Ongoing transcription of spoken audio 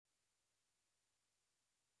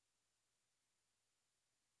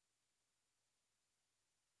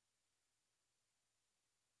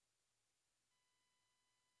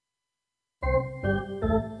Peanuts!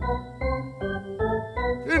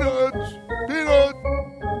 Peanuts!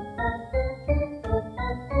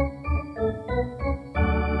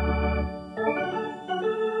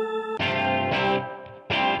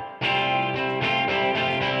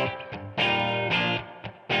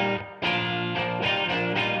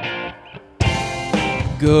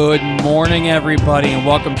 Good morning, everybody, and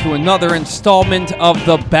welcome to another installment of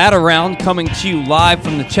the Bat Around, coming to you live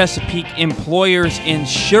from the Chesapeake Employers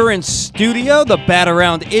Insurance Studio. The Bat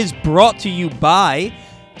Around is brought to you by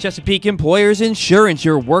Chesapeake Employers Insurance,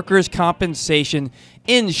 your workers' compensation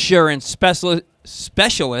insurance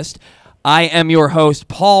specialist. I am your host,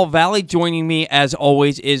 Paul Valley. Joining me, as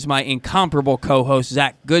always, is my incomparable co-host,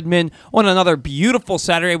 Zach Goodman, on another beautiful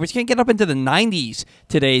Saturday. We're going to get up into the 90s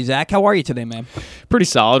today, Zach. How are you today, man? Pretty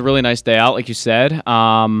solid. Really nice day out, like you said.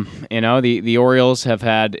 The Orioles have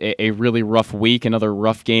had a really rough week, another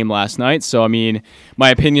rough game last night. So, I mean,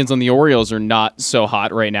 my opinions on the Orioles are not so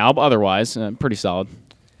hot right now, but otherwise, pretty solid.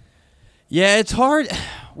 Yeah, it's hard.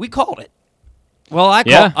 We called it. Well,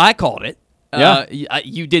 I called it. Yeah.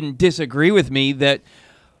 You didn't disagree with me that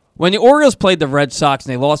when the Orioles played the Red Sox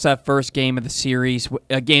and they lost that first game of the series,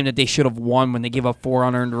 a game that they should have won when they gave up 4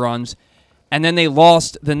 unearned runs, and then they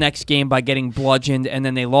lost the next game by getting bludgeoned, and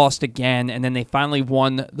then they lost again, and then they finally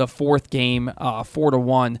won the fourth game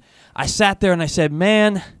 4-1. I sat there and I said,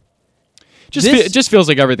 man, it just feels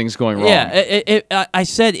like everything's going wrong. Yeah, I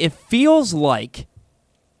said it feels like.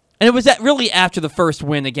 And it was really after the first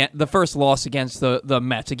loss against the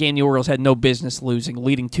Mets, a game the Orioles had no business losing,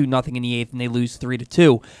 leading 2-0 in the 8th, and they lose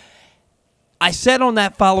 3-2. I said on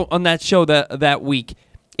that show that week,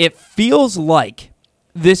 it feels like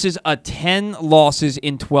this is a 10 losses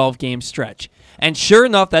in 12 game stretch. And sure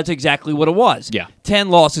enough, that's exactly what it was. Yeah. 10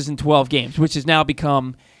 losses in 12 games, which has now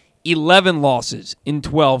become 11 losses in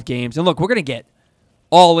 12 games. And look, we're going to get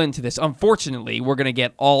all into this. Unfortunately, we're going to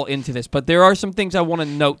get all into this, but there are some things I want to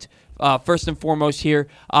note. First and foremost here,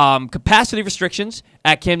 capacity restrictions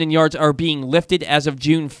at Camden Yards are being lifted as of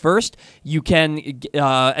June 1st. You can,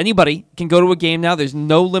 anybody can go to a game now. There's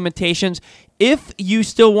no limitations. If you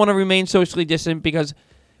still want to remain socially distant, because,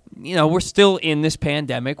 we're still in this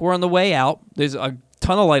pandemic, we're on the way out. There's a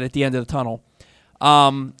ton of light at the end of the tunnel.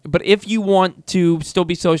 But if you want to still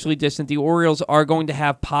be socially distant, the Orioles are going to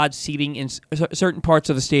have pod seating in certain parts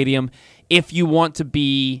of the stadium if you want to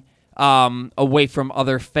be away from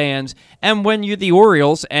other fans. And when you're the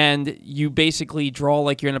Orioles and you basically draw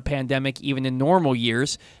like you're in a pandemic, even in normal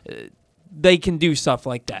years, they can do stuff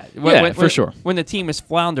like that. For sure. When the team is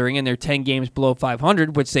floundering and they're 10 games below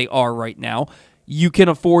 500, which they are right now, you can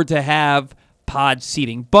afford to have pod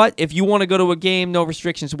seating. But if you want to go to a game, no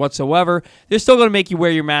restrictions whatsoever. They're still going to make you wear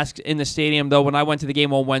your mask in the stadium, though. When I went to the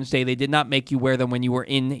game on Wednesday, they did not make you wear them when you were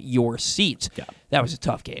in your seats. Yeah. That was a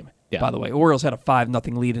tough game, by the way. Orioles had a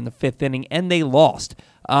 5-0 lead in the 5th inning, and they lost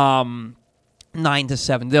 9-7.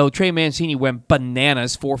 Though Trey Mancini went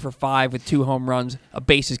bananas, 4 for 5 with 2 home runs, a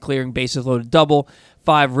bases clearing, bases loaded double,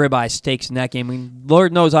 5 ribeye steaks in that game. I mean,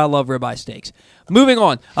 Lord knows I love ribeye steaks. Moving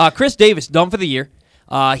on, Chris Davis, done for the year.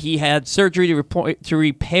 He had surgery to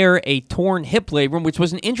repair a torn hip labrum, which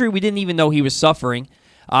was an injury we didn't even know he was suffering.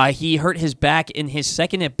 He hurt his back in his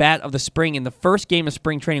second at-bat of the spring in the first game of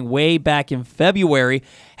spring training way back in February.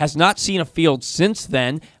 Has not seen a field since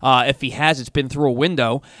then. If he has, it's been through a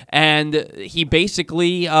window. And he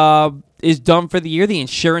basically is done for the year. The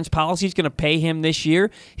insurance policy is going to pay him this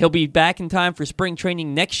year. He'll be back in time for spring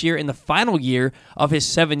training next year in the final year of his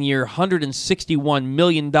 7-year, $161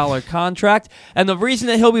 million contract. And the reason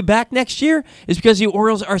that he'll be back next year is because the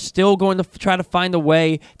Orioles are still going to try to find a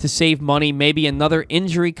way to save money. Maybe another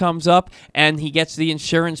injury comes up and he gets the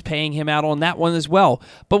insurance paying him out on that one as well.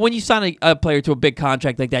 But when you sign a player to a big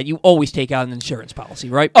contract like that, you always take out an insurance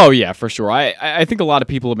policy, right? Oh, yeah, for sure. I think a lot of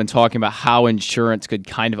people have been talking about how insurance could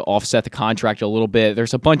kind of offset the contract a little bit.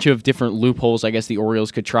 There's a bunch of different loopholes I guess the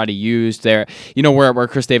Orioles could try to use there, where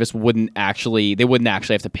Chris Davis wouldn't actually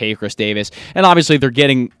have to pay Chris Davis. And obviously they're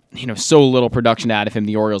getting, so little production out of him.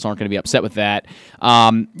 The Orioles aren't going to be upset with that.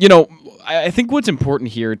 I think what's important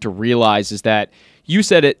here to realize is that you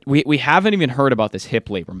said it, we haven't even heard about this hip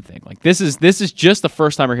labrum thing. Like this is just the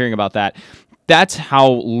first time we're hearing about that. That's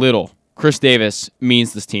how little Chris Davis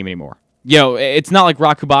means this team anymore. It's not like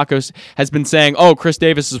Rock Kubakos has been saying, oh, Chris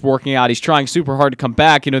Davis is working out. He's trying super hard to come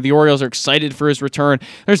back. The Orioles are excited for his return.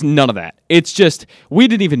 There's none of that. It's just we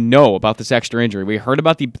didn't even know about this extra injury. We heard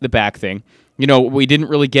about the back thing. We didn't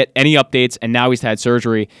really get any updates, and now he's had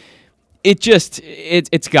surgery.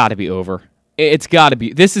 It's got to be over. This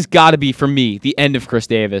has got to be, for me, the end of Chris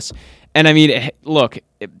Davis. And I mean, look,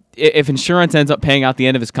 if insurance ends up paying out the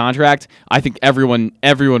end of his contract, I think everyone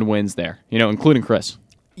wins there, including Chris.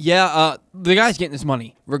 Yeah, the guy's getting his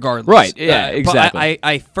money regardless. Right, yeah, exactly. But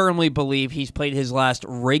I firmly believe he's played his last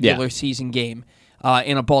regular season game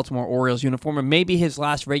in a Baltimore Orioles uniform, and maybe his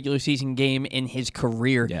last regular season game in his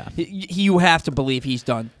career. Yeah. You have to believe he's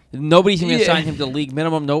done. Nobody's going to sign him to the league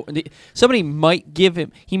minimum. No, somebody might give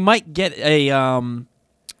him. He might get a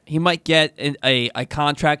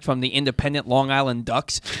contract from the independent Long Island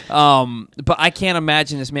Ducks. But I can't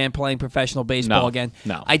imagine this man playing professional baseball again.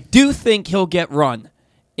 No. I do think he'll get run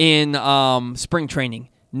in spring training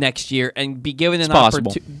next year and be given an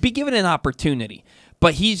opportunity.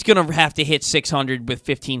 But he's going to have to hit 600 with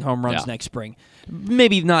 15 home runs next spring.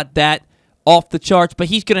 Maybe not that off the charts, but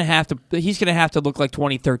he's going to have to look like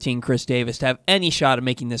 2013 Chris Davis to have any shot at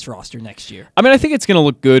making this roster next year. I mean, I think it's going to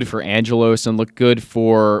look good for Angelos and look good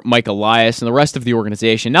for Mike Elias and the rest of the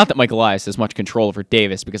organization. Not that Mike Elias has much control over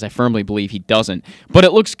Davis, because I firmly believe he doesn't. But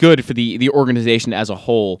it looks good for the organization as a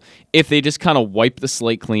whole if they just kind of wipe the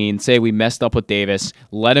slate clean, say we messed up with Davis,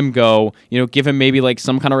 let him go, give him maybe like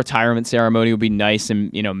some kind of retirement ceremony would be nice in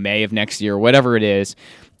May of next year, whatever it is.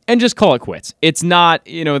 And just call it quits. It's not,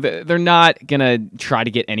 they're not going to try to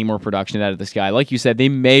get any more production out of this guy. Like you said, they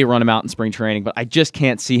may run him out in spring training, but I just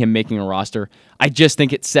can't see him making a roster. I just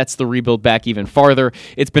think it sets the rebuild back even farther.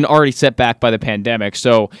 It's been already set back by the pandemic.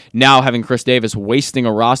 So now having Chris Davis wasting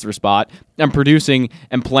a roster spot and producing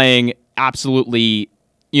and playing absolutely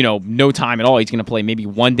no time at all. He's going to play maybe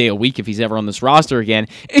 1 day a week if he's ever on this roster again.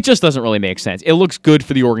 It just doesn't really make sense. It looks good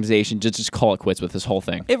for the organization to just call it quits with this whole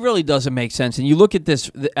thing. It really doesn't make sense. And you look at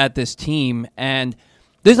this team, and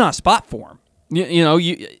there's not a spot for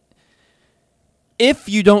him. If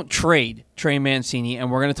you don't trade Trey Mancini, and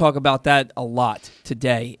we're going to talk about that a lot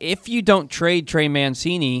today, if you don't trade Trey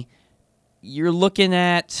Mancini, you're looking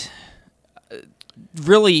at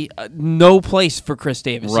really no place for Chris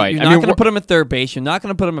Davis. Right. You're not going to put him at third base. You're not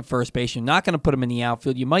going to put him at first base. You're not going to put him in the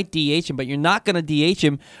outfield. You might DH him, but you're not going to DH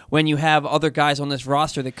him when you have other guys on this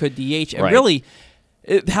roster that could DH. And really,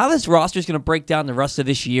 how this roster is going to break down the rest of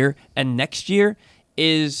this year and next year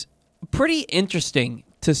is pretty interesting,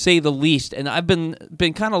 to say the least. And I've been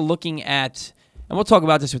kind of looking at, and we'll talk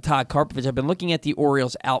about this with Todd Karpovich, I've been looking at the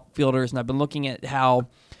Orioles outfielders, and I've been looking at how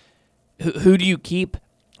who do you keep,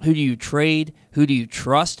 who do you trade? Who do you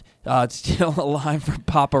trust? It's still a line from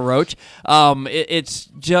Papa Roach. It's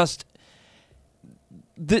just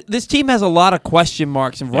this team has a lot of question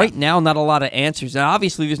marks, and right now not a lot of answers. And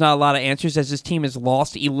obviously there's not a lot of answers, as this team has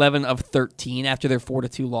lost 11 of 13 after their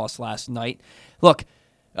 4-2 loss last night. Look,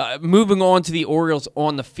 moving on to the Orioles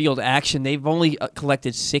on the field action, they've only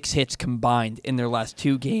collected 6 hits combined in their last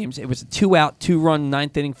 2 games. It was a 2-out, 2-run,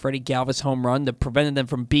 ninth-inning Freddie Galvis home run that prevented them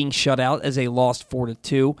from being shut out as they lost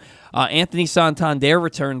 4-2. Anthony Santander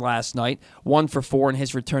returned last night, 1 for 4 in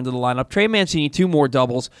his return to the lineup. Trey Mancini, 2 more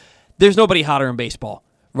doubles. There's nobody hotter in baseball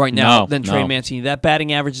right now than Trey Mancini. That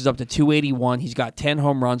batting average is up to 281. He's got 10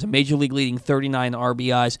 home runs, a major league leading 39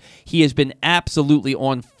 RBIs. He has been absolutely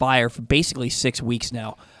on fire for basically 6 weeks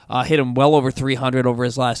now. Hit him well over 300 over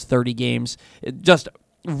his last 30 games. Just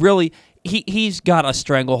really, he's got a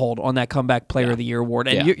stranglehold on that Comeback Player of the Year award.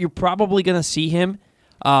 And you're probably going to see him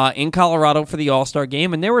in Colorado for the All-Star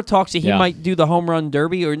game. And there were talks that he might do the home run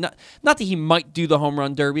derby, or not that he might do the home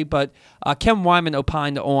run derby, but Ken Wyman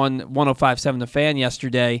opined on 105.7 The Fan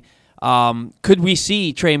yesterday. Could we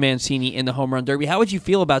see Trey Mancini in the home run derby? How would you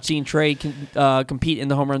feel about seeing Trey compete in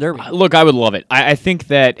the home run derby? Look, I would love it. I think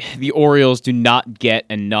that the Orioles do not get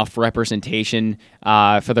enough representation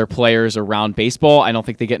for their players around baseball. I don't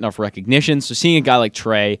think they get enough recognition. So seeing a guy like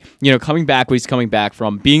Trey, coming back where he's coming back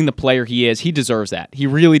from, being the player he is, he deserves that. He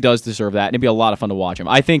really does deserve that, and it'd be a lot of fun to watch him.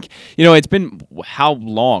 I think, it's been how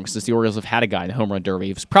long since the Orioles have had a guy in the home run derby?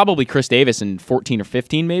 It was probably Chris Davis in 14 or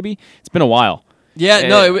 15, maybe. It's been a while. Yeah,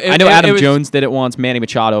 no. I know Adam Jones did it once. Manny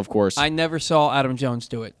Machado, of course. I never saw Adam Jones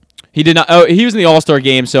do it. He did not. Oh, he was in the All-Star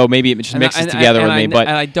game, so maybe it just mixes together with me. But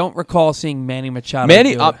I don't recall seeing Manny Machado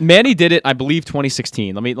do it. Manny did it, I believe,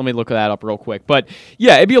 2016. Let me look that up real quick. But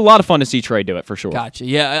yeah, it'd be a lot of fun to see Trey do it for sure. Gotcha.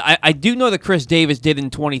 Yeah, I do know that Chris Davis did in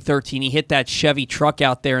 2013. He hit that Chevy truck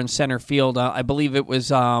out there in center field. I believe it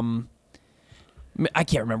was. I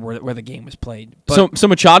can't remember where the game was played. But so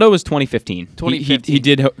Machado was 2015. 2015. He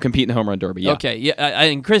did compete in the home run derby. Yeah. Okay. Yeah.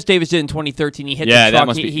 And Chris Davis did in 2013. He hit the truck. That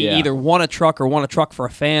must be, he either won a truck or won a truck for a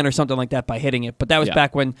fan or something like that by hitting it. But that was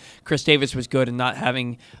back when Chris Davis was good and not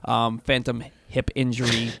having phantom hip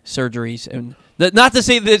injury surgeries, and not to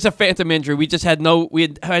say that it's a phantom injury. We just hadn't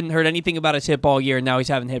heard anything about his hip all year, and now he's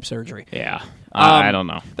having hip surgery. Yeah, I don't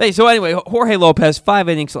know. So anyway, Jorge Lopez, 5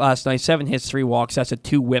 innings last night, 7 hits, 3 walks. That's a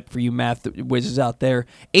 2 whip for you math whizzes out there.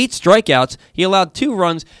 8 strikeouts. He allowed 2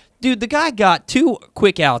 runs. Dude, the guy got 2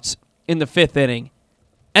 quick outs in the 5th inning,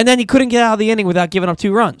 and then he couldn't get out of the inning without giving up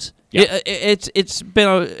 2 runs. Yeah.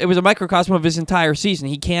 It was a microcosm of his entire season.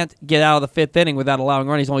 He can't get out of the 5th inning without allowing a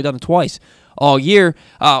run. He's only done it twice all year.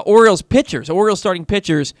 Orioles starting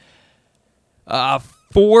pitchers,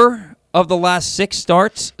 4 of the last 6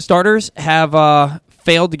 starters have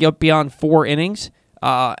failed to get beyond 4 innings,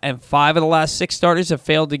 and 5 of the last 6 starters have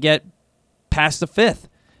failed to get past the 5th.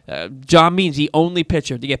 John Means the only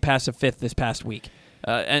pitcher to get past the 5th this past week.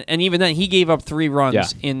 And even then, he gave up 3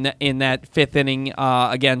 runs in that 5th inning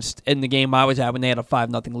in the game I was at when they had a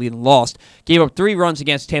 5-0 lead and lost. Gave up 3 runs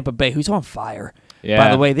against Tampa Bay, who's on fire. Yeah.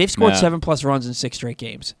 By the way, they've scored 7+ runs in 6 straight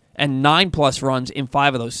games and 9+ runs in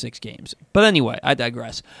 5 of those 6 games. But anyway, I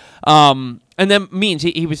digress. And then Means,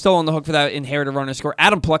 he was still on the hook for that inherited runner score.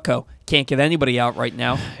 Adam Plutko can't get anybody out right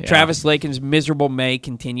now. Yeah. Travis Lakin's miserable May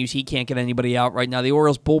continues. He can't get anybody out right now. The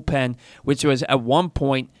Orioles bullpen, which was at one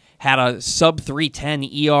point had a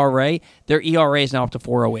sub-3.10 ERA. Their ERA is now up to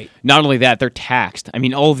 4.08. Not only that, they're taxed. I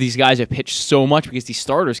mean, all of these guys have pitched so much because these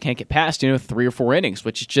starters can't get past 3 or 4 innings,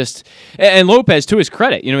 which is just. And Lopez, to his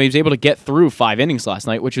credit, he was able to get through 5 innings last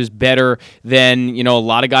night, which was better than a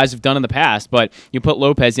lot of guys have done in the past. But you put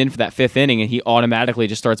Lopez in for that 5th inning, and he automatically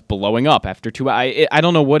just starts blowing up after 2. I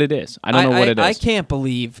don't know what it is. I don't know what it is. I can't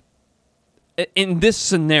believe. In this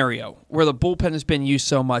scenario where the bullpen has been used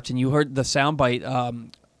so much, and you heard the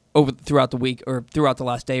soundbite throughout the week or throughout the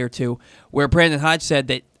last day or two, where Brandon Hyde said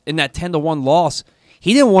that in that 10-1 loss,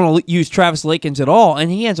 he didn't want to use Travis Lakins at all,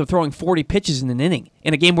 and he ends up throwing 40 pitches in an inning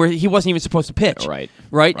in a game where he wasn't even supposed to pitch. Right.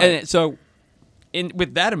 And so,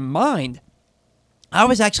 with that in mind, I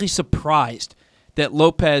was actually surprised that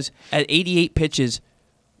Lopez at 88 pitches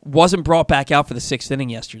wasn't brought back out for the 6th inning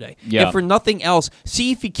yesterday. Yeah. If for nothing else,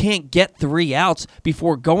 see if you can't get 3 outs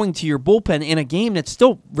before going to your bullpen in a game that's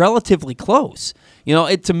still relatively close.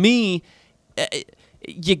 To me,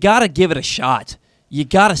 you got to give it a shot. You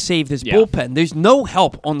got to save this bullpen. There's no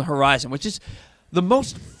help on the horizon, which is the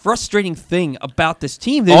most frustrating thing about this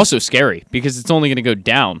team. Also scary because it's only going to go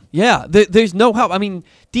down. Yeah, there's no help. I mean,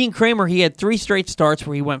 Dean Kramer, he had 3 straight starts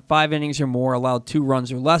where he went 5 innings or more, allowed 2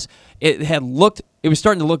 runs or less. It was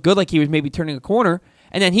starting to look good, like he was maybe turning a corner.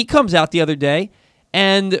 And then he comes out the other day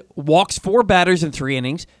and walks 4 batters in 3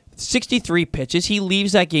 innings, 63 pitches. He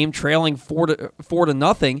leaves that game trailing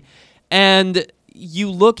 4-0. And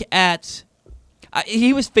you look at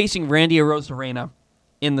he was facing Randy Arozarena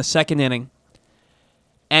in the 2nd inning,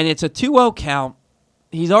 and it's a 2-0 count.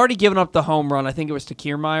 He's already given up the home run. I think it was to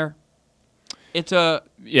Kiermaier. It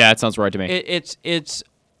sounds right to me. It's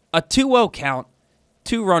a 2-0 count,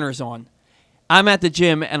 2 runners on. I'm at the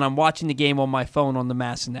gym, and I'm watching the game on my phone on the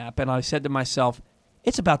Masson app, and I said to myself,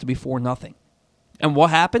 it's about to be 4-0. And what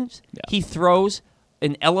happens? Yeah. He throws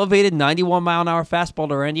an elevated 91-mile-an-hour fastball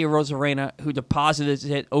to Randy Arozarena, who deposited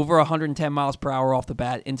it over 110 miles per hour off the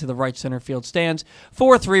bat into the right center field stands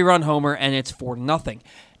for a 3-run homer, and it's 4-0.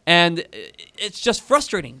 And it's just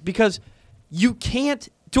frustrating because you can't,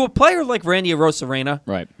 to a player like Randy Arozarena,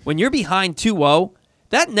 right, when you're behind 2-0,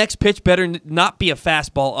 that next pitch better not be a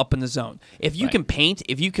fastball up in the zone. If you can paint,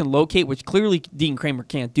 if you can locate, which clearly Dean Kramer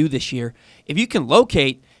can't do this year, if you can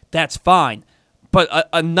locate, that's fine. But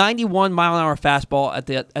a 91-mile-an-hour fastball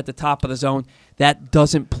at the top of the zone, that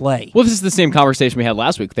doesn't play. Well, this is the same conversation we had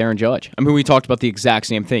last week with Aaron Judge. I mean, we talked about the exact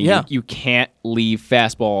same thing. Yeah. You can't leave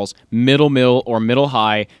fastballs middle or middle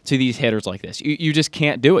high to these hitters like this. You just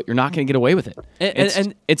can't do it. You're not going to get away with it.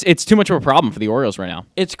 And it's too much of a problem for the Orioles right now.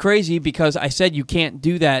 It's crazy because I said you can't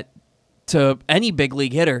do that to any big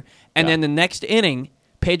league hitter. And then the next inning,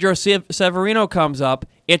 Pedro Severino comes up.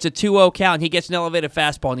 It's a 2-0 count. And he gets an elevated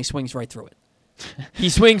fastball, and he swings right through it. He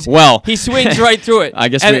swings. He swings right through it. I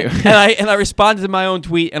guess. And I responded to my own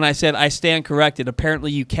tweet and I said I stand corrected.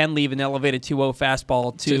 Apparently, you can leave an elevated 2-0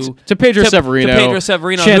 fastball to Pedro Severino, to Pedro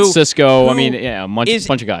Severino, Chance Cisco. I mean, a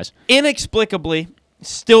bunch of guys. Inexplicably,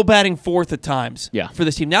 still batting 4th at times. For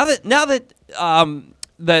this team. Now that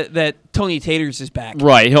Tony Taters is back.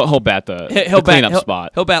 Right, he'll bat the cleanup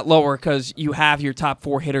spot. He'll bat lower because you have your top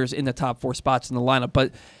 4 hitters in the top 4 spots in the lineup,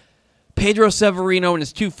 but. Pedro Severino and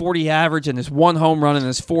his .240 average and his 1 home run and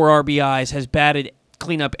his 4 RBIs has batted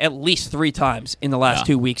cleanup at least 3 times in the last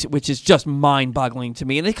 2 weeks, which is just mind-boggling to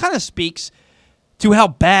me. And it kind of speaks to how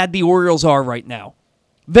bad the Orioles are right now.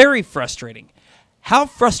 Very frustrating. How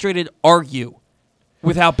frustrated are you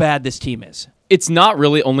with how bad this team is? It's not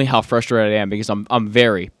really only how frustrated I am because I'm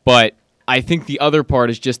very, but I think the other part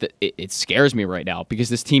is just that it scares me right now because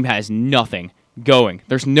this team has nothing going.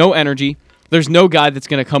 There's no energy. There's no guy that's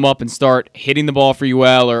going to come up and start hitting the ball for you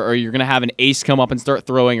well, or you're going to have an ace come up and start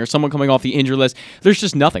throwing, or someone coming off the injured list. There's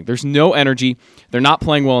just nothing. There's no energy. They're not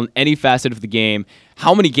playing well in any facet of the game.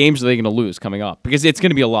 How many games are they going to lose coming up? Because it's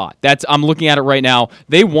going to be a lot. I'm looking at it right now.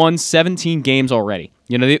 They won 17 games already.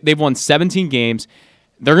 They've won 17 games.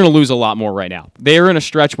 They're going to lose a lot more right now. They're in a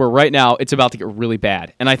stretch where right now it's about to get really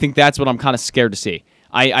bad, and I think that's what I'm kind of scared to see.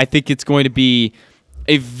 I think it's going to be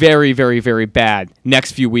a very, very, very bad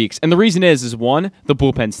next few weeks. And the reason is one, the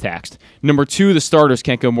bullpen's taxed. Number two, the starters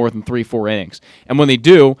can't go more than 3-4 innings. And when they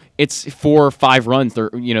do, it's 4 or 5 runs they're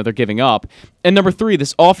giving up. And number three,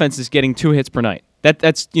 this offense is getting 2 hits per night.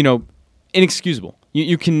 That's inexcusable.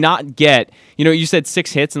 You cannot get, you said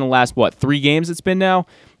 6 hits in the last 3 games it's been now.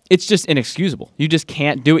 It's just inexcusable. You just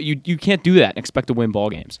can't do it. You can't do that and expect to win ball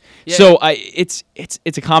games. Yeah. So it's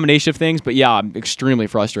a combination of things, but yeah, I'm extremely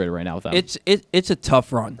frustrated right now with them. It's a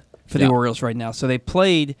tough run for the Orioles right now. So they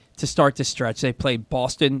played to start this stretch. They played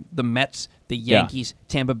Boston, the Mets, the Yankees,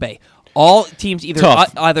 Tampa Bay. All teams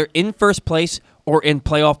either in first place or in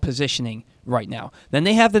playoff positioning right now. Then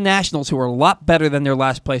they have the Nationals, who are a lot better than their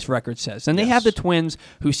last place record says. Then they have the Twins,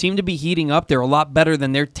 who seem to be heating up. They're a lot better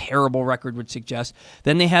than their terrible record would suggest.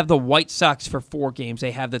 Then they have the White Sox for 4 games. They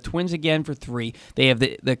have the Twins again for 3. They have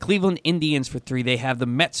the Cleveland Indians for 3. They have the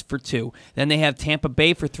Mets for 2. Then they have Tampa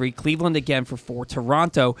Bay for 3. Cleveland again for 4.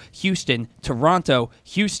 Toronto, Houston,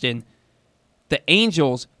 the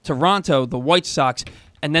Angels, Toronto, the White Sox,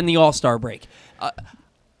 and then the All-Star break.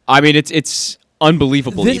 It's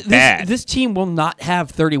unbelievably bad. This team will not have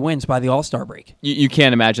 30 wins by the All-Star break. You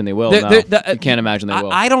can't imagine they will. You can't imagine they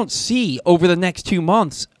will. I don't see over the next 2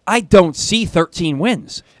 months. I don't see 13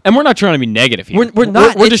 wins. And we're not trying to be negative here. We're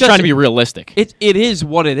not. We're just trying to be realistic. It is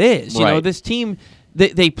what it is. Right. This team,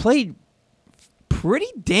 they played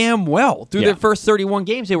pretty damn well through their first 31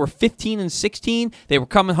 games. They were 15-16. They were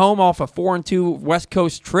coming home off a 4-2 West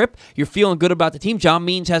Coast trip. You're feeling good about the team. John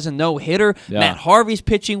Means has a no-hitter. Yeah. Matt Harvey's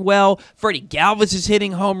pitching well. Freddie Galvis is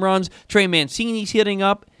hitting home runs. Trey Mancini's heating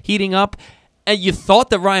up. And you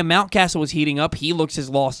thought that Ryan Mountcastle was heating up. He looks as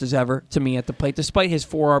lost as ever to me at the plate, despite his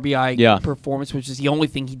 4 RBI performance, which is the only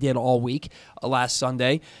thing he did all week last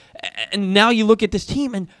Sunday. And now you look at this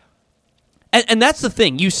team, and that's the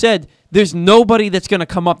thing. You said there's nobody that's going to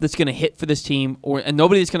come up that's going to hit for this team, and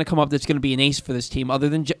nobody that's going to come up that's going to be an ace for this team other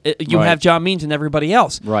than you have John Means and everybody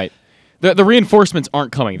else. Right. The reinforcements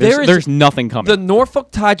aren't coming. There's nothing coming. The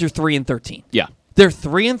Norfolk Tides are 3-13. Yeah. They're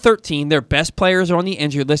 3-13. Their best players are on the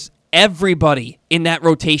injured list. Everybody in that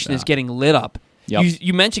rotation is getting lit up. Yep.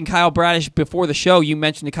 You mentioned Kyle Bradish before the show. You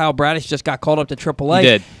mentioned that Kyle Bradish just got called up to AAA. He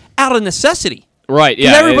did. Out of necessity. Right,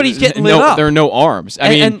 yeah. Everybody's getting lit up. There are no arms.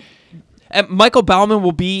 And Michael Baumann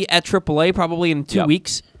will be at AAA probably in 2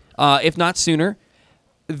 weeks, if not sooner.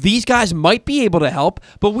 These guys might be able to help,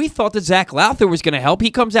 but we thought that Zach Lowther was going to help. He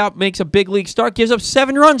comes out, makes a big league start, gives up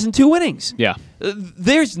 7 runs in 2 innings. Yeah.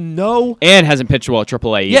 There's no... And hasn't pitched well at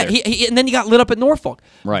AAA either. Yeah, and then he got lit up at Norfolk.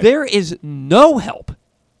 Right. There is no help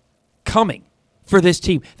coming for this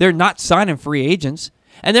team. They're not signing free agents.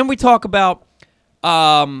 And then we talk about...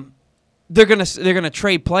 They're gonna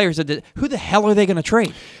trade players. Who the hell are they gonna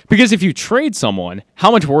trade? Because if you trade someone, how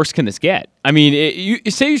much worse can this get? I mean, you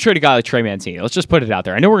say you trade a guy like Trey Mancini. Let's just put it out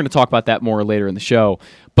there. I know we're going to talk about that more later in the show,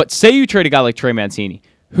 but say you trade a guy like Trey Mancini.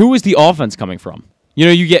 Who is the offense coming from?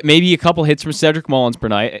 You get maybe a couple hits from Cedric Mullins per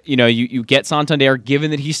night. You get Santander,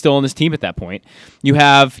 given that he's still on this team at that point. You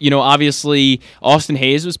have, obviously Austin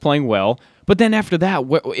Hayes was playing well. But then after that,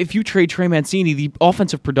 if you trade Trey Mancini, the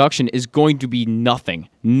offensive production is going to be nothing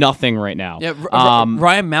right now. Yeah,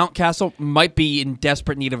 Ryan Mountcastle might be in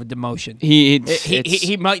desperate need of a demotion.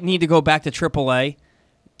 He might need to go back to AAA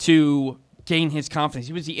to gain his confidence.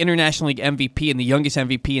 He was the International League MVP and the youngest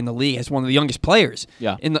MVP in the league, as one of the youngest players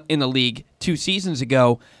in the league 2 seasons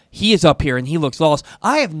ago. He is up here, and he looks lost.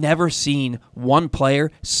 I have never seen one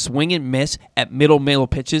player swing and miss at middle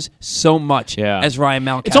pitches so much as Ryan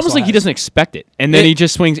Mountcastle. It's almost like he doesn't expect it, and then he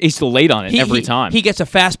just swings. He's late on it every time. He gets a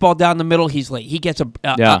fastball down the middle, he's late. He gets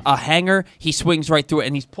a hanger, he swings right through it,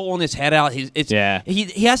 and he's pulling his head out.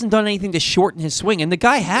 He hasn't done anything to shorten his swing, and the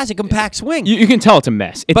guy has a compact swing. You can tell it's a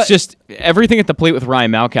mess. It's just everything at the plate with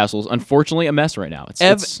Ryan Mountcastle is unfortunately a mess right now.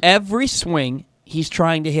 Every swing, he's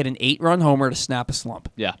trying to hit an 8-run homer to snap a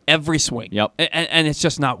slump. Yeah. Every swing. Yep. And it's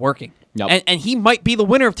just not working. Yep. And he might be the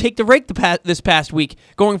winner of Take the Rake this past week,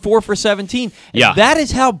 going 4 for 17. Yeah. That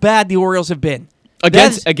is how bad the Orioles have been.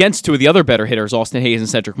 Against 2 of the other better hitters, Austin Hayes and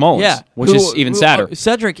Cedric Mullins, which is even sadder.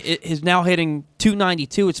 Cedric is now hitting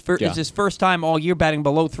 .292. It's his first time all year batting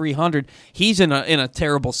below .300. He's in a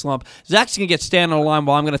terrible slump. Zach's going to get stand on the line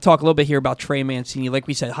while I'm going to talk a little bit here about Trey Mancini. Like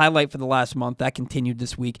we said, highlight for the last month. That continued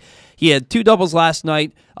this week. He had 2 doubles last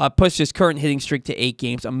night, pushed his current hitting streak to 8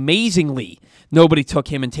 games. Amazingly, nobody took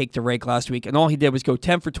him and take the rake last week, and all he did was go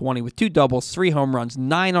 10 for 20 with 2 doubles, 3 home runs,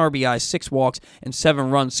 9 RBIs, 6 walks, and 7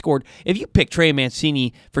 runs scored. If you pick Trey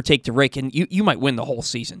Mancini for take the rake, and you might win the whole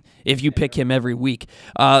season if you pick him every week.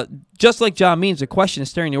 Just like John Means, the question is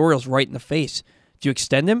staring the Orioles right in the face. Do you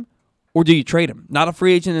extend him or do you trade him? Not a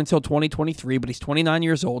free agent until 2023, but he's 29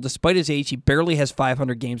 years old. Despite his age, he barely has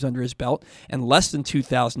 500 games under his belt and less than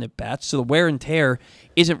 2,000 at-bats, so the wear and tear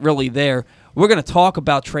isn't really there. We're going to talk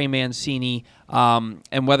about Trey Mancini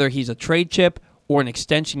and whether he's a trade chip or an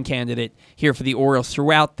extension candidate here for the Orioles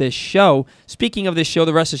throughout this show. Speaking of this show,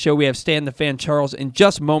 the rest of the show, we have Stan the Fan Charles in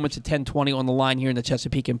just moments at 10:20 on the line here in the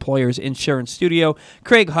Chesapeake Employers Insurance Studio.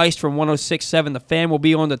 Craig Heist from 106.7 The Fan will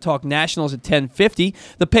be on to talk Nationals at 10:50.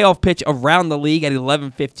 The payoff pitch around the league at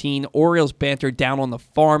 11:15. Orioles banter down on the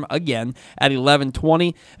farm again at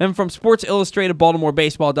 11:20. And from Sports Illustrated,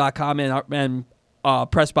 BaltimoreBaseball.com and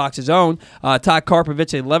Press Box's own, Todd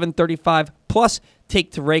Karpovich at 11:35 plus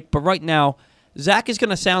take to rake. But right now, Zach is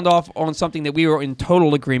going to sound off on something that we were in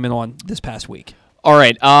total agreement on this past week. All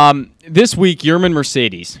right. This week, Yerman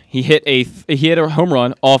Mercedes, he hit a home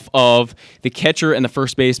run off of the catcher and the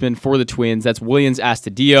first baseman for the Twins. That's Willians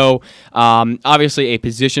Astudillo. Obviously, a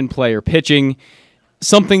position player pitching.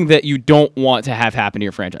 Something that you don't want to have happen to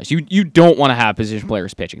your franchise. You don't want to have position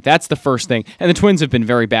players pitching. That's the first thing. And the Twins have been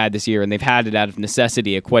very bad this year, and they've had it out of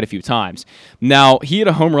necessity quite a few times. Now, he hit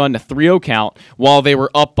a home run, a 3-0 count, while they were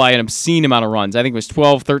up by an obscene amount of runs. I think it was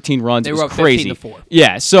 12, 13 runs. They it were was up crazy. 15-4.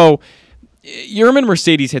 Yeah, so Yerman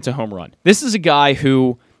Mercedes hits a home run. This is a guy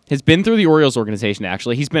who has been through the Orioles organization,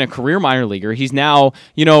 actually. He's been a career minor leaguer. He's now,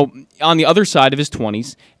 on the other side of his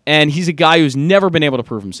 20s, and he's a guy who's never been able to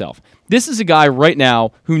prove himself. This is a guy right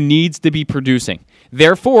now who needs to be producing.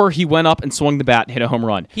 Therefore, he went up and swung the bat and hit a home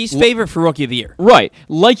run. He's favored for Rookie of the Year. Right,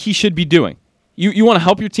 like he should be doing. You want to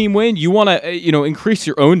help your team win. You want to increase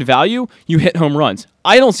your own value. You hit home runs.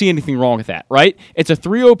 I don't see anything wrong with that, right? It's a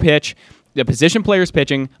 3-0 pitch. The position player's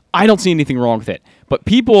pitching. I don't see anything wrong with it. But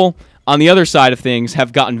people on the other side of things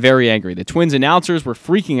have gotten very angry. The Twins announcers were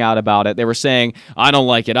freaking out about it. They were saying, I don't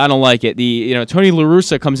like it. I don't like it. Tony La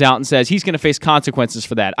Russa comes out and says he's going to face consequences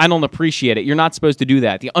for that. I don't appreciate it. You're not supposed to do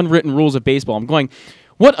that. The unwritten rules of baseball. I'm going,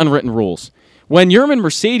 what unwritten rules? When Yerman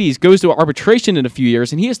Mercedes goes to arbitration in a few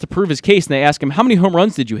years and he has to prove his case and they ask him, how many home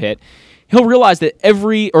runs did you hit? He'll realize that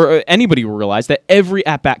anybody will realize that every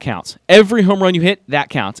at-bat counts. Every home run you hit, that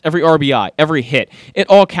counts. Every RBI, every hit. It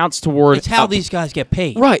all counts toward... It's how these guys get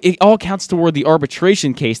paid. Right. It all counts toward the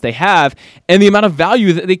arbitration case they have and the amount of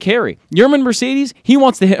value that they carry. Yerman Mercedes, he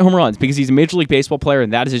wants to hit home runs because he's a Major League Baseball player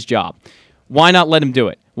and that is his job. Why not let him do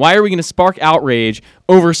it? Why are we going to spark outrage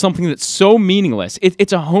over something that's so meaningless?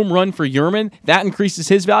 It's a home run for Yerman. That increases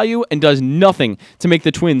his value and does nothing to make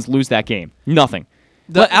the Twins lose that game. Nothing.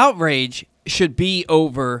 The outrage should be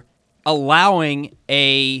over allowing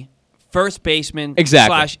a first baseman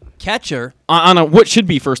slash catcher on a what should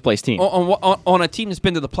be first place team on a team that's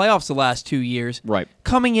been to the playoffs the last 2 years, right?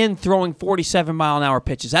 Coming in throwing 47-mile-an-hour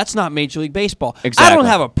pitches. That's not Major League Baseball. Exactly. I don't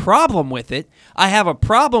have a problem with it. I have a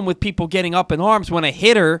problem with people getting up in arms when a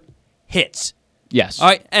hitter hits. Yes. All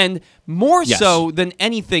right, and more so than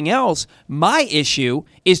anything else, my issue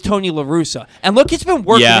is Tony La Russa. And look, it's been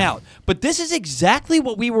working out. But this is exactly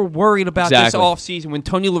what we were worried about this offseason when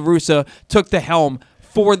Tony La Russa took the helm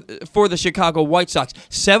for the Chicago White Sox.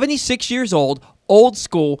 76 years old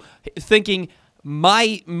school, thinking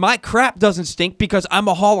my crap doesn't stink because I'm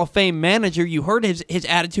a Hall of Fame manager. You heard his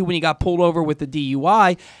attitude when he got pulled over with the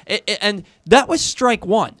DUI, and that was strike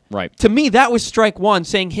one. Right. To me, that was strike one,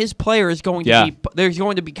 saying his player is going to be there's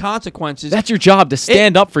going to be consequences. That's your job, to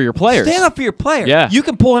stand up for your players. Stand up for your player. Yeah. You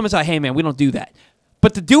can pull him and say, hey, man, we don't do that.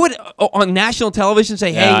 But to do it on national television,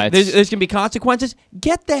 say, hey, there's going to be consequences,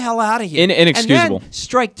 get the hell out of here. Inexcusable. And then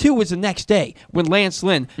strike two was the next day when Lance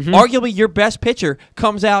Lynn, arguably your best pitcher,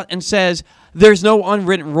 comes out and says, there's no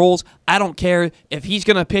unwritten rules. I don't care if he's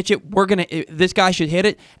going to pitch it. This guy should hit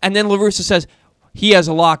it. And then La Russa says, he has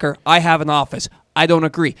a locker. I have an office. I don't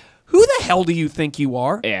agree. Who the hell do you think you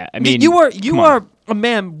are? Yeah, I mean, you are a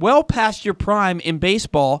man well past your prime in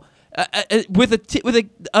baseball. With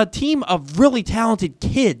a team of really talented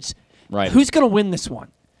kids, right? Who's going to win this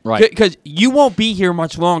one? Right. Because you won't be here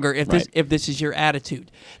much longer if this is your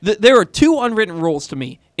attitude. There are two unwritten rules to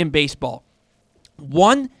me in baseball.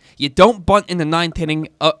 One, you don't bunt in the ninth inning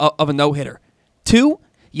of a no-hitter. Two,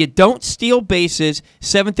 you don't steal bases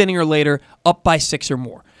seventh inning or later up by 6 or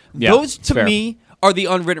more. Yeah, Those, to fair. me, are the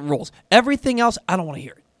unwritten rules. Everything else, I don't want to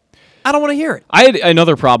hear it. I don't want to hear it. I had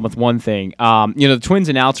another problem with one thing. The Twins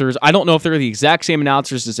announcers, I don't know if they're the exact same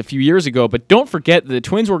announcers as a few years ago, but don't forget that the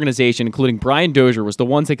Twins organization, including Brian Dozier, was the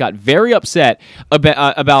ones that got very upset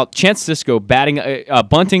about Chance Sisco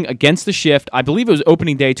bunting against the shift. I believe it was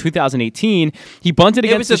opening day 2018. He bunted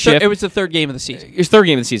against the shift. It was the third game of the season. His third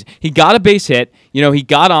game of the season. He got a base hit. He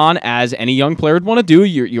got on as any young player would want to do.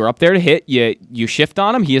 You're up there to hit. You shift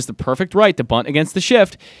on him. He has the perfect right to bunt against the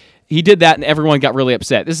shift. He did that, and everyone got really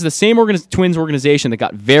upset. This is the same Twins organization that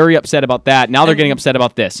got very upset about that. Now they're getting upset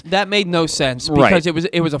about this. That made no sense because it was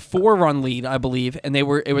a 4-run lead, I believe, and the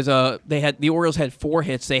Orioles had 4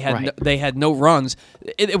 hits. They had no runs.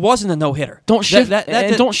 It wasn't a no hitter. Don't shift.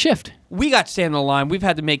 Don't shift. We got Stan on the line. We've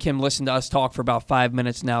had to make him listen to us talk for about 5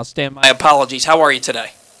 minutes now. Stan, my apologies. How are you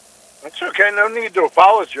today? That's okay. No need to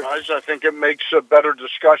apologize. I think it makes a better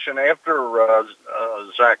discussion after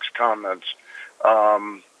Zach's comments.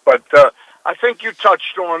 But I think you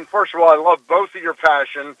touched on, first of all, I love both of your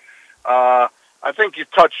passion. I think you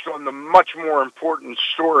touched on the much more important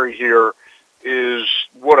story here is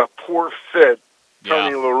what a poor fit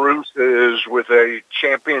Tony La Russa is with a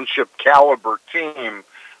championship caliber team.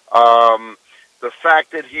 The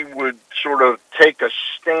fact that he would sort of take a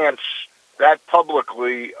stance that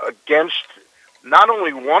publicly against not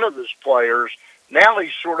only one of his players, now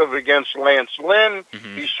he's sort of against Lance Lynn.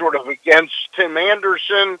 Mm-hmm. He's sort of against Tim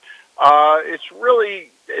Anderson.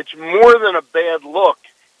 It's more than a bad look.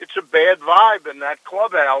 It's a bad vibe in that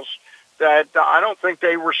clubhouse that I don't think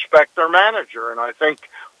they respect their manager. And I think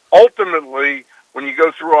ultimately when you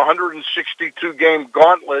go through a 162-game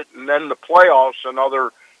gauntlet and then the playoffs, another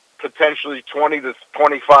potentially 20 to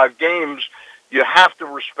 25 games, you have to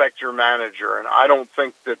respect your manager. And I don't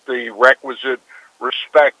think that the requisite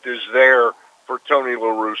respect is there for Tony La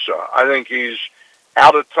Russa. I think he's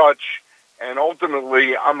out of touch, and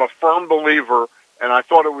ultimately, I'm a firm believer. And I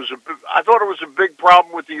thought it was a big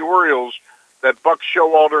problem with the Orioles that Buck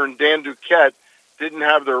Showalter and Dan Duquette didn't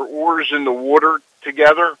have their oars in the water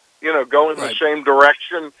together, going the same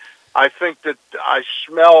direction. I think that I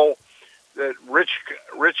smell that Rich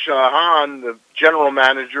Hahn, the general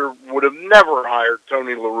manager, would have never hired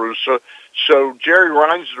Tony La Russa. So Jerry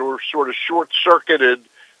Reinsdorf sort of short-circuited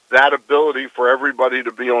that ability for everybody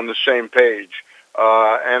to be on the same page.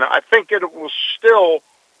 And I think it will still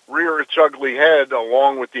rear its ugly head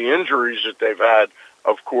along with the injuries that they've had,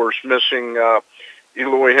 of course, missing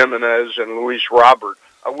Eloy Jimenez and Luis Robert.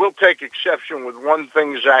 I will take exception with one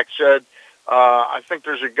thing Zach said. I think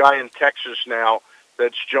there's a guy in Texas now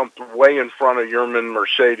that's jumped way in front of Yerman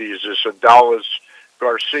Mercedes. This Adalis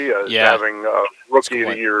Garcia is having a Rookie of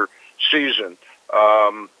the Year season.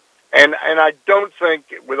 And I don't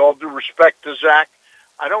think, with all due respect to Zach,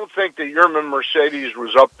 I don't think that Yerman Mercedes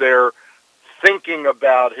was up there thinking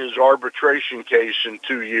about his arbitration case in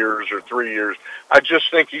 2 years or 3 years. I just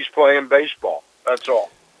think he's playing baseball. That's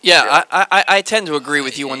all. Yeah. I tend to agree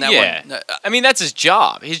with you on that one. I mean, that's his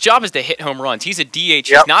job. His job is to hit home runs. He's a DH.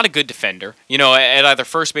 He's not a good defender. At either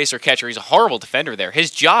first base or catcher, he's a horrible defender there.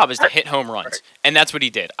 His job is to hit home runs, and that's what he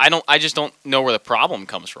did. I just don't know where the problem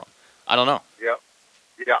comes from. I don't know. Yeah.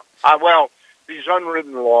 Well, these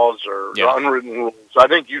unwritten laws are unwritten rules. I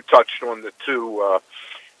think you touched on the two,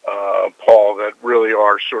 Paul, that really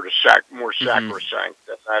are sort of more sacrosanct,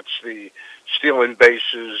 and that's the stealing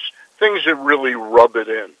bases, things that really rub it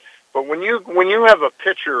in. But when you have a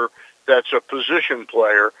pitcher that's a position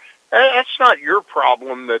player, that's not your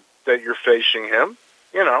problem that you're facing him.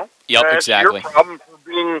 Yep, that's exactly. your problem for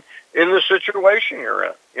being in the situation you're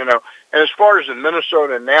in. And as far as the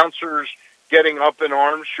Minnesota announcers getting up in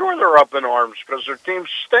arms, sure they're up in arms because their team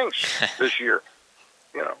stinks this year.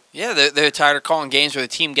 Yeah, they're tired of calling games where the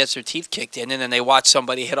team gets their teeth kicked in, and then they watch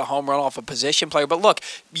somebody hit a home run off a position player. But look,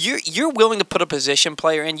 you're willing to put a position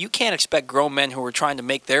player in. You can't expect grown men who are trying to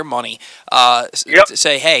make their money to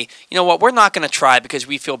say, "Hey, you know what? We're not going to try because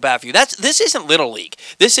we feel bad for you." This isn't Little League.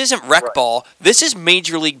 This isn't rec ball. This is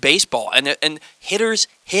Major League Baseball, and hitters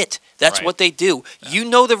hit. That's what they do. You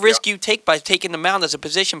know the risk you take by taking the mound as a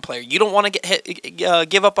position player. You don't want to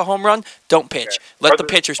give up a home run? Don't pitch. Let the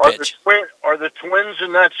pitchers pitch. Are the Twins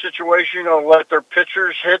in that situation going to let their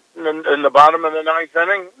pitchers hit in the bottom of the ninth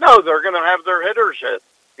inning? No, they're going to have their hitters hit.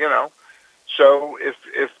 So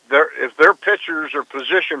if their pitchers are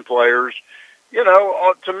position players,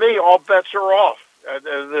 to me all bets are off.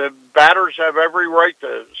 The batters have every right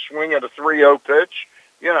to swing at a 3-0 pitch.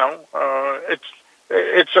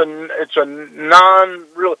 It's a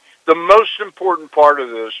non-real. The most important part of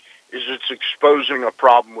this is it's exposing a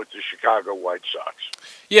problem with the Chicago White Sox.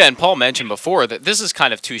 Yeah, and Paul mentioned before that this is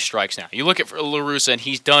kind of two strikes now. You look at La Russa, and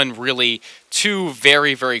he's done really two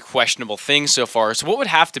very, very questionable things so far. So what would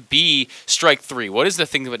have to be strike three? What is the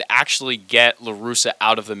thing that would actually get La Russa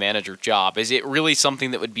out of the manager job? Is it really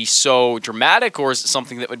something that would be so dramatic, or is it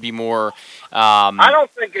something that would be more... I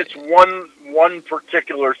don't think it's one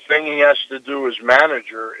particular thing he has to do as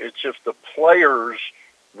manager. It's if the players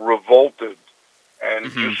revolted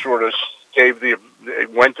and just sort of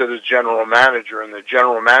went to the general manager, and the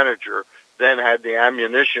general manager then had the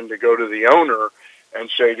ammunition to go to the owner and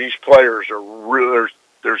say, these players are really,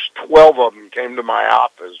 there's 12 of them came to my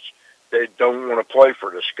office. They don't want to play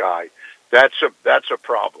for this guy. That's a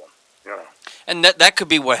problem. You know. And that could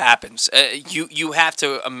be what happens. You have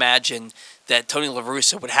to imagine that Tony La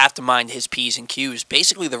Russa would have to mind his P's and Q's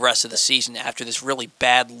basically the rest of the season after this really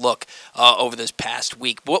bad look over this past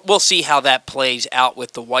week. We'll see how that plays out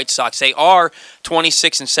with the White Sox. They are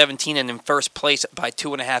 26-17 and in first place by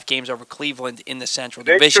 2.5 games over Cleveland in the Central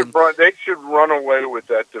Division. They should run away with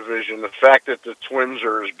that division. The fact that the Twins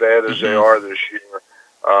are as bad as they are this year,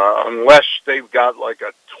 unless they've got like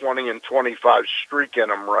a 20-25 streak in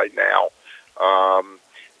them right now,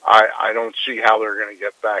 I don't see how they're going to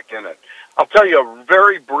get back in it. I'll tell you a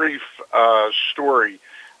very brief story.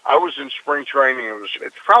 I was in spring training.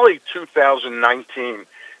 It's probably 2019.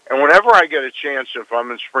 And whenever I get a chance, if I'm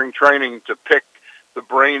in spring training, to pick the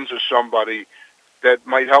brains of somebody that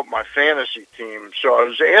might help my fantasy team. So I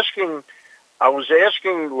was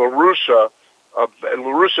asking La Russa. La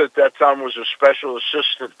Russa at that time was a special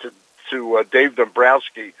assistant to Dave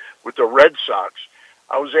Dombrowski with the Red Sox.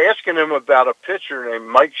 I was asking him about a pitcher named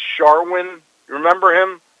Mike Sharwin. You remember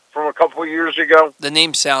him from a couple of years ago? The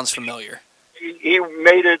name sounds familiar. He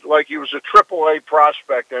made it like he was a AAA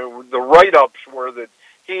prospect, and the write-ups were that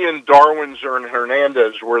he and Darwin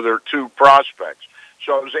Hernandez were their two prospects.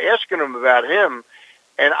 So I was asking him about him,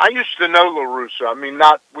 and I used to know La Russa. I mean,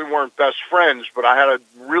 we weren't best friends, but I had a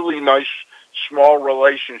really nice small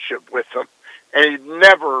relationship with him, and he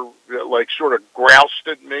never like sort of groused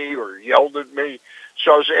at me or yelled at me.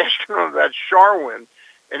 So I was asking him about Sharwin,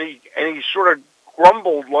 and he sort of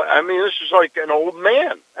grumbled. I mean, this is like an old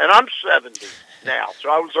man, and I'm 70 now. So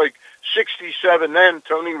I was like 67 then.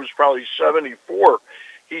 Tony was probably 74.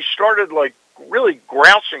 He started like really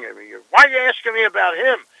grousing at me. Why are you asking me about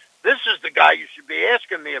him? This is the guy you should be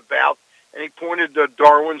asking me about. And he pointed to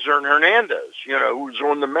Darwin Hernandez, who was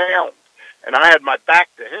on the mound. And I had my back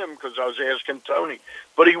to him because I was asking Tony.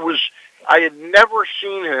 But I had never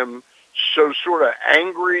seen him so sort of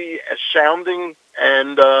angry sounding,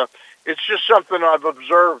 and it's just something I've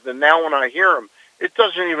observed. And now when I hear him, it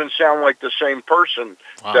doesn't even sound like the same person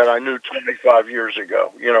that I knew 25 years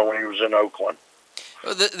ago, when he was in Oakland.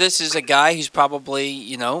 This is a guy who's probably,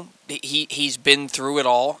 he's been through it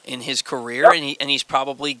all in his career, and he's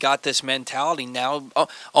probably got this mentality now,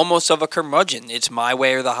 almost of a curmudgeon. It's my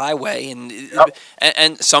way or the highway,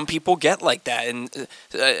 and some people get like that,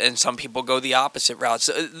 and some people go the opposite route.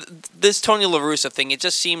 So this Tony La Russa thing, it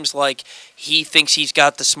just seems like he thinks he's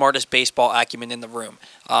got the smartest baseball acumen in the room,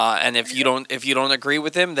 and if you don't agree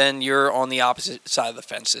with him, then you're on the opposite side of the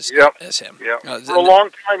fence as him. Yep. For a long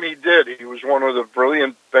time, he did. He was one of the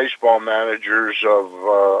brilliant baseball managers of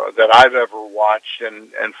that I've ever watched,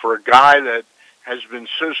 and for a guy that has been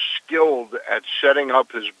so skilled at setting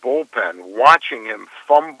up his bullpen, watching him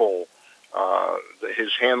fumble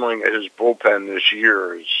his handling of his bullpen this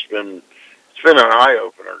year it's been an eye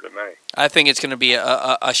opener to me. I think it's going to be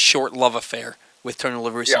a short love affair with Tony La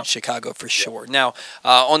Russa in Chicago for sure. Now,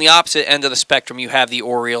 on the opposite end of the spectrum, you have the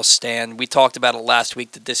Orioles stand. We talked about it last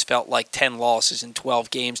week that this felt like 10 losses in 12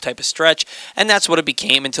 games type of stretch, and that's what it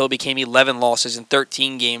became until it became 11 losses in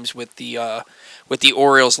 13 games with the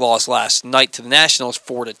Orioles loss last night to the Nationals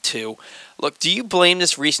 4-2. Look, do you blame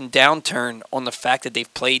this recent downturn on the fact that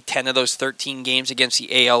they've played 10 of those 13 games against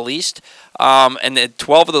the AL East, and that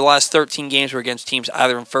 12 of the last 13 games were against teams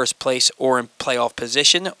either in first place or in playoff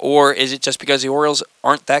position, or is it just because the Orioles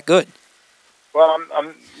aren't that good? Well,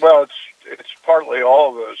 it's partly all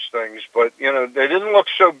of those things, but they didn't look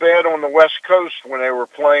so bad on the West Coast when they were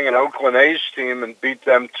playing an Oakland A's team and beat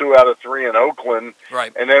them 2 out of 3 in Oakland,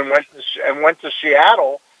 right? And then went to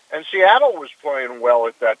Seattle. And Seattle was playing well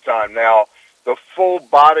at that time. Now, the full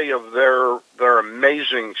body of their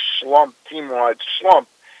amazing team-wide slump,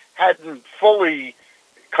 hadn't fully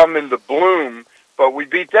come into bloom, but we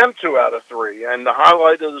beat them 2 out of 3. And the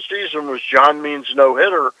highlight of the season was John Means'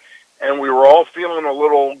 no-hitter, and we were all feeling a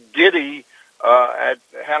little giddy at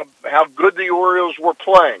how good the Orioles were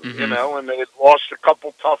playing, and they had lost a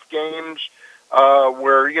couple tough games.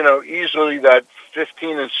 where, easily that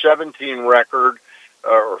 15 and 17 record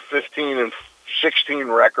or 15 and 16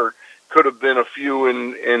 record could have been a few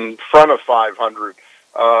in front of 500.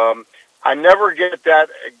 I never get that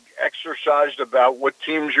exercised about what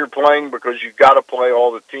teams you're playing because you've got to play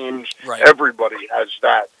all the teams. Right. Everybody has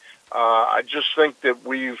that. I just think that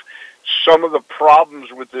some of the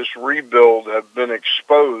problems with this rebuild have been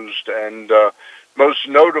exposed, and most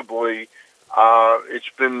notably, it's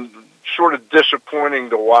been sort of disappointing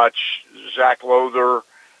to watch Zach Lothar.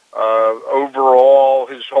 Overall,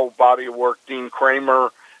 his whole body of work, Dean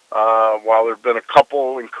Kramer, while there have been a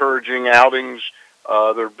couple encouraging outings,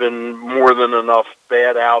 there have been more than enough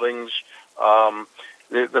bad outings.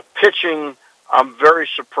 The pitching, I'm very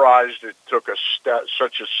surprised it took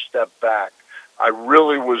such a step back. I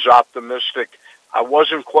really was optimistic. I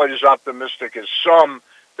wasn't quite as optimistic as some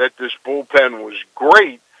that this bullpen was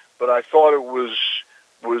great, but I thought it was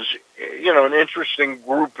an interesting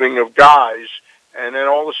grouping of guys. And then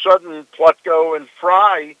all of a sudden, Plutko and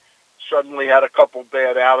Fry suddenly had a couple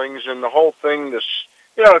bad outings, and the whole thing,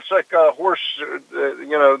 it's like a horse,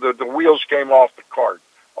 the wheels came off the cart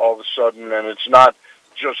all of a sudden, and it's not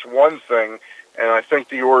just one thing. And I think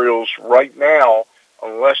the Orioles right now,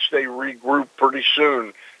 unless they regroup pretty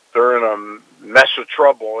soon, they're in a mess of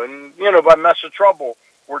trouble. And, by mess of trouble,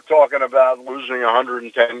 we're talking about losing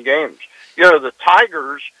 110 games. The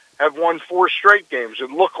Tigers have won 4 straight games. It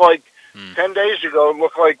looked like 10 days ago, it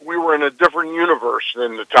looked like we were in a different universe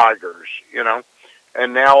than the Tigers,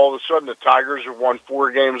 And now all of a sudden the Tigers have won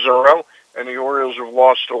 4 games in a row, and the Orioles have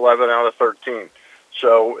lost 11 out of 13.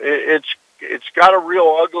 So it's got a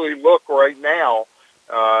real ugly look right now,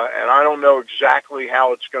 and I don't know exactly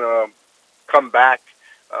how it's going to come back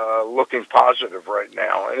looking positive right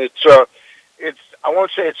now. And I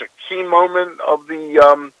won't say it's a key moment of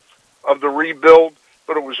the rebuild,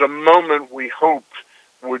 but it was a moment we hoped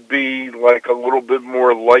would be like a little bit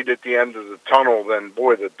more light at the end of the tunnel than,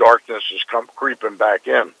 boy, the darkness is creeping back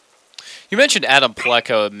in. You mentioned Adam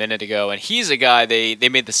Plutko a minute ago, and he's a guy they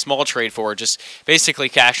made the small trade for, just basically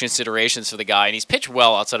cash considerations for the guy, and he's pitched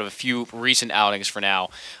well outside of a few recent outings for now.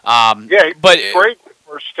 But great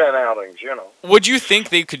the first 10 outings, Would you think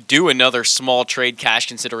they could do another small trade cash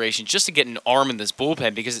consideration just to get an arm in this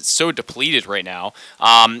bullpen because it's so depleted right now,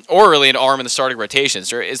 or really an arm in the starting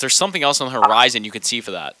rotations? Or is there something else on the horizon you could see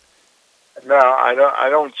for that? No, I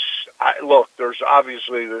don't. Look, there's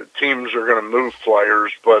obviously the teams are going to move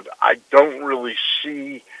players, but I don't really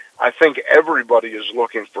see. I think everybody is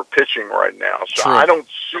looking for pitching right now, so True. I don't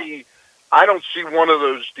see one of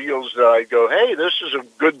those deals that I go, hey, this is a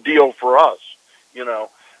good deal for us.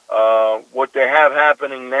 What they have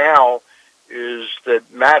happening now is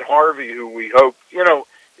that Matt Harvey, who we hope,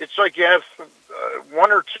 it's like you have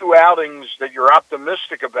 1 or 2 outings that you're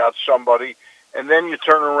optimistic about somebody, and then you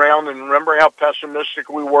turn around and remember how pessimistic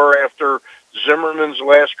we were after Zimmerman's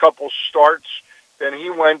last couple starts. Then he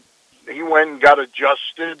went and got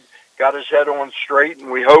adjusted, got his head on straight, and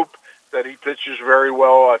we hope that he pitches very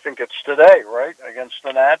well. I think it's today, right, against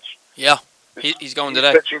the Nats? Yeah, he's going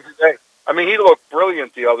today. Pitching today. I mean, he looked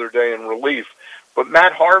brilliant the other day in relief, but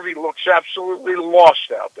Matt Harvey looks absolutely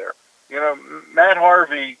lost out there. Matt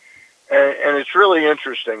Harvey, and it's really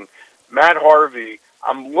interesting, Matt Harvey,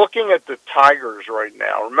 I'm looking at the Tigers right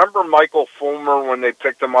now. Remember Michael Fulmer when they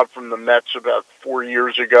picked him up from the Mets about 4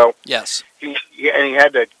 years ago? Yes. He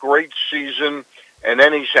had that great season, and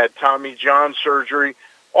then he's had Tommy John surgery.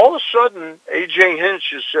 All of a sudden, A.J.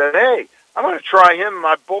 Hinch has said, hey, I'm going to try him.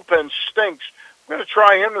 My bullpen stinks. I'm going to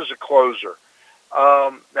try him as a closer.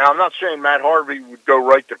 Now, I'm not saying Matt Harvey would go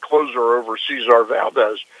right to closer over Cesar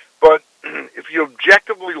Valdez, but if you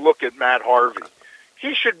objectively look at Matt Harvey,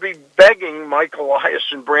 he should be begging Mike Elias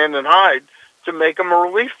and Brandon Hyde to make him a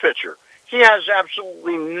relief pitcher. He has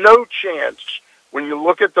absolutely no chance when you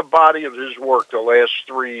look at the body of his work the last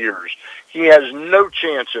 3 years. He has no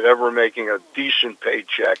chance at ever making a decent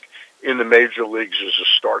paycheck in the major leagues as a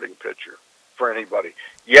starting pitcher for anybody.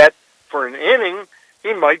 Yet, for an inning,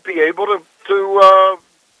 he might be able to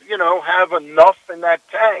have enough in that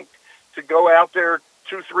tank to go out there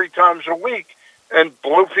 2-3 times a week and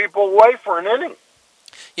blow people away for an inning.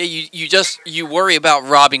 Yeah, you worry about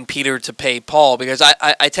robbing Peter to pay Paul, because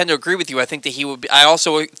I tend to agree with you. I think that he would be, I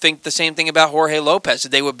also think the same thing about Jorge Lopez, that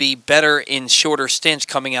they would be better in shorter stints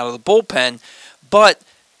coming out of the bullpen, but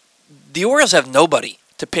the Orioles have nobody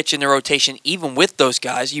to pitch in the rotation, even with those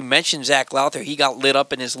guys. You mentioned Zach Lowther. He got lit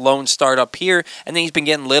up in his lone start up here, and then he's been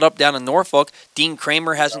getting lit up down in Norfolk. Dean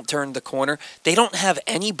Kramer hasn't turned the corner. They don't have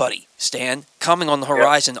anybody, Stan, coming on the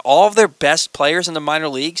horizon. All of their best players in the minor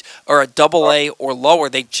leagues are a Double-A or lower.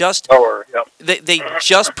 They just they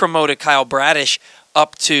just promoted Kyle Bradish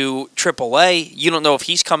up to Triple-A. You don't know if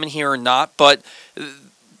he's coming here or not, but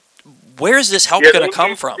where's this help going to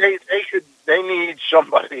come from? They need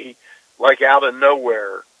somebody like out of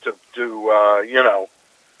nowhere to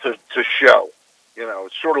show.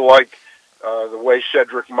 It's sort of like the way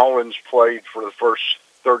Cedric Mullins played for the first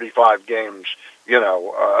 35 games. He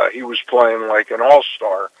was playing like an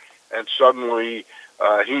all-star, and suddenly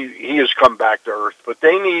he has come back to earth. But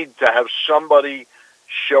they need to have somebody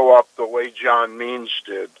show up the way John Means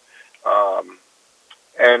did.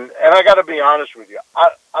 And I got to be honest with you,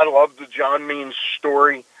 I love the John Means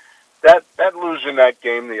story. That losing that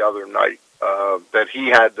game the other night, that he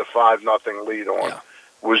had the 5-0 lead on,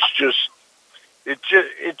 was just it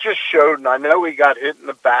just showed. And I know he got hit in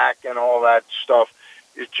the back and all that stuff.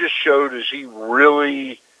 It just showed is he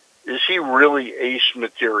really ace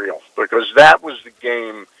material, because that was the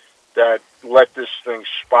game that let this thing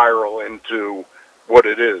spiral into what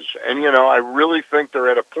it is. And I really think they're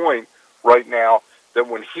at a point right now that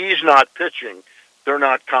when he's not pitching, they're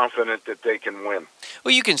not confident that they can win.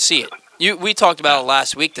 Well, you can see it. We talked about it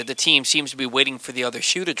last week, that the team seems to be waiting for the other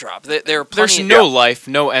shoe to drop. There's no life,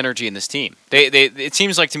 no energy in this team. It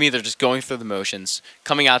seems like to me they're just going through the motions,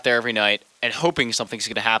 coming out there every night, and hoping something's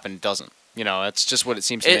going to happen. It doesn't. That's just what it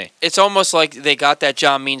seems to me. It's almost like they got that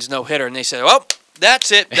John Means no-hitter, and they said, well,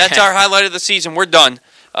 that's it. That's our highlight of the season. We're done.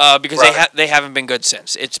 Because they haven't been good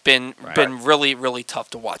since. It's been really, really tough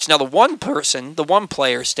to watch. Now, the one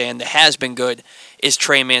player, Stan, that has been good is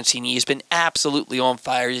Trey Mancini. He's been absolutely on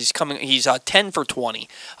fire. He's 10 for 20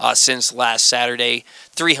 since last Saturday.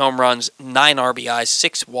 3 home runs, 9 RBIs,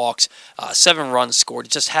 6 walks, 7 runs scored.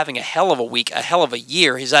 Just having a hell of a week, a hell of a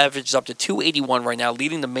year. His average is up to 281 right now,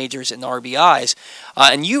 leading the majors in RBIs.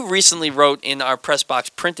 And you recently wrote in our Press Box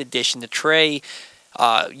print edition that Trey,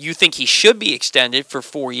 you think he should be extended for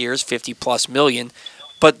 4 years, $50+ million,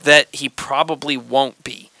 but that he probably won't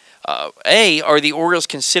be. A, are the Orioles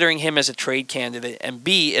considering him as a trade candidate? And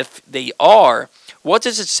B, if they are, what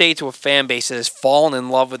does it say to a fan base that has fallen in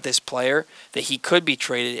love with this player that he could be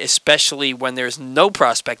traded, especially when there's no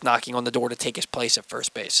prospect knocking on the door to take his place at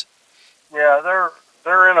first base? Yeah,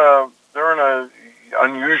 they're in a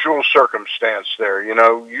unusual circumstance there.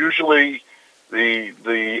 Usually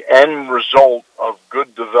the end result of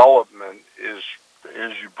good development is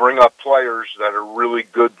you bring up players that are really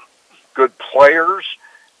good players,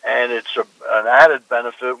 and it's an added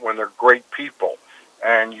benefit when they're great people.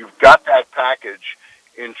 And you've got that package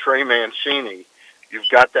in Trey Mancini. You've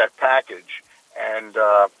got that package, and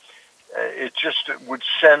it would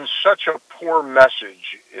send such a poor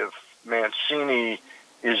message if Mancini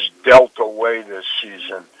is dealt away this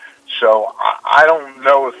season. So I don't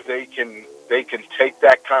know if they can take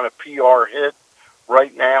that kind of PR hit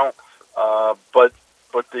right now. But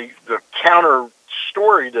the counter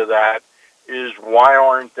story to that is, why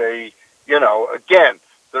aren't they? Again,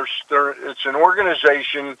 it's an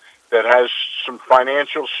organization that has some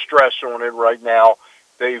financial stress on it right now.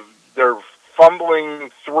 They're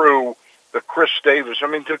fumbling through the Chris Davis. I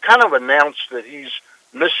mean, to kind of announce that he's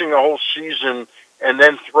missing a whole season and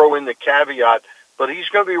then throw in the caveat, but he's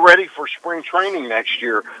going to be ready for spring training next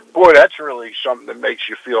year. Boy, that's really something that makes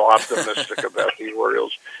you feel optimistic about the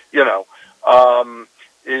Orioles.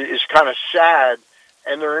 It's kind of sad,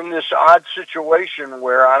 and they're in this odd situation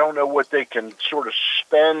where I don't know what they can sort of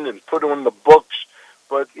spend and put on the books.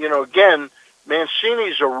 But, again,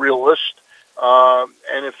 Mancini's a realist,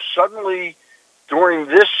 and if suddenly during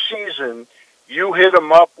this season you hit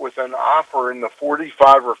him up with an offer in the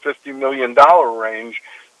 $45 or $50 million range,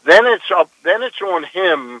 then it's on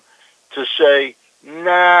him to say,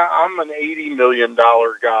 nah, I'm an $80 million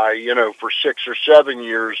guy, for 6 or 7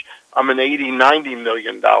 years, I'm an $80-90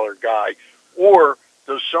 million guy. Or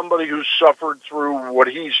does somebody who's suffered through what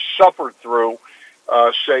he's suffered through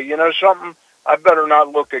say, something, I better not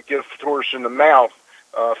look a gift horse in the mouth.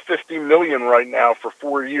 $50 million right now for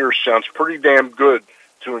 4 years sounds pretty damn good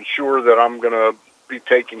to ensure that I'm going to be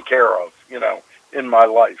taken care of, in my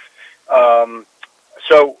life.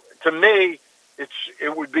 So to me,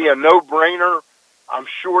 it would be a no-brainer. I'm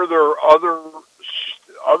sure there are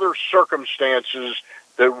other circumstances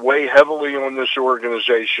that weigh heavily on this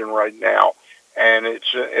organization right now, and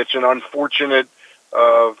it's an unfortunate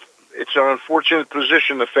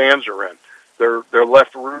position the fans are in. They're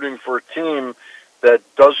left rooting for a team that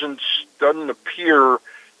doesn't appear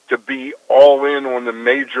to be all in on the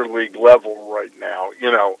major league level right now,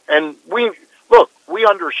 And we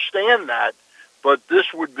understand that, but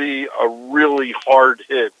this would be a really hard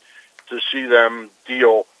hit to see them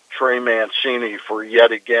deal Trey Mancini for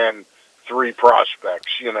yet again 3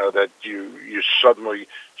 prospects, that you suddenly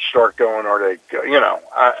start going, are they,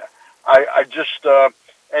 I just,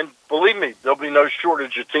 and believe me, there'll be no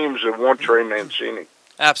shortage of teams that want Trey Mancini.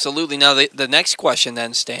 Absolutely. Now, the next question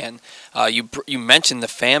then, Stan, you mentioned the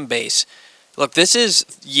fan base. Look, this is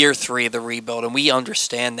year 3 of the rebuild, and we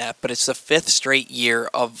understand that, but it's the 5th straight year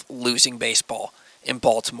of losing baseball in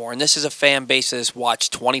Baltimore. And this is a fan base that has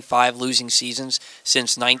watched 25 losing seasons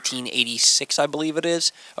since 1986, I believe it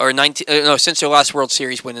is. Or since their last World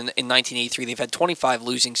Series win in 1983. They've had 25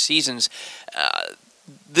 losing seasons.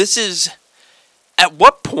 This is, at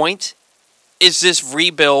what point is this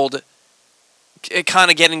rebuild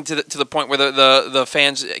kind of getting to the point where the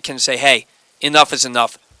fans can say, hey, enough is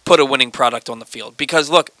enough, put a winning product on the field? Because,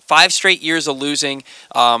 look, 5 straight years of losing,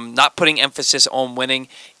 not putting emphasis on winning,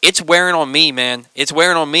 it's wearing on me, man. It's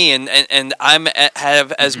wearing on me, and I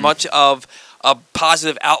have as much of a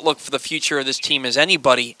positive outlook for the future of this team as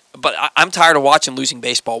anybody, but I'm tired of watching losing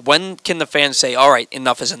baseball. When can the fans say, all right,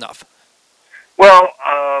 enough is enough? Well,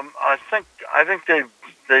 I think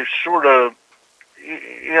they've sort of,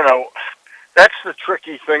 that's the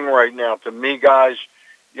tricky thing right now to me, guys.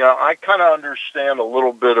 I kind of understand a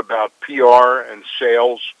little bit about PR and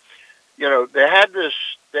sales. They had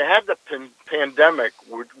the pandemic,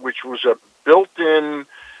 which was a built-in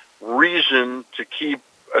reason to keep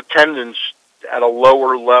attendance at a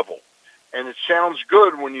lower level. And it sounds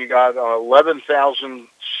good when you got 11,000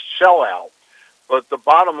 sellout. But the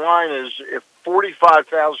bottom line is, if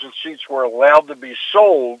 45,000 seats were allowed to be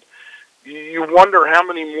sold, you wonder how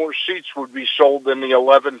many more seats would be sold than the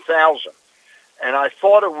 11,000. And I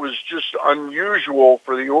thought it was just unusual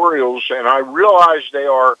for the Orioles, and I realize they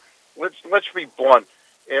are, let's be blunt,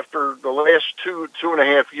 after the last two and a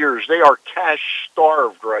half years, they are cash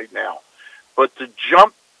starved right now. But to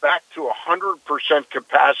jump back to 100%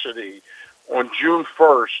 capacity on June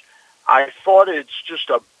 1st, I thought it's just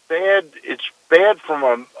it's bad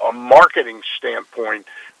from a marketing standpoint,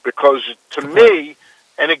 because to me,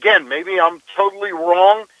 and again, maybe I'm totally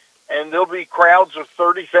wrong, and there'll be crowds of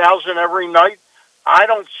 30,000 every night. I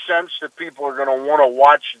don't sense that people are going to want to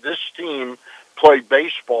watch this team play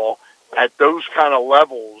baseball at those kind of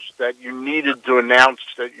levels that you needed to announce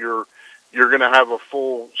that you're going to have a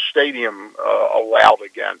full stadium allowed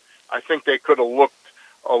again. I think they could have looked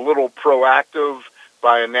a little proactive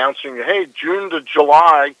by announcing, hey, June to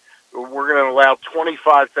July, we're going to allow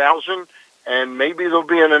 25,000, and maybe there'll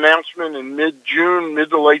be an announcement in mid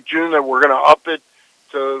to late June, that we're going to up it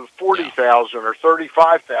to 40,000 or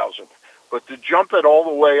 35,000. But to jump it all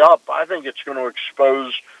the way up, I think it's going to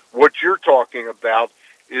expose what you're talking about,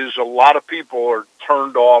 is a lot of people are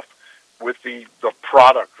turned off with the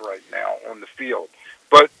product right now on the field.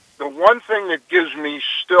 But the one thing that gives me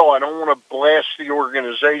still, I don't want to blast the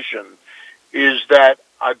organization, is that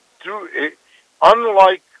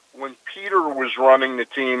unlike when Peter was running the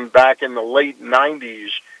team back in the late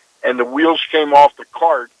 90s and the wheels came off the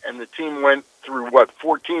cart and the team went through,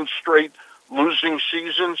 14 straight losing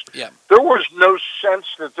seasons, there was no sense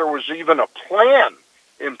that there was even a plan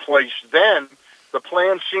in place then. The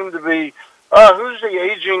plan seemed to be, who's the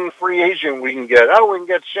aging free agent we can get? We can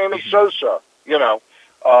get Sammy Sosa,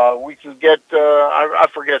 we can get, I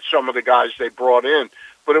forget some of the guys they brought in,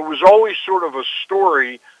 but it was always sort of a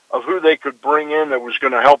story of who they could bring in that was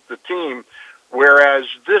going to help the team, whereas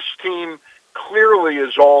this team clearly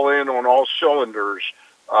is all in on all cylinders,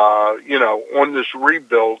 on this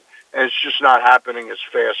rebuild, and it's just not happening as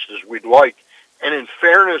fast as we'd like. And in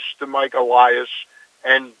fairness to Mike Elias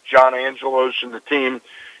and John Angelos and the team,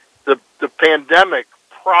 the pandemic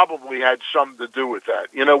probably had something to do with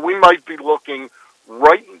that. We might be looking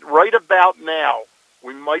right about now,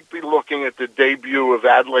 we might be looking at the debut of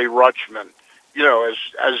Adley Rutschman,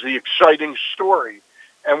 as the exciting story.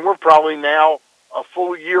 And we're probably now a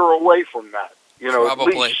full year away from that,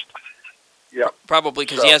 probably. At least. Yeah, probably,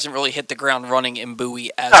 because he hasn't really hit the ground running in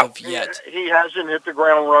Bowie as of yet. He hasn't hit the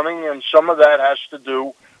ground running, and some of that has to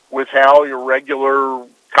do with how your regular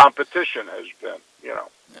competition has been. Yeah.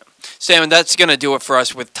 Sam, that's going to do it for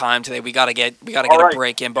us with time today. We got to get a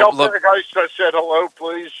break in. But tell the guys I said hello,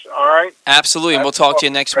 please. All right. Absolutely, and we'll talk to you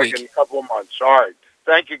next week. In a couple of months. All right.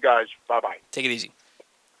 Thank you, guys. Bye-bye. Take it easy.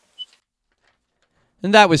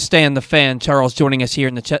 And that was Stan the Fan Charles joining us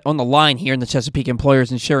here on the line here in the Chesapeake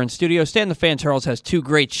Employers Insurance Studio. Stan the Fan Charles has two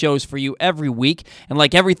great shows for you every week, and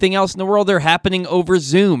like everything else in the world, they're happening over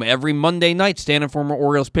Zoom. Every Monday night, Stan and former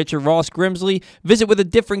Orioles pitcher Ross Grimsley visit with a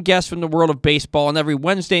different guest from the world of baseball, and every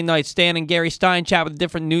Wednesday night, Stan and Gary Stein chat with a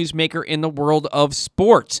different newsmaker in the world of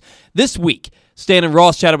sports. This week, Stan and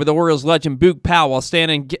Ross chatted with the Orioles legend Boog Powell, while Stan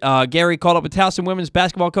and Gary called up with Towson women's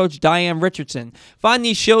basketball coach Diane Richardson. Find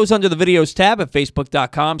these shows under the videos tab at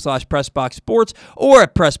facebook.com/PressBoxSports or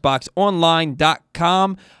at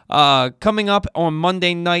PressBoxOnline.com. Coming up on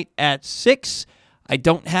Monday night at 6. I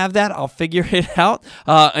don't have that. I'll figure it out.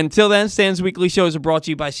 Until then, Stan's weekly shows are brought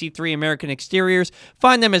to you by C3 American Exteriors.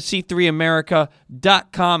 Find them at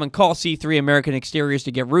c3america.com and call C3 American Exteriors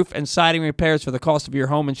to get roof and siding repairs for the cost of your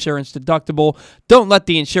home insurance deductible. Don't let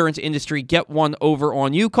the insurance industry get one over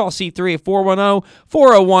on you. Call C3 at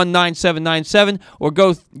 410-401-9797 or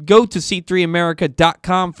go to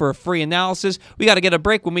c3america.com for a free analysis. We got to get a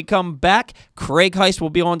break. When we come back, Craig Heist will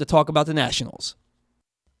be on to talk about the Nationals.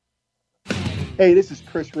 Hey, this is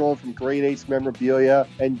Chris Rowan from Great 8's Memorabilia,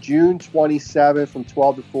 and June 27th from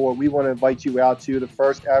 12 to 4, we want to invite you out to the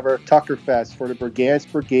first ever Tucker Fest for the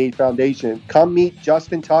Brigance Brigade Foundation. Come meet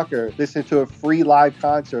Justin Tucker, listen to a free live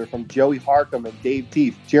concert from Joey Harcum and Dave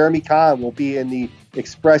Teef. Jeremy Kahn will be in the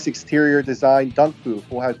Express Exterior Design Dunk Booth.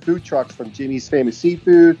 We'll have food trucks from Jimmy's Famous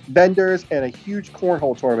Seafood, vendors, and a huge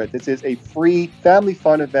cornhole tournament. This is a free family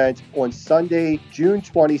fun event on Sunday, June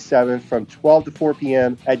 27th from 12 to 4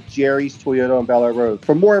 p.m. at Jerry's Toyota on Bel Air Road.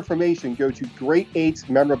 For more information, go to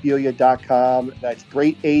great8smemorabilia.com. That's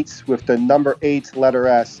Great 8 with the number 8, letter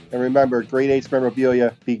S. And remember, Great 8's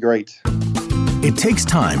Memorabilia, be great. It takes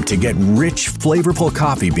time to get rich, flavorful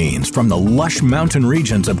coffee beans from the lush mountain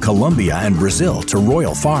regions of Colombia and Brazil to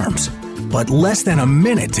Royal Farms. But less than a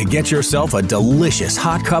minute to get yourself a delicious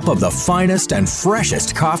hot cup of the finest and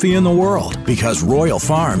freshest coffee in the world. Because Royal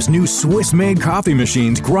Farms' new Swiss-made coffee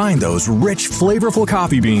machines grind those rich, flavorful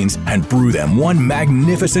coffee beans and brew them one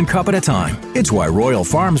magnificent cup at a time. It's why Royal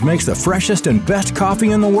Farms makes the freshest and best coffee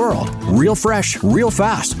in the world. Real fresh, real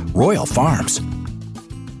fast. Royal Farms.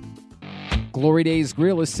 Glory Days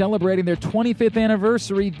Grill is celebrating their 25th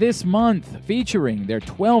anniversary this month, featuring their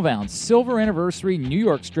 12-ounce silver anniversary New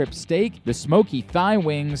York strip steak, the smoky thigh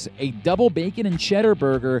wings, a double bacon and cheddar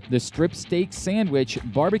burger, the strip steak sandwich,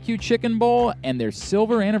 barbecue chicken bowl, and their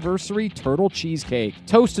silver anniversary turtle cheesecake.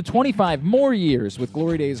 Toast to 25 more years with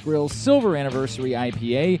Glory Days Grill's silver anniversary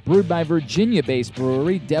IPA, brewed by Virginia-based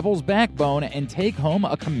brewery Devil's Backbone, and take home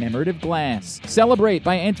a commemorative glass. Celebrate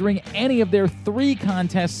by entering any of their 3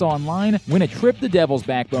 contests online. Win a trip to Devil's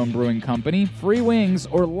Backbone Brewing Company, free wings,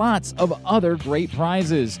 or lots of other great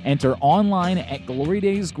prizes. Enter online at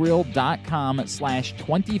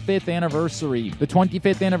glorydaysgrill.com/25th anniversary. The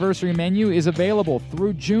 25th anniversary menu is available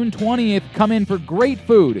through June 20th. Come in for great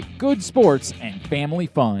food, good sports, and family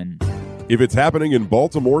fun. If it's happening in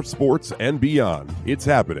Baltimore sports and beyond, it's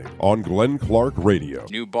happening on Glenn Clark Radio.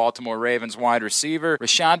 New Baltimore Ravens wide receiver,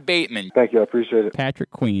 Rashad Bateman. Thank you, I appreciate it. Patrick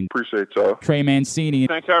Queen. Appreciate y'all. Trey Mancini.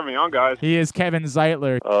 Thanks for having me on, guys. He is Kevin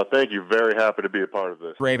Zeitler. Thank you. Very happy to be a part of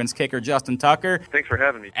this. Ravens kicker Justin Tucker. Thanks for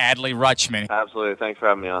having me. Adley Rutschman. Absolutely. Thanks for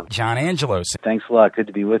having me on. John Angelos. Thanks a lot. Good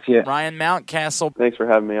to be with you. Ryan Mountcastle. Thanks for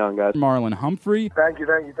having me on, guys. Marlon Humphrey. Thank you.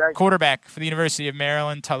 Quarterback for the University of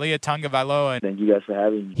Maryland, Talia Tungavailoa. Thank you guys for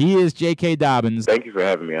having me. He is J.K. Dobbins. Thank you for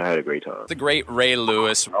having me. I had a great time. The great Ray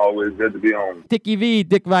Lewis. Always good to be home. Dickie V.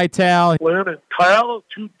 Dick Vitale. Glenn and Kyle,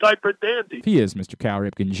 2 diaper dandy. He is Mr. Cal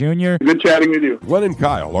Ripken Jr. Good chatting with you. Glenn and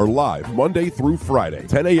Kyle are live Monday through Friday,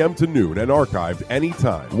 10 a.m. to noon, and archived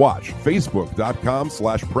anytime. Watch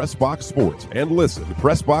Facebook.com/PressBoxSports and listen to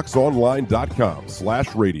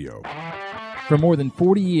PressBoxOnline.com/radio. For more than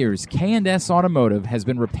 40 years, K&S Automotive has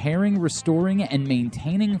been repairing, restoring, and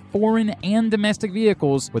maintaining foreign and domestic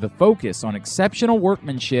vehicles with a focus on exceptional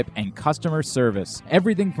workmanship and customer service.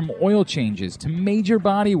 Everything from oil changes to major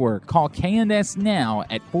body work. Call K&S now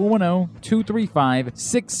at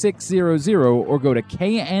 410-235-6600 or go to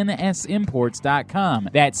knsimports.com.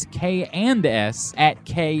 That's K&S at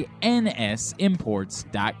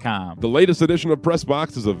knsimports.com. The latest edition of Press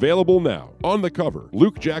Box is available now. On the cover,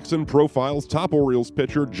 Luke Jackson profiles top Orioles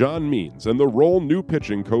pitcher John Means, and the role new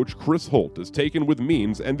pitching coach Chris Holt is taken with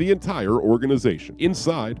Means and the entire organization.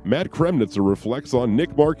 Inside, Matt Kremnitzer reflects on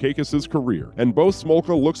Nick Markakis' career, and Bo Smolka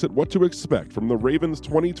looks at what to expect from the Ravens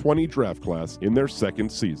 2020 draft class in their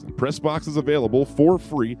second season. Press Box is available for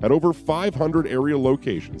free at over 500 area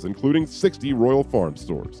locations, including 60 Royal Farm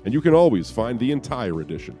stores. And you can always find the entire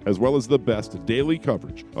edition, as well as the best daily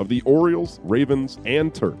coverage of the Orioles, Ravens,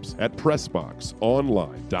 and Terps at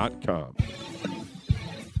PressBoxOnline.com.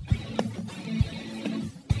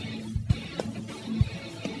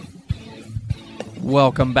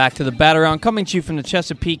 Welcome back to the Bat Around, coming to you from the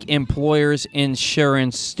Chesapeake Employers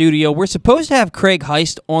Insurance Studio. We're supposed to have Craig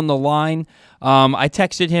Heist on the line. I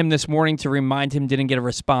texted him this morning to remind him, didn't get a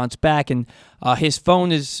response back, and his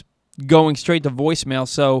phone is going straight to voicemail.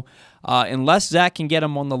 So unless Zach can get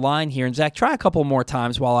him on the line here, and Zach, try a couple more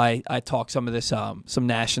times while I talk some of this, some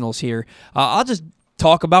Nationals here. I'll just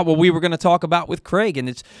talk about what we were going to talk about with Craig.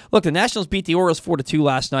 And look, the Nationals beat the Orioles 4-2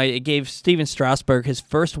 last night. It gave Steven Strasburg his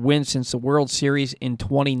first win since the World Series in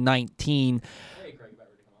 2019.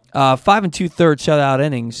 5 2/3 shutout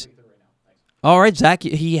innings. All right, Zach,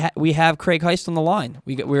 we have Craig Heist on the line.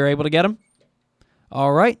 We were able to get him?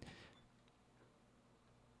 All right.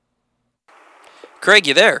 Craig,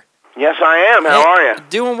 you there? Yes, I am. How are you?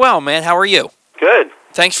 Doing well, man. How are you? Good.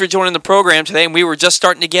 Thanks for joining the program today, and we were just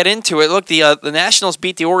starting to get into it. Look, the Nationals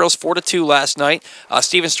beat the Orioles 4-2 last night.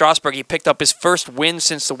 Steven Strasburg, he picked up his first win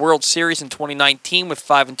since the World Series in 2019 with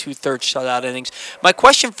 5 2/3 shutout innings. My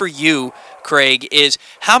question for you, Craig, is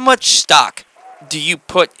how much stock do you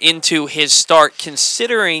put into his start,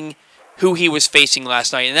 considering who he was facing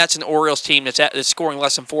last night? And that's an Orioles team that's scoring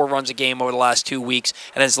less than 4 runs a game over the last 2 weeks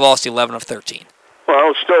and has lost 11 of 13.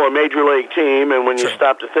 Well, it's still a major league team, and when you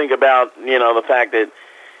stop to think about, the fact that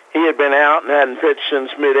he had been out and hadn't pitched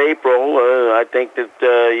since mid-April, I think that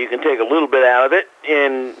you can take a little bit out of it.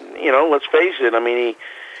 And, let's face it, I mean,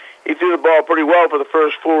 he threw the ball pretty well for the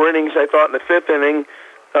first 4 innings. I thought in the 5th inning,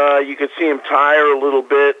 you could see him tire a little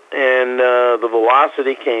bit, and the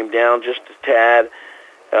velocity came down just a tad.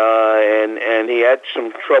 And he had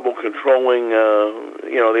some trouble controlling,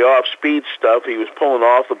 the off-speed stuff. He was pulling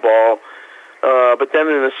off the ball. But then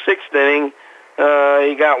in the 6th inning,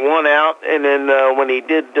 he got 1 out, and then when he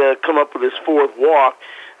did come up with his 4th walk,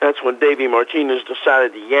 that's when Davey Martinez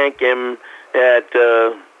decided to yank him at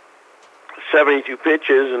 72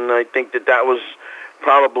 pitches, and I think that was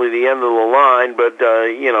probably the end of the line. But,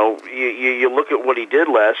 you look at what he did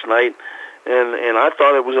last night, and I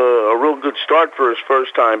thought it was a real good start for his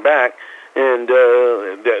first time back. And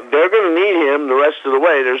they're going to need him the rest of the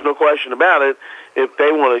way. There's no question about it if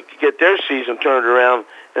they want to get their season turned around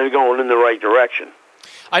and going in the right direction.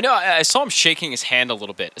 I know. I saw him shaking his hand a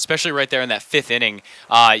little bit, especially right there in that 5th inning.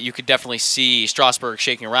 You could definitely see Strasburg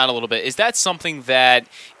shaking around a little bit. Is that something that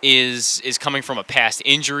is coming from a past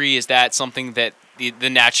injury? Is that something that the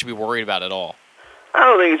Nats should be worried about at all? I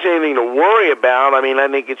don't think it's anything to worry about. I mean, I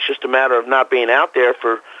think it's just a matter of not being out there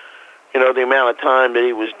for the amount of time that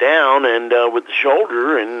he was down and with the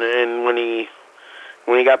shoulder, and when he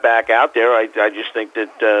got back out there, I just think that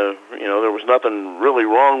there was nothing really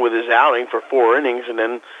wrong with his outing for 4 innings, and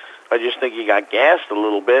then I just think he got gassed a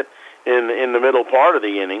little bit in the middle part of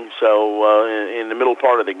the inning, so in the middle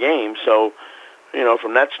part of the game. So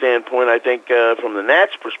from that standpoint, I think from the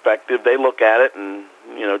Nats' perspective, they look at it, and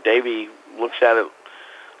Davey looks at it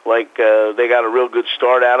like they got a real good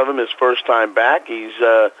start out of him his first time back. He's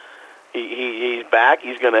back.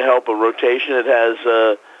 He's going to help a rotation that has,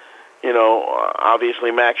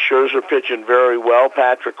 obviously Max Scherzer pitching very well.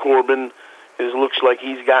 Patrick Corbin looks like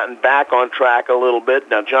he's gotten back on track a little bit.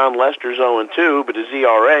 Now, John Lester's 0-2, but his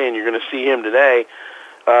ERA, and you're going to see him today,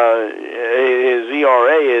 his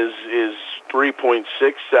ERA is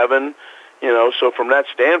 3.67, so from that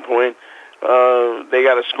standpoint, they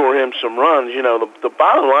got to score him some runs. The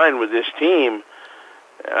bottom line with this team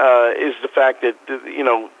is the fact that,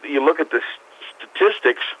 you look at the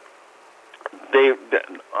statistics, they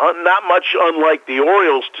not much unlike the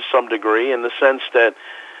Orioles to some degree, in the sense that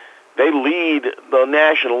they lead the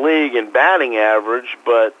National League in batting average,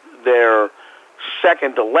 but they're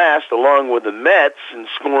second to last along with the Mets in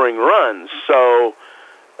scoring runs. So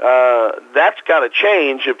that's got to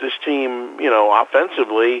change if this team,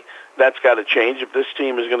 offensively, that's got to change if this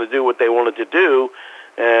team is going to do what they wanted to do,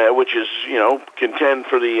 which is, contend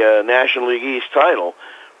for the National League East title.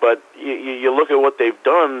 But you look at what they've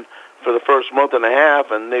done for the first month and a half,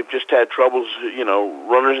 and they've just had troubles,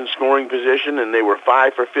 runners in scoring position, and they were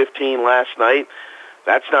 5 for 15 last night.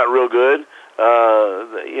 That's not real good.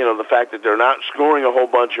 The fact that they're not scoring a whole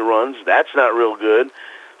bunch of runs, that's not real good.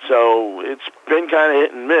 So it's been kind of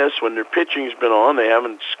hit and miss. When their pitching's been on, they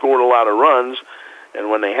haven't scored a lot of runs. And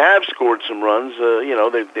when they have scored some runs,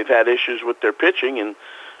 they've had issues with their pitching, and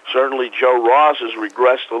certainly Joe Ross has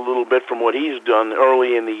regressed a little bit from what he's done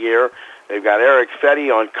early in the year. They've got Eric Fetty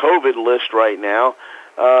on COVID list right now,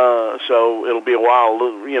 so it'll be a while,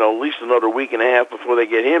 at least another week and a half before they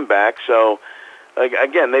get him back. So,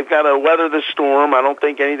 again, they've got to weather the storm. I don't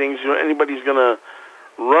think anybody's going to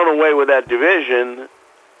run away with that division.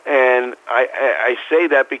 And I say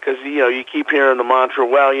that because, you keep hearing the mantra,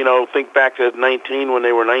 well, think back to 19 when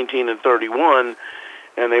they were 19 and 31,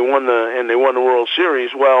 and they won the World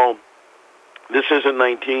Series. Well, this isn't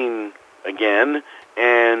 19 again,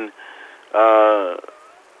 and the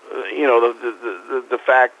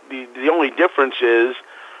fact the only difference is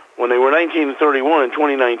when they were 19 and 31 in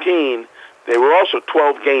 2019, they were also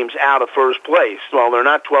 12 games out of first place. Well, they're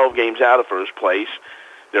not 12 games out of first place;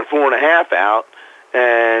 they're 4.5 out,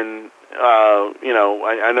 and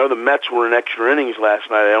I know the Mets were in extra innings last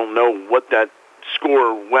night. I don't know what that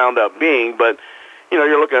score wound up being, but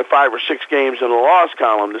you're looking at 5 or 6 games in the loss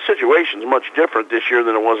column. The situation's much different this year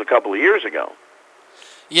than it was a couple of years ago.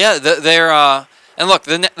 Yeah, they're and look,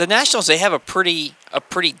 the Nationals, they have a pretty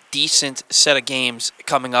decent set of games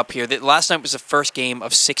coming up here. Last night was the first game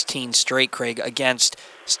of 16 straight, Craig, against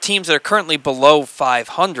teams that are currently below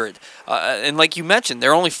 500. And like you mentioned,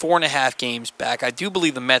 they're only 4.5 games back. I do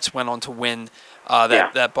believe the Mets went on to win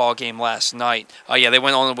that ball game last night. They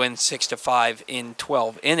went on to win 6-5 in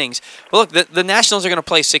 12 innings. But look, the Nationals are going to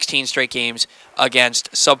play 16 straight games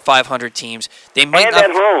against sub-500 teams. They might and not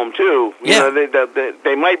at home too.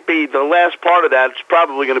 They might be the last part of that. It's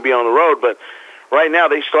probably going to be on the road, but right now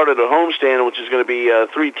they started a homestand, which is going to be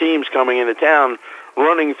 3 teams coming into town,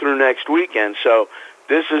 running through next weekend. So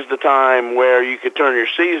this is the time where you could turn your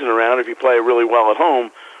season around if you play really well at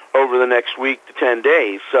home over the next week to 10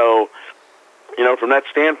 days. So, from that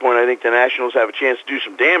standpoint, I think the Nationals have a chance to do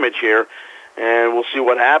some damage here, and we'll see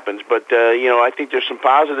what happens. But, I think there's some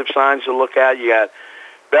positive signs to look at. You got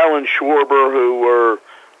Bell and Schwarber, who were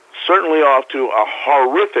certainly off to a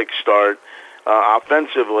horrific start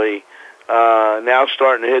offensively, now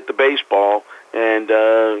starting to hit the baseball. And,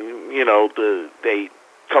 a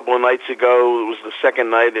couple of nights ago, it was the second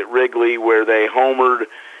night at Wrigley where they homered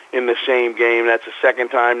in the same game. That's the second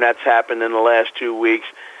time that's happened in the last 2 weeks.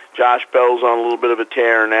 Josh Bell's on a little bit of a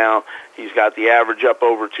tear now. He's got the average up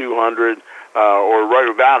over 200, or right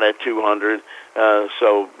about at 200.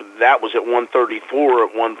 So that was at 134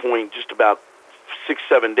 at one point just about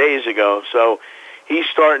 6-7 days ago. So he's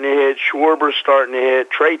starting to hit. Schwarber's starting to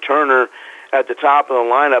hit. Trey Turner at the top of the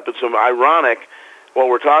lineup. It's ironic what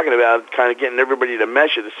we're talking about, kind of getting everybody to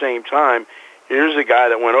mesh at the same time. Here's a guy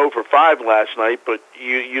that went 0 for 5 last night, but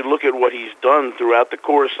you look at what he's done throughout the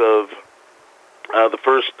course of the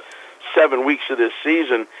first 7 weeks of this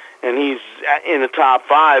season, and he's in the top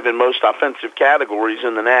 5 in most offensive categories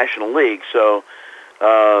in the National League. So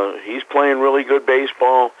he's playing really good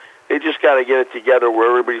baseball. They just got to get it together where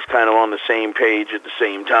everybody's kind of on the same page at the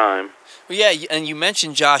same time. Well, yeah, and you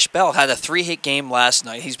mentioned Josh Bell had a 3-hit game last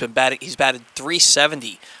night. He's batted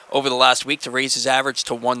 370 over the last week to raise his average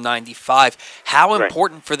to 195. How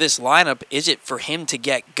important for this lineup is it for him to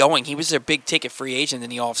get going? He was their big ticket free agent in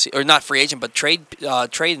the offseason, or not free agent, but trade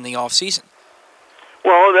in the offseason.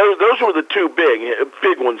 Well, those were the two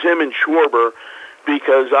big ones, him and Schwarber,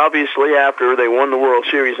 because obviously after they won the World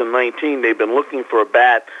Series in 19, they've been looking for a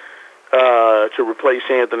bat to replace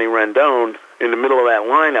Anthony Rendon in the middle of that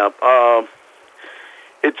lineup.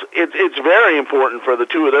 It's very important for the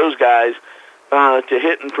two of those guys to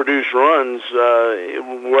hit and produce runs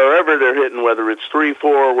wherever they're hitting, whether it's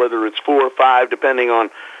 3-4, whether it's 4-5, depending on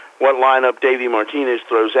what lineup Davey Martinez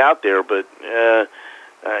throws out there. But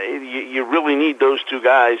you really need those two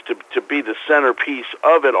guys to be the centerpiece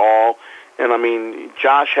of it all. And, I mean,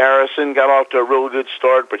 Josh Harrison got off to a real good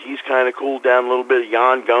start, but he's kind of cooled down a little bit.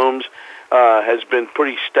 Jan Gomes has been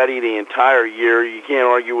pretty steady the entire year. You can't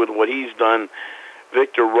argue with what he's done.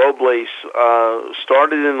 Victor Robles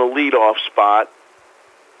started in the leadoff spot.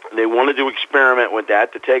 They wanted to experiment with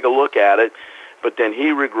that, to take a look at it, but then he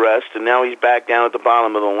regressed, and now he's back down at the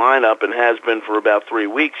bottom of the lineup and has been for about 3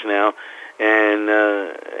 weeks now. And,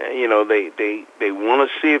 they want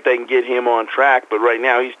to see if they can get him on track. But right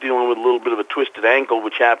now he's dealing with a little bit of a twisted ankle,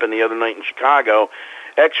 which happened the other night in Chicago.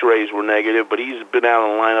 X-rays were negative, but he's been out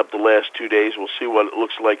on the lineup the last 2 days. We'll see what it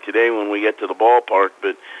looks like today when we get to the ballpark.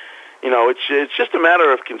 But, it's just a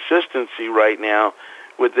matter of consistency right now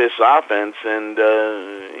with this offense. And,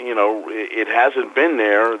 it hasn't been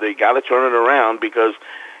there. They got to turn it around because,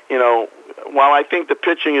 while I think the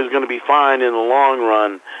pitching is going to be fine in the long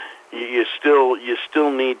run, you still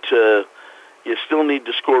need to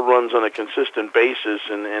score runs on a consistent basis,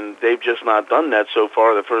 and they've just not done that so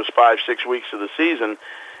far the first 5-6 weeks of the season.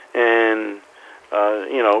 And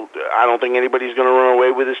I don't think anybody's going to run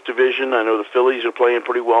away with this division. I know the Phillies are playing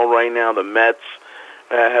pretty well right now. The Mets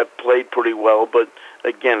have played pretty well, but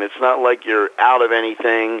again, it's not like you're out of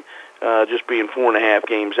anything, just being 4.5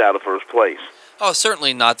 games out of first place. Oh,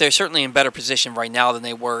 certainly not. They're certainly in better position right now than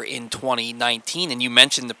they were in 2019. And you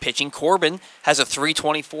mentioned the pitching. Corbin has a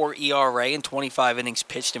 3.24 ERA and 25 innings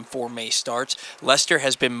pitched in 4 May starts. Lester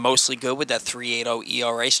has been mostly good with that 3.80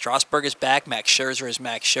 ERA. Strasburg is back. Max Scherzer is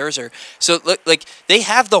Max Scherzer. So, like, they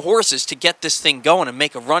have the horses to get this thing going and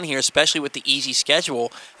make a run here, especially with the easy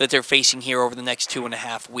schedule that they're facing here over the next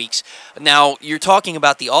 2.5 weeks. Now, you're talking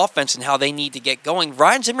about the offense and how they need to get going.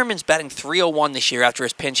 Ryan Zimmerman's batting .301 this year after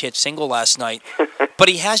his pinch hit single last night. But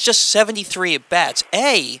he has just 73 at-bats.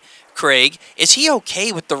 Craig, is he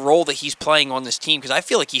okay with the role that he's playing on this team? Because I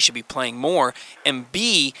feel like he should be playing more. And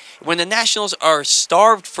B, when the Nationals are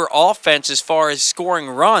starved for offense as far as scoring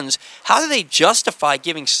runs, how do they justify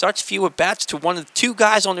giving such few at-bats to one of the 2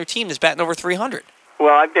 guys on their team that's batting over 300?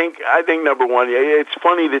 Well, I think number one, it's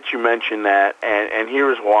funny that you mentioned that, and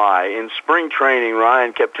here's why. In spring training,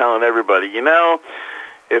 Ryan kept telling everybody,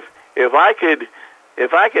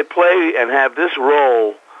 if I could play and have this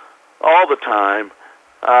role all the time,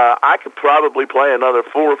 I could probably play another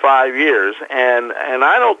 4 or 5 years, and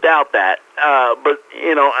I don't doubt that. But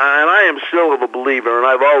and I am still of a believer, and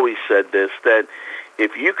I've always said this, that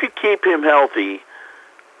if you could keep him healthy,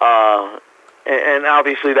 and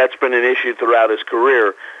obviously that's been an issue throughout his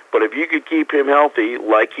career, but if you could keep him healthy,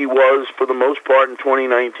 like he was for the most part in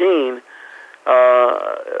 2019.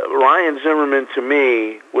 Ryan Zimmerman, to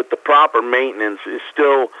me, with the proper maintenance, is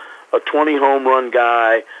still a 20 home run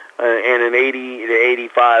guy and an 80 to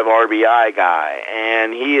 85 RBI guy.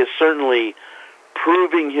 And he is certainly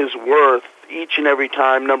proving his worth each and every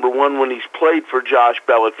time, number one, when he's played for Josh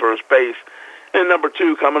Bell at first base, and number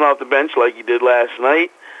two, coming off the bench like he did last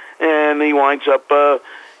night. And he winds up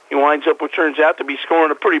what turns out to be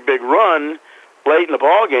scoring a pretty big run late in the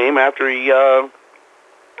ball game after he let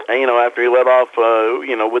off,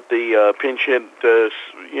 with the pinch hit,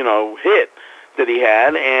 hit that he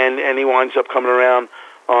had, and he winds up coming around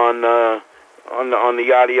on the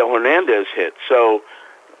Yadiel Hernandez hit. So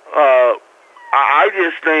I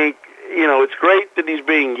just think, it's great that he's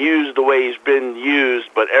being used the way he's been used,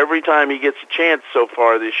 but every time he gets a chance so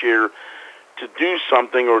far this year to do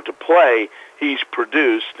something or to play, he's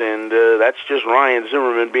produced, and that's just Ryan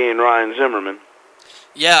Zimmerman being Ryan Zimmerman.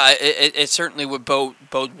 Yeah, it certainly would bode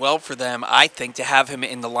well for them, I think, to have him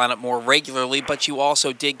in the lineup more regularly, but you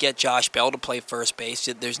also did get Josh Bell to play first base.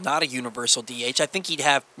 There's not a universal DH. I think he'd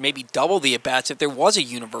have maybe double the at-bats if there was a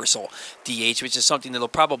universal DH, which is something that'll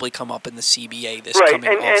probably come up in the CBA this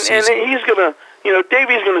coming offseason. And he's going to,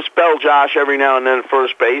 Davey's going to spell Josh every now and then at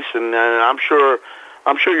first base, and I'm sure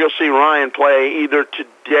you'll see Ryan play either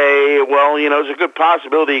today. Well, there's a good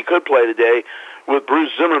possibility he could play today with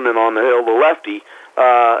Bruce Zimmerman on the hill, the lefty.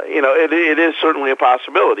 It is certainly a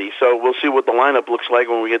possibility. So we'll see what the lineup looks like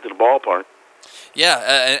when we get to the ballpark.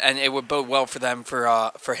 Yeah, and it would bode well for them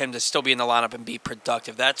for him to still be in the lineup and be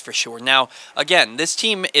productive. That's for sure. Now, again, this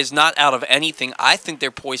team is not out of anything. I think they're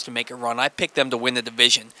poised to make a run. I picked them to win the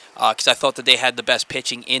division because I thought that they had the best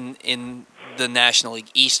pitching in the National League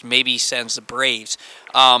East, maybe sans the Braves.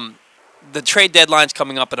 The trade deadline's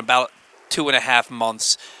coming up in about 2.5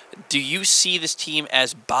 months. Do you see this team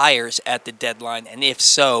as buyers at the deadline? And if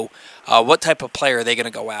so, what type of player are they going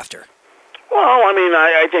to go after? Well,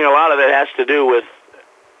 I think a lot of it has to do with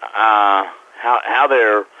how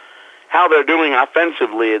they're doing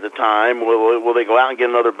offensively at the time. Will they go out and get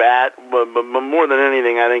another bat? But more than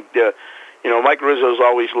anything, I think Mike Rizzo's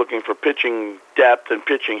always looking for pitching depth and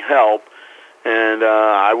pitching help. And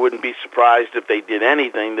I wouldn't be surprised if they did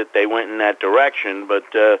anything that they went in that direction.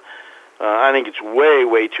 But I think it's way,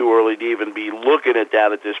 way too early to even be looking at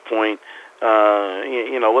that at this point.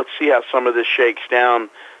 Let's see how some of this shakes down,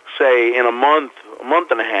 say, in a month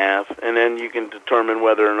and a half, and then you can determine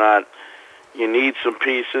whether or not you need some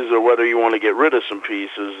pieces or whether you want to get rid of some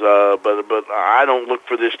pieces. But I don't look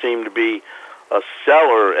for this team to be a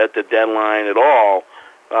seller at the deadline at all.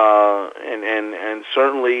 And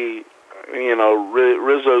certainly,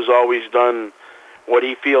 Rizzo's always done what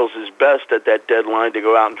he feels is best at that deadline to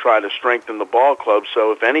go out and try to strengthen the ball club.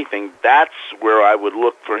 So if anything, that's where I would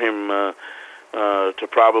look for him to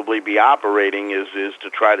probably be operating is to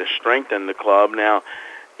try to strengthen the club. Now,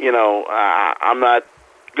 I'm not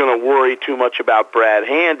going to worry too much about Brad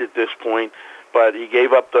Hand at this point, but he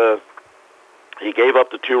gave up the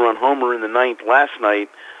 2-run homer in the 9th last night,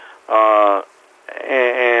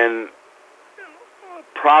 and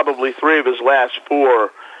probably 3 of his last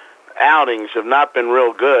 4 outings have not been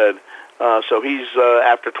real good. So he's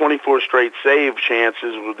after 24 straight save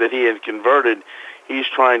chances that he had converted, he's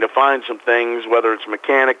trying to find some things, whether it's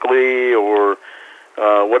mechanically or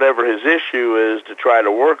whatever his issue is, to try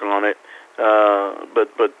to work on it.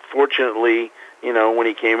 But fortunately, when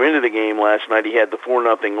he came into the game last night, he had the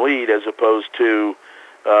 4-0 lead as opposed to,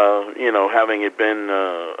 having it been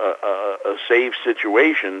a save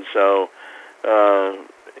situation. So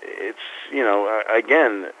it's,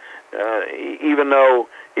 again, even though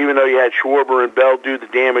you had Schwarber and Bell do the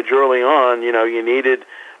damage early on, you needed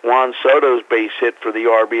Juan Soto's base hit for the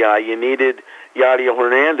RBI. You needed Yadiel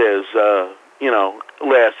Hernandez,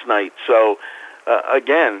 last night. So,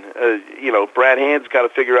 again, Brad Hand's got to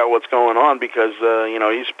figure out what's going on because,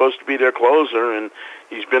 he's supposed to be their closer, and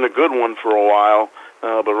he's been a good one for a while,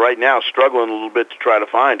 but right now struggling a little bit to try to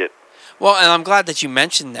find it. Well, and I'm glad that you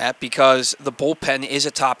mentioned that because the bullpen is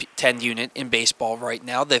a top 10 unit in baseball right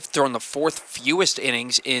now. They've thrown the 4th fewest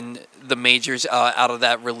innings in the majors out of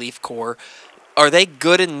that relief corps. Are they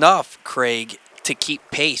good enough, Craig, to keep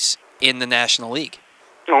pace in the National League?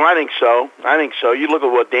 Oh, I think so. You look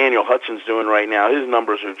at what Daniel Hudson's doing right now. His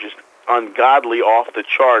numbers are just ungodly off the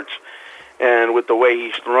charts. And with the way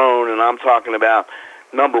he's thrown, and I'm talking about,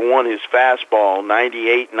 number one, his fastball,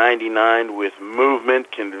 98, 99, with movement,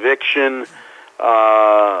 conviction,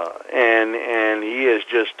 and he has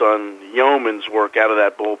just done yeoman's work out of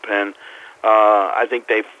that bullpen. I think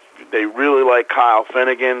they really like Kyle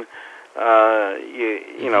Finnegan.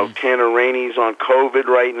 Tanner Rainey's on COVID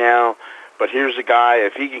right now. But here's a guy,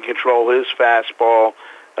 if he can control his fastball,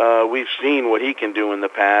 we've seen what he can do in the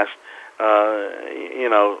past.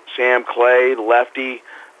 Sam Clay, the lefty,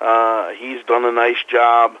 he's done a nice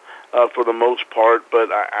job for the most part.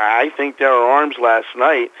 But I think their arms last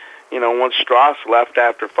night, once Strauss left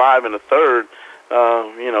after 5 1/3,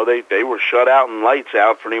 they were shut out and lights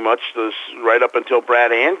out pretty much right up until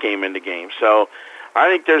Brad Hand came into game. So I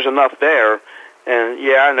think there's enough there. And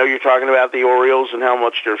yeah, I know you're talking about the Orioles and how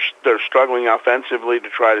much they're struggling offensively to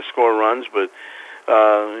try to score runs, but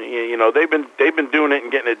they've been doing it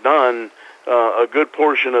and getting it done a good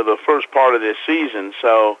portion of the first part of this season.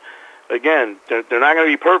 So again, they're not going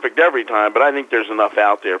to be perfect every time, but I think there's enough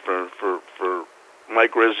out there for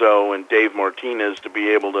Mike Rizzo and Dave Martinez to be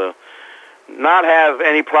able to not have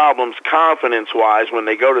any problems confidence-wise when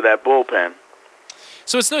they go to that bullpen.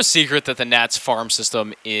 So it's no secret that the Nats farm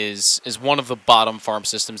system is one of the bottom farm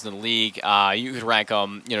systems in the league. You could rank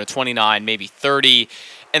them, 29, maybe 30.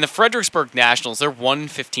 And the Fredericksburg Nationals, they're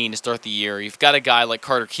 115 to start the year. You've got a guy like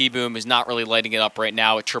Carter Kieboom who's not really lighting it up right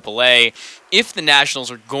now at AAA. If the Nationals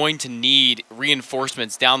are going to need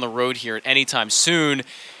reinforcements down the road here at any time soon,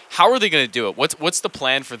 how are they going to do it? What's the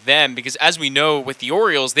plan for them? Because as we know with the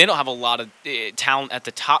Orioles, they don't have a lot of talent at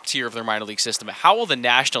the top tier of their minor league system. How will the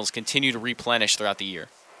Nationals continue to replenish throughout the year?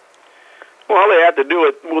 Well, they have to do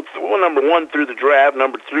it, number one, through the draft,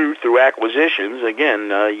 number two, through acquisitions. Again,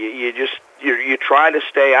 you try to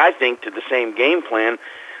stay, I think, to the same game plan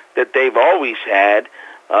that they've always had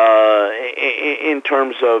in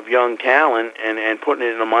terms of young talent and putting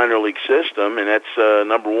it in a minor league system. And that's,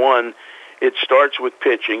 number one, it starts with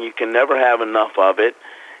pitching. You can never have enough of it.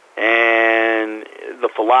 And the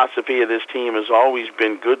philosophy of this team has always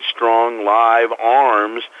been good, strong, live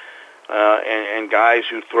arms and guys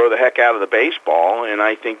who throw the heck out of the baseball. And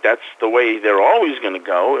I think that's the way they're always going to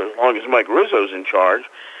go as long as Mike Rizzo's in charge.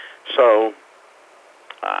 So,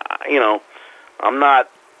 I'm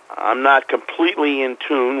not completely in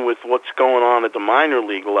tune with what's going on at the minor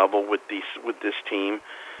league level with this team,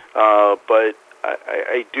 but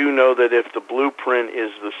I do know that if the blueprint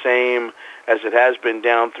is the same as it has been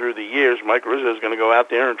down through the years, Mike Rizzo is going to go out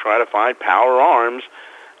there and try to find power arms,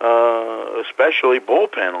 especially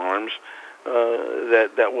bullpen arms,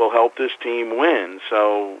 that will help this team win.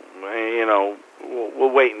 So,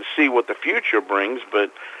 we'll wait and see what the future brings,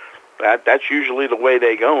 but that's usually the way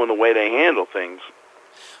they go and the way they handle things.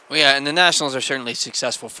 Well, yeah, and the Nationals are certainly a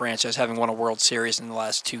successful franchise, having won a World Series in the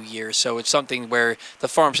last 2 years. So it's something where the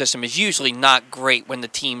farm system is usually not great when the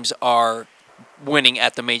teams are winning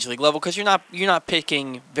at the major league level because you're not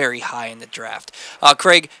picking very high in the draft.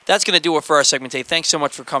 Craig, that's going to do it for our segment today. Thanks so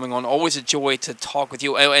much for coming on. Always a joy to talk with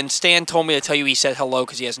you. And Stan told me to tell you he said hello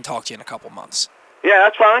because he hasn't talked to you in a couple months. Yeah,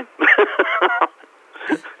 that's fine.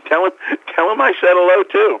 Tell him I said hello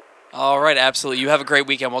too. All right, absolutely. You have a great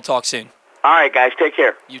weekend. We'll talk soon. All right, guys. Take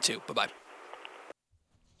care. You too. Bye-bye.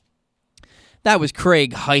 That was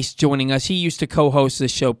Craig Heist joining us. He used to co-host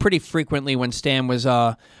this show pretty frequently when Stan was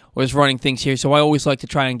was running things here, so I always like to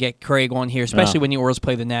try and get Craig on here, especially when the Orioles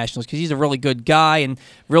play the Nationals, because he's a really good guy and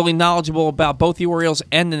really knowledgeable about both the Orioles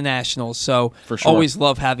and the Nationals. So For sure. always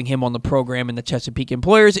love having him on the program in the Chesapeake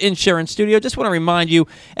Employers Insurance Studio. Just want to remind you,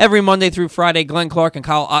 every Monday through Friday, Glenn Clark and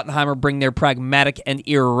Kyle Ottenheimer bring their pragmatic and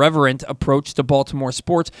irreverent approach to Baltimore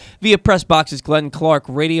sports via Pressbox's Glenn Clark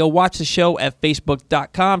Radio. Watch the show at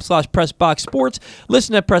facebook.com/PressBoxSports.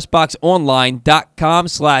 Listen at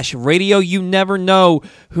PressBoxOnline.com/radio. You never know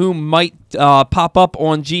who might pop up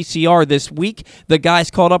on GCR this week. The guys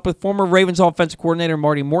caught up with former Ravens offensive coordinator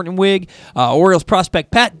Marty Mortonwig, Orioles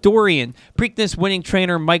prospect Pat Dorian, Preakness winning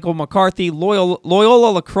trainer Michael McCarthy,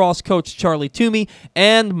 Loyola lacrosse coach Charlie Toomey,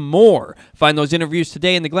 and more. Find those interviews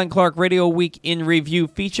today in the Glenn Clark Radio Week in Review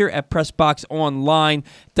feature at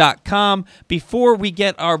PressBoxOnline.com. Before we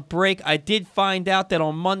get our break, I did find out that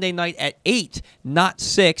on Monday night at 8, not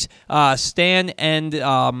 6,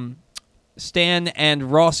 Stan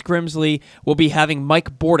and Ross Grimsley will be having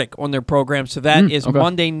Mike Bordick on their program. So that is okay.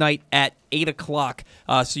 Monday night at 8 o'clock.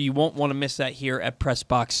 So you won't want to miss that here at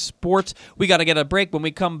PressBox Sports. We got to get a break. When we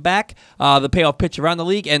come back, the payoff pitch around the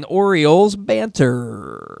league and Orioles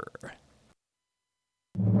banter.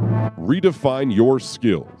 Redefine your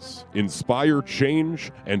skills, inspire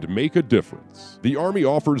change, and make a difference. The Army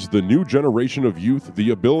offers the new generation of youth the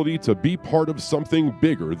ability to be part of something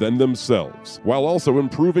bigger than themselves, while also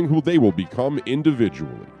improving who they will become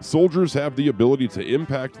individually. Soldiers have the ability to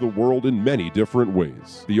impact the world in many different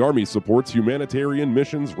ways. The Army supports humanitarian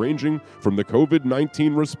missions ranging from the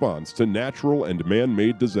COVID-19 response to natural and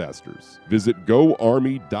man-made disasters. Visit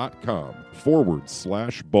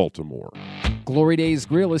goarmy.com/Baltimore. Glory Days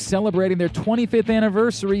Grill is celebrating their 25th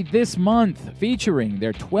anniversary this month, featuring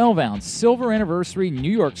their 12-ounce silver anniversary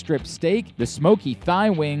New York strip steak, the smoky thigh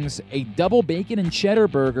wings, a double bacon and cheddar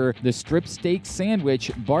burger, the strip steak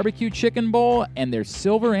sandwich, barbecue chicken bowl, and their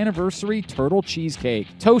silver anniversary turtle cheesecake.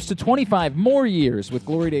 Toast to 25 more years with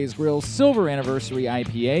Glory Days Grill's silver anniversary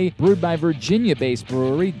IPA, brewed by Virginia-based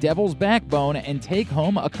brewery Devil's Backbone, and take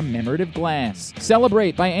home a commemorative glass.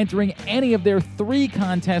 Celebrate by entering any of their 3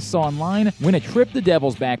 contests online. Win a trip to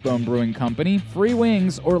Devil's Backbone Brewing Company, free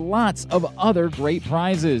wings, or lots of other great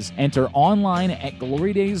prizes. Enter online at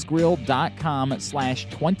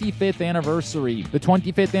glorydaysgrill.com/25th anniversary. The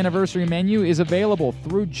 25th anniversary menu is available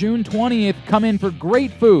through June 20th. Come in for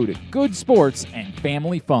great food, good sports, and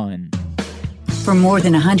family fun. For more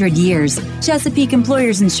than 100 years, Chesapeake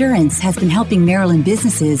Employers Insurance has been helping Maryland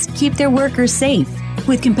businesses keep their workers safe.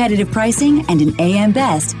 With competitive pricing and an AM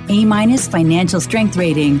Best A- financial strength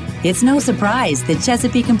rating, it's no surprise that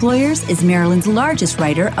Chesapeake Employers is Maryland's largest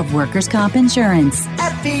writer of workers' comp insurance.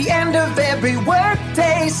 At the end of every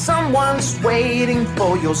workday, someone's waiting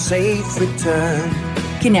for your safe return.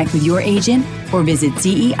 Connect with your agent or visit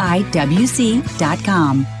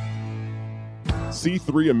CEIWC.com.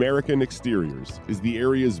 C3 American Exteriors is the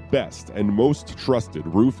area's best and most trusted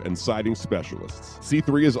roof and siding specialists.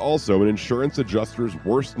 C3 is also an insurance adjuster's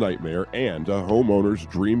worst nightmare and a homeowner's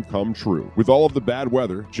dream come true. With all of the bad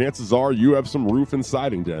weather, chances are you have some roof and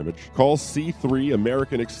siding damage. Call C3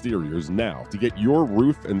 American Exteriors now to get your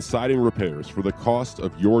roof and siding repairs for the cost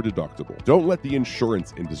of your deductible. Don't let the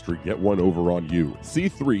insurance industry get one over on you.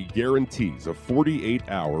 C3 guarantees a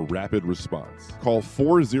 48-hour rapid response. Call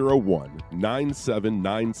 401-9797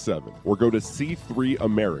 or go to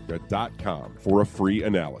c3america.com for a free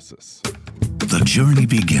analysis. The journey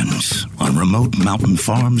begins on remote mountain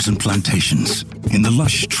farms and plantations in the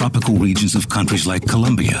lush tropical regions of countries like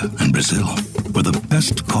Colombia and Brazil, where the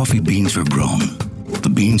best coffee beans are grown.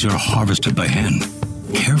 The beans are harvested by hand,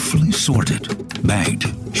 carefully sorted,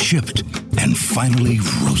 bagged, shipped, and finally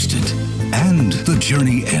roasted. And the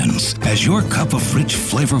journey ends as your cup of rich,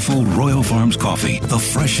 flavorful Royal Farms coffee, the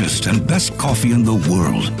freshest and best coffee in the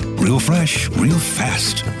world. Real fresh, real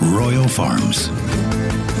fast. Royal Farms.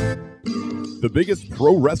 The biggest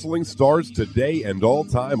pro wrestling stars today and all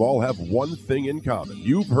time all have one thing in common.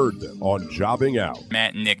 You've heard them on Jobbing Out.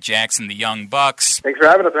 Matt and Nick Jackson, the Young Bucks. Thanks for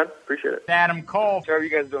having us, man. Appreciate it. Adam Cole. How are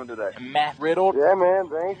you guys doing today? Matt Riddle. Yeah, man.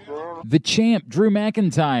 Thanks, man. The champ, Drew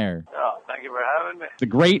McIntyre. Oh, thank you for having me. The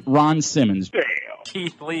great Ron Simmons. Damn.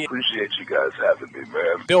 Keith Lee. Appreciate you guys having me,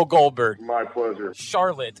 man. Bill Goldberg. My pleasure.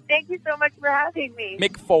 Charlotte. Thank you so much for having me.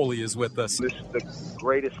 Mick Foley is with us. This is the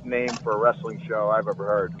greatest name for a wrestling show I've ever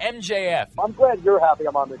heard. MJF. I'm glad you're happy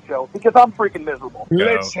I'm on this show because I'm freaking miserable.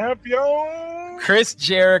 Le Champion. Chris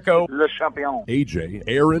Jericho. Le Champion. AJ,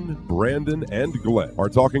 Aaron, Brandon, and Glenn are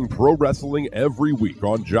talking pro wrestling every week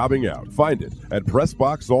on Jobbing Out. Find it at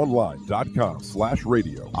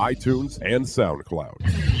PressBoxOnline.com/radio, iTunes, and SoundCloud.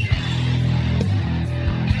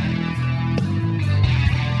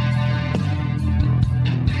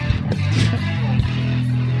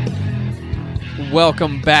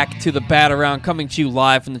 Welcome back to the Bat Around, coming to you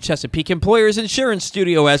live from the Chesapeake Employers Insurance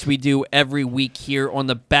Studio, as we do every week here on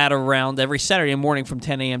the Bat Around, every Saturday morning from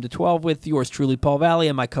 10 a.m. to 12 with yours truly, Paul Valley,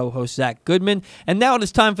 and my co-host, Zach Goodman. And now it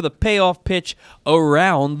is time for the payoff pitch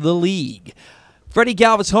around the league. Freddie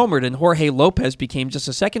Galvis homered, and Jorge Lopez became just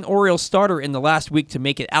the second Orioles starter in the last week to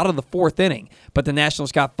make it out of the fourth inning. But the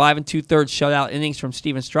Nationals got 5 2/3 shutout innings from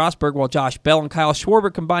Steven Strasburg, while Josh Bell and Kyle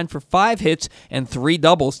Schwarber combined for 5 hits and 3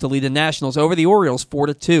 doubles to lead the Nationals over the Orioles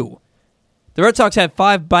 4-2. The Red Sox had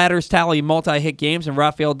 5 batters tally multi-hit games, and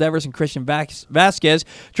Rafael Devers and Christian Vasquez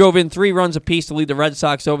drove in 3 runs apiece to lead the Red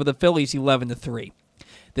Sox over the Phillies 11-3.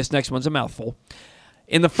 This next one's a mouthful.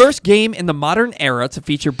 In the first game in the modern era to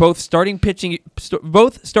feature both starting pitchers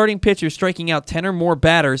striking out 10 or more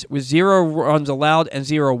batters with 0 runs allowed and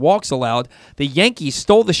 0 walks allowed, the Yankees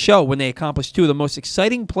stole the show when they accomplished 2 of the most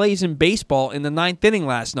exciting plays in baseball in the 9th inning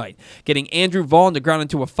last night, getting Andrew Vaughn to ground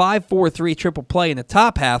into a 5-4-3 triple play in the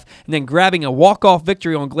top half and then grabbing a walk-off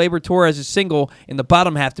victory on Gleyber Torres' single in the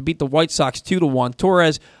bottom half to beat the White Sox 2-1.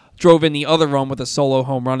 Torres drove in the other run with a solo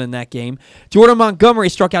home run in that game. Jordan Montgomery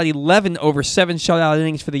struck out 11 over 7 shutout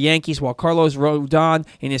innings for the Yankees, while Carlos Rodon,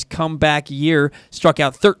 in his comeback year, struck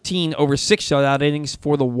out 13 over 6 shutout innings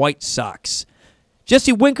for the White Sox.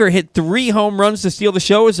 Jesse Winker hit 3 home runs to steal the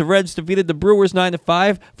show as the Reds defeated the Brewers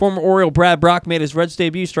 9-5. Former Oriole Brad Brock made his Reds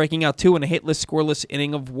debut, striking out 2 in a hitless, scoreless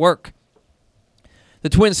inning of work. The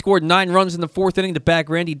Twins scored 9 runs in the 4th inning to back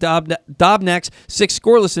Randy Dobnak's 6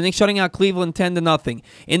 scoreless innings, shutting out Cleveland 10-0.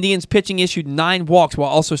 Indians pitching issued 9 walks while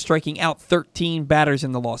also striking out 13 batters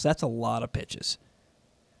in the loss. That's a lot of pitches.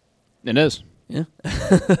 It is. Yeah.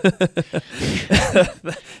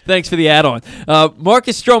 Thanks for the add-on.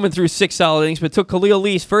 Marcus Stroman threw 6 solid innings, but took Khalil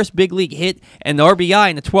Lee's first big league hit and RBI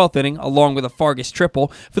in the 12th inning, along with a Fargas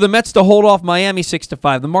triple, for the Mets to hold off Miami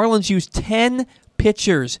 6-5. The Marlins used 10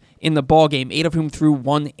 pitchers in the ballgame, 8 of whom threw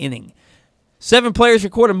 1 inning. 7 players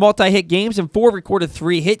recorded multi-hit games and 4 recorded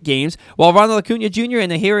 3-hit games, while Ronald Acuna Jr.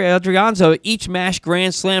 and Nahiri Adrianza each mashed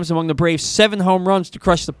grand slams among the Braves' 7 home runs to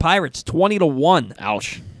crush the Pirates 20-1.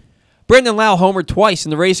 Ouch. Brendan Lau homered twice,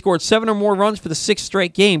 and the Rays scored 7 or more runs for the 6th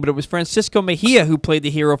straight game, but it was Francisco Mejia who played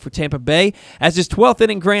the hero for Tampa Bay, as his 12th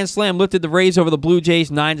inning grand slam lifted the Rays over the Blue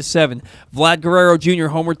Jays 9-7. Vlad Guerrero Jr.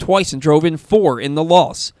 homered twice and drove in 4 in the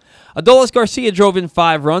loss. Adolis Garcia drove in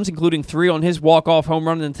 5 runs, including 3 on his walk-off home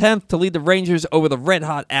run in the 10th to lead the Rangers over the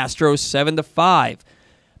red-hot Astros 7-5.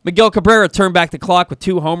 Miguel Cabrera turned back the clock with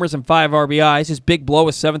 2 homers and 5 RBIs. His big blow,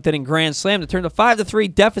 a 7th-inning grand slam to turn the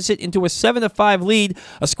 5-3 deficit into a 7-5 lead,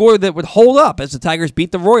 a score that would hold up as the Tigers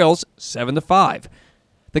beat the Royals 7-5.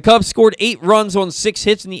 The Cubs scored 8 runs on 6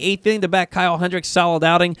 hits in the 8th inning to back Kyle Hendricks' solid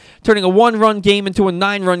outing, turning a 1-run game into a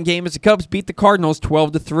 9-run game as the Cubs beat the Cardinals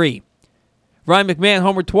 12-3. Ryan McMahon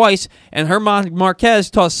homered twice, and Herman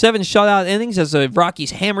Marquez tossed 7 shutout innings as the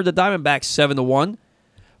Rockies hammered the Diamondbacks 7-1.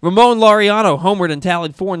 Ramon Laureano homered and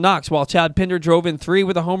tallied 4 knocks, while Chad Pinder drove in 3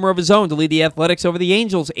 with a homer of his own to lead the Athletics over the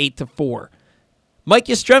Angels 8-4. Mike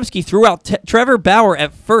Yastrzemski threw out Trevor Bauer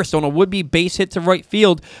at first on a would-be base hit to right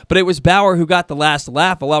field, but it was Bauer who got the last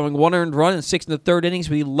laugh, allowing 1 earned run in 6 1/3 innings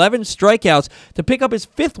with 11 strikeouts to pick up his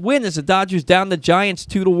 5th win as the Dodgers downed the Giants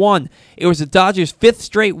 2-1. It was the Dodgers' 5th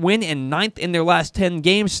straight win and 9th in their last 10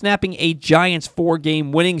 games, snapping a Giants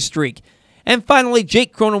 4-game winning streak. And finally,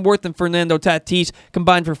 Jake Cronenworth and Fernando Tatis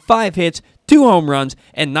combined for 5 hits, 2 home runs,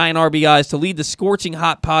 and 9 RBIs to lead the scorching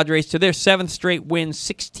hot Padres to their 7th straight win,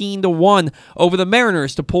 16-1 over the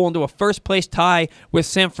Mariners, to pull into a first-place tie with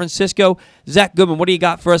San Francisco. Zach Goodman, what do you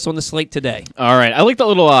got for us on the slate today? All right. I like the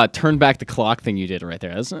little turn back the clock thing you did right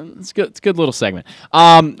there. It's good. It's a good little segment.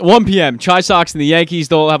 1 p.m., Chi Sox and the Yankees,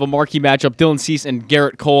 they'll have a marquee matchup. Dylan Cease and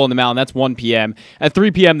Garrett Cole on the mound. That's 1 p.m. At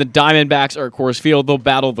 3 p.m., the Diamondbacks are at Coors Field. They'll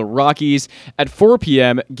battle the Rockies. At 4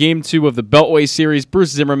 p.m., Game 2 of the Beltway Series,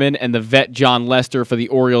 Bruce Zimmerman and the vet John Lester for the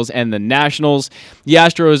Orioles and the Nationals. The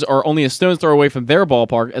Astros are only a stone's throw away from their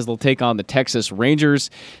ballpark as they'll take on the Texas Rangers.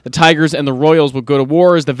 The Tigers and the Royals will go to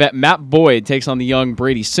war as the vet Matt Boyd takes on the young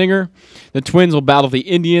Brady Singer. The Twins will battle the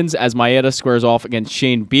Indians as Maeda squares off against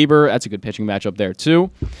Shane Bieber. That's a good pitching matchup there, too.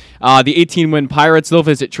 The 18-win Pirates, they'll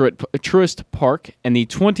visit Truist Park, and the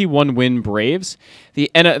 21-win Braves.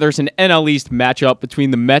 There's an NL East matchup between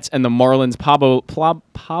the Mets and the Marlins.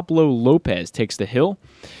 Pablo Lopez takes the hill.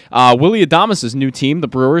 Willie Adames' new team, the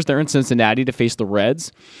Brewers, they're in Cincinnati to face the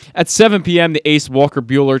Reds. At 7 p.m., the ace Walker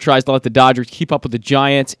Buehler tries to let the Dodgers keep up with the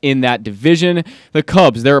Giants in that division. The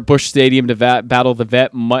Cubs, they're at Busch Stadium to battle the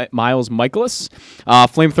vet Miles Mikolas.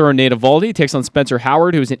 Flamethrower Nate Eovaldi takes on Spencer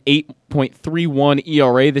Howard, who's an 8.31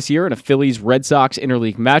 ERA this year in a Phillies-Red Sox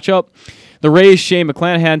interleague matchup. The Rays' Shane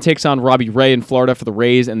McClanahan takes on Robbie Ray in Florida for the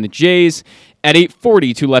Rays and the Jays. At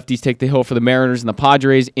 8:40, two lefties take the hill for the Mariners and the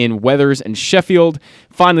Padres in Weathers and Sheffield.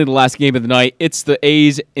 Finally, the last game of the night, it's the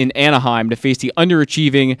A's in Anaheim to face the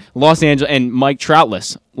underachieving Los Angeles and Mike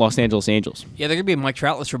Troutless Los Angeles Angels. Yeah, they're going to be Mike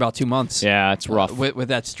Troutless for about 2 months. Yeah, it's rough. With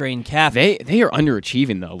that strained calf. They are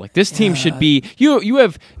underachieving, though. Like, this team should be... You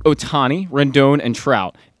have Ohtani, Rendon, and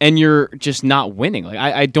Trout, and you're just not winning. Like,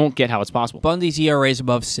 I don't get how it's possible. Bundy's ERA is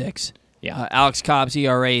above 6. Yeah. Alex Cobb's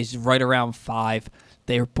ERA is right around 5.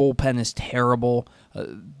 Their bullpen is terrible.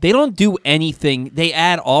 They don't do anything. They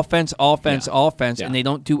add offense, and they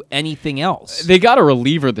don't do anything else. They got a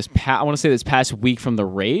reliever this past week from the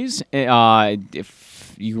Rays.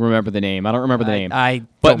 If you remember the name, I don't remember the name. I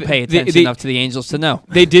don't pay attention enough to the Angels to know.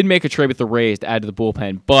 They did make a trade with the Rays to add to the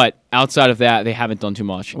bullpen, but outside of that, they haven't done too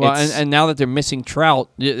much. Well, and now that they're missing Trout,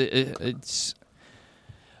 it's.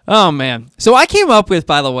 Oh, man. So I came up with,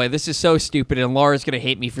 by the way, this is so stupid, and Laura's going to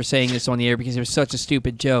hate me for saying this on the air because it was such a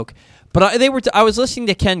stupid joke. But I was listening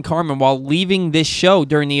to Ken Carman while leaving this show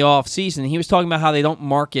during the off season. He was talking about how they don't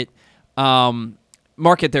market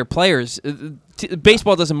their players.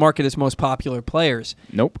 Baseball doesn't market its most popular players.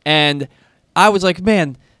 Nope. And I was like,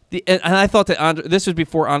 man, and I thought that this was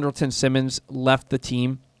before Andrelton Simmons left the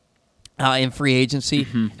team in free agency.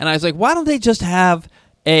 Mm-hmm. And I was like, why don't they just have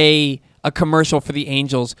a commercial for the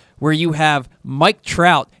Angels where you have Mike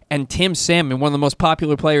Trout and Tim Salmon, one of the most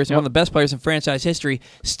popular players and one of the best players in franchise history,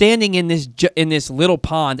 standing in this little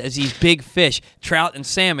pond as these big fish, Trout and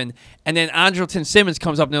Salmon, and then Andrelton Simmons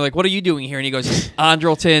comes up and they're like, "What are you doing here?" And he goes,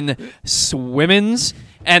 "Andrelton Swimmins."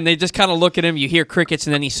 And they just kind of look at him. You hear crickets,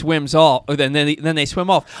 and then he swims off. Then they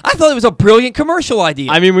swim off. I thought it was a brilliant commercial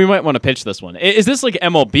idea. I mean, we might want to pitch this one. Is this like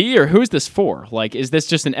MLB, or who's this for? Like, is this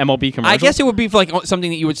just an MLB commercial? I guess it would be for like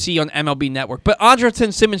something that you would see on MLB Network. But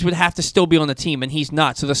Andrelton Simmons would have to still be on the team, and he's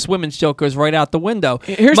not. So the Swimmins joke goes right out the window.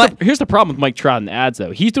 Here's the problem with Mike Trout in the ads,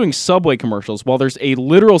 though. He's doing Subway commercials while there's a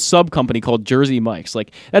literal sub company called Jersey Mike's.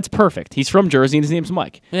 Like, that's perfect. He's from Jersey, and his name's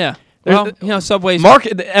Mike. Yeah. Well, Subway's...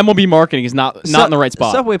 the MLB marketing is not in the right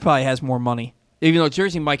spot. Subway probably has more money, even though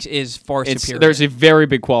Jersey Mike's is far superior. There's a very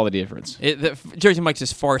big quality difference. Jersey Mike's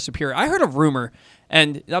is far superior. I heard a rumor,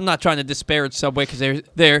 and I'm not trying to disparage Subway because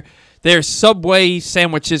their Subway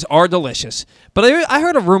sandwiches are delicious. But I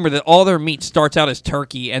heard a rumor that all their meat starts out as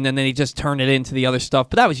turkey, and then they just turn it into the other stuff.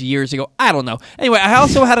 But that was years ago. I don't know. Anyway, I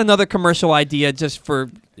also had another commercial idea just for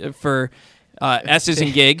S's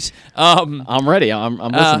and gigs. I'm ready. I'm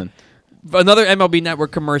listening. Another MLB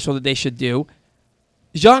Network commercial that they should do.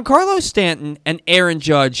 Giancarlo Stanton and Aaron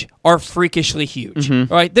Judge are freakishly huge.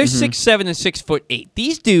 Mm-hmm. All right, they're 6'7" and 6'8".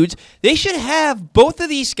 These dudes, they should have both of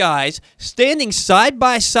these guys standing side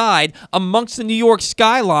by side amongst the New York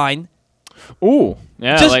skyline. Ooh,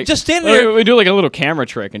 yeah, just standing there. We do like a little camera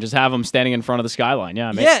trick and just have them standing in front of the skyline.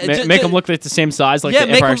 Yeah, make them look like the same size like the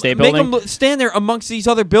Empire State Building. Make them stand there amongst these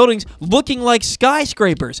other buildings looking like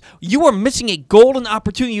skyscrapers. You are missing a golden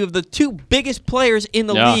opportunity. You have the two biggest players in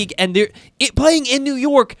the league, and they're playing in New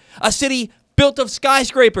York, a city built of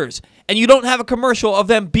skyscrapers. And you don't have a commercial of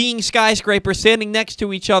them being skyscrapers standing next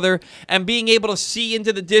to each other and being able to see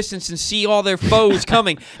into the distance and see all their foes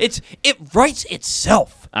coming. It writes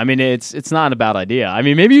itself. I mean, it's not a bad idea. I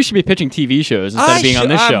mean, maybe you should be pitching TV shows instead of being on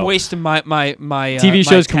this show. I'm wasting my TV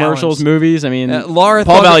shows, commercials, movies. I mean, Paul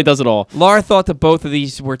Valley does it all. Laura thought that both of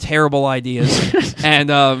these were terrible ideas,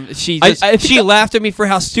 and she laughed at me for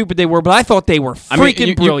how stupid they were. But I thought they were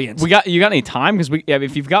freaking brilliant. You got any time? Because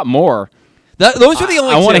if you've got more. Those are the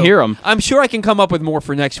only I want to hear them. I'm sure I can come up with more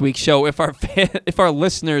for next week's show if our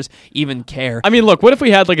listeners even care. I mean, look, what if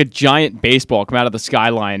we had like a giant baseball come out of the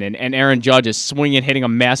skyline and Aaron Judge is swinging, hitting a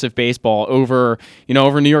massive baseball over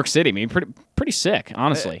New York City? I mean, pretty sick,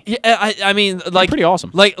 honestly. I mean, like pretty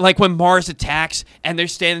awesome. Like when Mars attacks and they're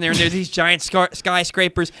standing there and there's these giant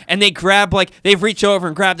skyscrapers and they reach over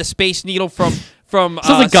and grab the Space Needle from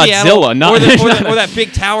sounds like Seattle, Godzilla, or that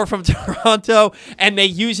big tower from Toronto, and they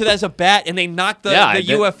use it as a bat, and they knock the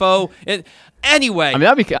UFO. Anyway, I mean,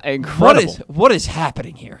 that'd be incredible. What is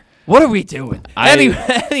happening here? What are we doing?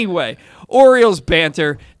 Anyway, Orioles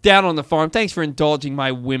banter down on the farm. Thanks for indulging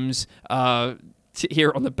my whims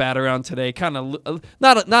here on the bat around today. Kind of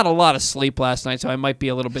not a lot of sleep last night, so I might be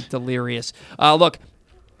a little bit delirious. Look,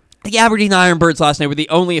 the Aberdeen Ironbirds last night were the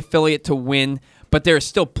only affiliate to win, but there's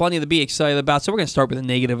still plenty to be excited about, so we're going to start with a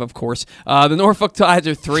negative, of course. The Norfolk Tides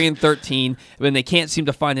are 3-13, and they can't seem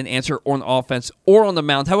to find an answer on offense or on the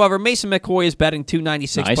mound. However, Mason McCoy is batting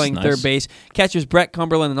 .296, playing third base. Catchers Brett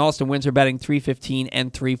Cumberland and Austin Wins are batting .315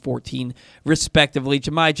 and .314, respectively.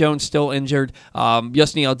 Jahmai Jones still injured.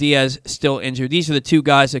 Yusniel Diaz still injured. These are the two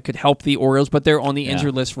guys that could help the Orioles, but they're on the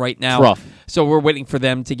injured list right now. It's rough. So we're waiting for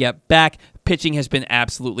them to get back. pitching has been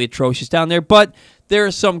absolutely atrocious down there, but there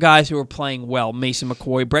are some guys who are playing well. Mason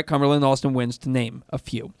McCoy, Brett Cumberland, Austin Wynns, to name a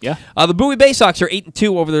few. Yeah. The Bowie Bay Sox are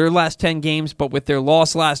 8-2 over their last 10 games, but with their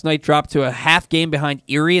loss last night, dropped to a half game behind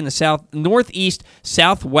Erie in the Northeast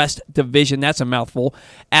Southwest Division. That's a mouthful.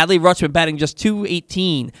 Adley Rutschman batting just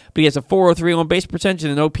 .218, but he has a .403 on base percentage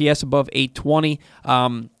and an OPS above .820.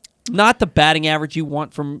 Not the batting average you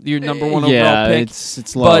want from your number one overall pick.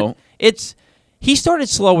 It's low. But he started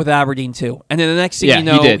slow with Aberdeen too, and then the next thing you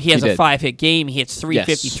know, he has a 5-hit game. He hits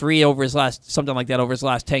 .353 over his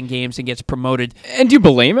last 10 games and gets promoted. And do you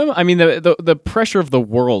blame him? I mean, the pressure of the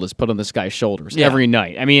world is put on this guy's shoulders every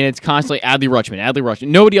night. I mean, it's constantly Adley Rutschman.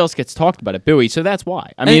 Nobody else gets talked about at Bowie, so that's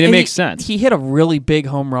why. I mean, it makes sense. He hit a really big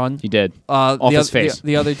home run. He did. Off his face.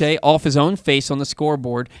 The other day, off his own face on the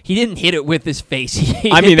scoreboard. He didn't hit it with his face.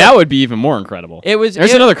 That would be even more incredible. There's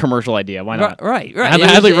another commercial idea. Why not? Right.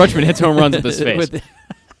 Adley Rutschman hits home runs with his face.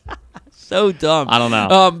 So dumb. I don't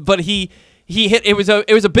know. But he hit. It was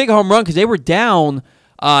a big home run because they were down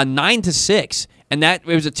 9-6, and it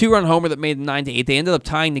was a 2-run homer that made it 9-8. They ended up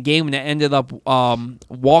tying the game, and it ended up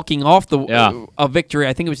walking off a victory.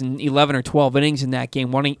 I think it was in 11 or 12 innings in that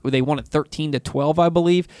game. They won it 13-12, I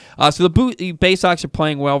believe. So the Bay Sox are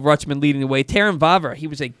playing well. Rutschman leading the way. Taron Vavra, he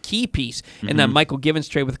was a key piece in that Michael Givens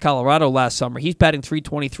trade with Colorado last summer. He's batting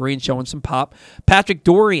 .323 and showing some pop. Patrick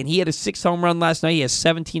Dorian, he had a 6th home run last night. He has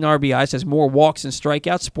 17 RBIs, has more walks than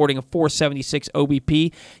strikeouts, sporting a .476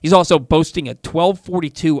 OBP. He's also boasting a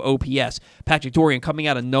 .1242 OPS. Patrick Dorian coming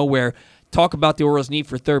out of nowhere. Talk about the Orioles' need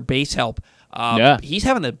for third base help. He's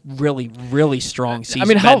having a really, really strong season. I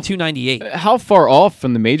mean, how .298. How far off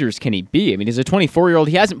from the majors can he be? I mean, he's a 24-year-old.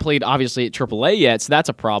 He hasn't played obviously at AAA yet, so that's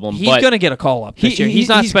a problem. He's going to get a call up this year. He's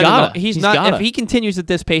not spending. If he continues at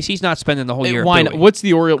this pace, he's not spending the whole year. Why not? What do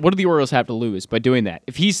the Orioles have to lose by doing that?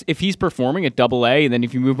 If he's performing at AA, and then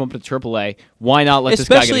if you move him up to AAA, why not let this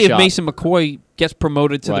guy get a shot? Especially if Mason McCoy gets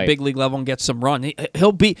promoted to the big league level and gets some run.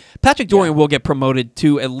 Patrick Dorian will get promoted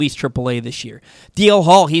to at least AAA this year. DL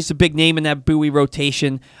Hall, he's a big name in that Bowie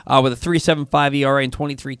rotation with a 3.75 ERA and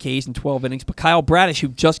 23 Ks in 12 innings. But Kyle Bradish, who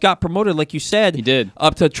just got promoted, like you said, he did,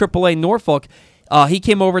 up to AAA Norfolk. He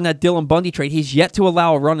came over in that Dylan Bundy trade. He's yet to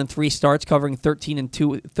allow a run in 3 starts, covering 13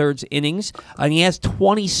 2/3 innings. And he has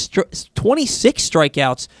 26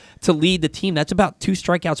 strikeouts to lead the team. That's about 2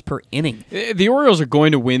 strikeouts per inning. The Orioles are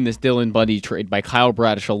going to win this Dylan Bundy trade by Kyle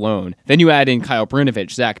Bradish alone. Then you add in Kyle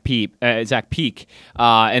Brinovich, Zach Peek,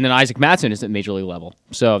 and then Isaac Mattson is at major league level.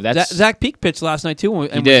 So that's Zach Peek pitched last night too,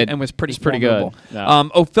 and was pretty good. Yeah.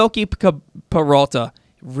 Ofelky Peralta,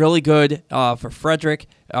 really good for Frederick.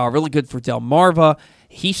 Really good for Delmarva.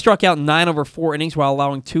 He struck out 9 over 4 innings while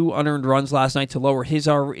allowing 2 unearned runs last night to lower his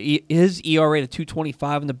ERA to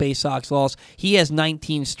 2.25 in the Bay Sox loss. He has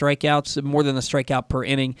 19 strikeouts, more than a strikeout per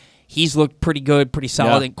inning. He's looked pretty good, pretty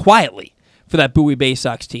solid, and quietly for that Bowie Bay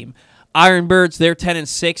Sox team. Ironbirds, they're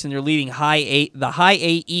 10-6, and they're leading the High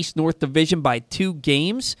A East North Division by 2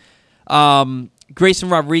 games. Grayson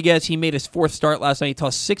Rodriguez, he made his 4th start last night. He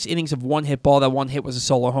tossed 6 innings of 1 hit ball. That 1 hit was a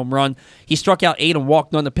solo home run. He struck out 8 and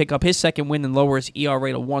walked none to pick up his 2nd win and lower his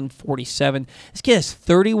ERA to 1.47. This kid has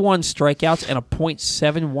 31 strikeouts and a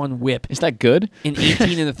 .71 whip. Is that good? In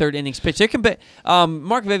 18 in the 3rd innings pitch.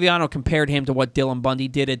 Mark Viviano compared him to what Dylan Bundy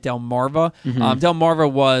did at Delmarva.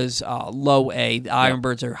 Delmarva was low A. The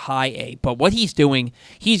Ironbirds are high A. But what he's doing,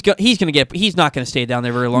 he's not going to stay down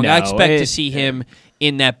there very long. I expect to see him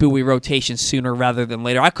in that Bowie rotation sooner rather than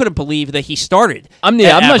later. I couldn't believe that he started. I'm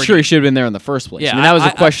not sure he should have been there in the first place. Yeah, I mean, that was a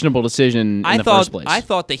questionable decision in the first place. I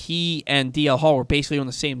thought that he and DL Hall were basically on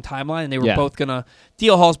the same timeline, and they were both going to...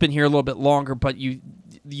 DL Hall's been here a little bit longer, but you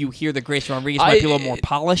hear that Grayson Rodriguez might be a little more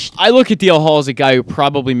polished. I look at DL Hall as a guy who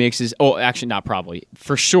probably makes his... Oh, actually, not probably.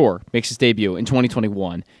 For sure makes his debut in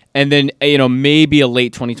 2021. And then, maybe a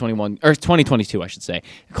late 2021, or 2022, I should say,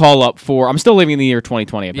 call up for, I'm still living in the year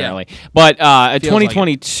 2020, apparently, but a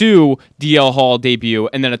 2022 DL Hall debut,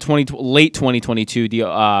 and then a late 2022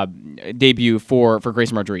 debut for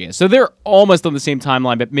Grayson Rodriguez. So they're almost on the same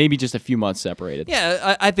timeline, but maybe just a few months separated.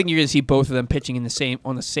 Yeah, I think you're going to see both of them pitching in the same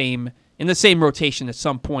rotation at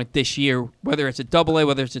some point this year, whether it's at AA,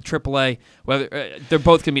 whether it's at AAA, whether they're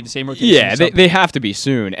both going to be in the same rotation. Yeah, they have to be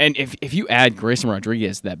soon. And if you add Grayson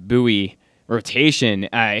Rodriguez to that Bowie rotation,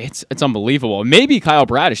 it's unbelievable. Maybe Kyle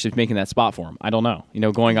Bradish is making that spot for him. I don't know.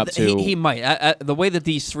 Going up to... He might. The way that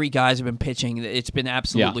these 3 guys have been pitching, it's been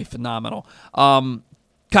absolutely phenomenal. Kyle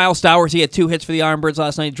Stowers, he had 2 hits for the Ironbirds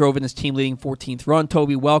last night, drove in his team-leading 14th run.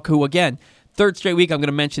 Toby Welk, who, again... Third straight week, I'm going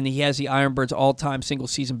to mention that he has the Ironbirds' all-time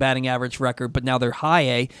single-season batting average record, but now they're high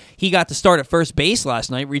A. He got to start at first base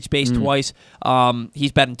last night, reached base twice.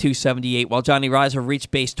 He's batting .278, while Johnny Reiser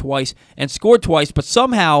reached base twice and scored twice, but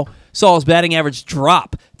somehow saw his batting average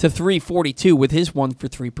drop to .342 with his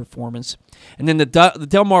 1-for-3 performance. And then the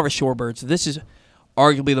Delmarva Shorebirds, this is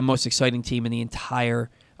arguably the most exciting team in the entire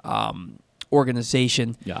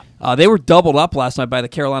organization. Yeah. They were doubled up last night by the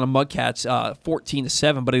Carolina Mudcats,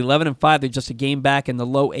 14-7, but 11-5. They're just a game back in the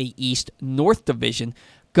Low A East North Division.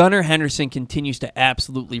 Gunnar Henderson continues to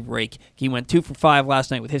absolutely rake. He went 2 for 5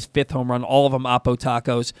 last night with his 5th home run, all of them Oppo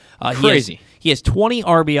Tacos. Crazy. He has 20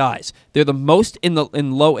 RBIs. They're the most in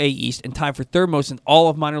Low A East and tied for third most in all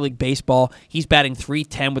of minor league baseball. He's batting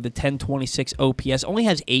 .310 with a 1026 OPS. Only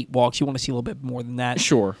has 8 walks. You want to see a little bit more than that.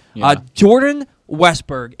 Sure. Yeah. Jordan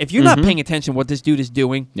Westberg. If you're not paying attention to what this dude is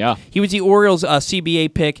doing, he was the Orioles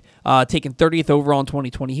CBA pick, taken 30th overall in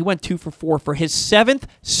 2020. He went 2 for 4 for his 7th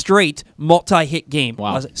straight multi-hit game.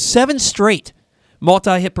 Wow. 7 straight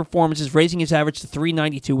multi-hit performances, raising his average to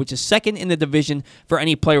 .392, which is second in the division for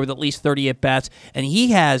any player with at least 30 at-bats. And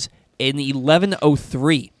he has an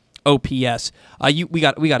 1103 OPS. We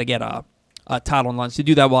got to get Todd online to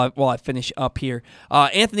do that while I finish up here.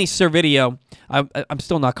 Anthony Servideo, I'm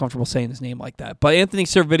still not comfortable saying his name like that, but Anthony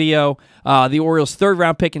Servideo, the Orioles'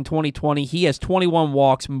 third-round pick in 2020, he has 21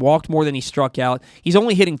 walks, walked more than he struck out. He's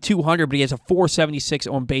only hitting .200, but he has a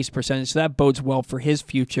 .476 on-base percentage, so that bodes well for his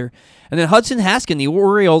future. And then Hudson Haskin, the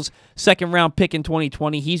Orioles' second-round pick in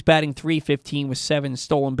 2020, he's batting .315 with 7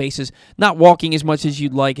 stolen bases, not walking as much as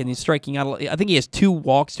you'd like, and he's striking out. I think he has 2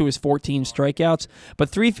 walks to his 14 strikeouts,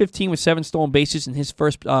 but .315 with 7 stolen bases in his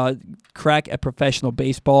first crack at professional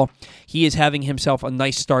baseball. He is having himself a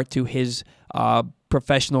nice start to his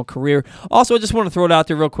professional career. Also, I just want to throw it out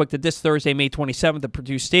there real quick that this Thursday, May 27th at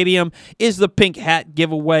Purdue Stadium is the Pink Hat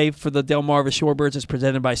giveaway for the Delmarva Shorebirds. It's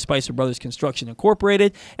presented by Spicer Brothers Construction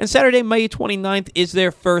Incorporated. And Saturday, May 29th is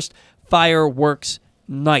their first fireworks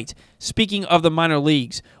night. Speaking of the minor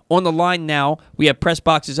leagues, on the line now, we have Press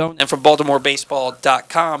Box's own and from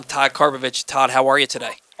BaltimoreBaseball.com, Todd Karpovich. Todd, how are you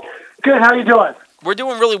today? Good. How you doing? We're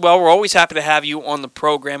doing really well. We're always happy to have you on the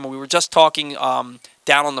program. We were just talking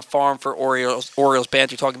down on the farm for Orioles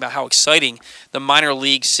Banter, talking about how exciting the minor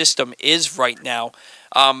league system is right now.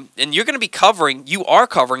 And you are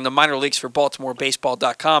covering the minor leagues for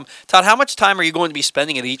BaltimoreBaseball.com. Todd, how much time are you going to be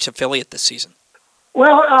spending at each affiliate this season?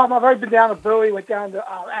 Well, I've already been down to Bowie, went down to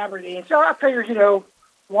Aberdeen. So I figure,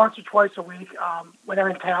 once or twice a week when they're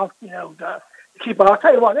in town, to keep up. I'll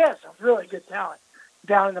tell you what, there's some really good talent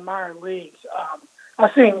down in the minor leagues.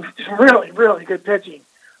 I've seen some really, really good pitching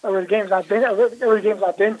over the games I've been to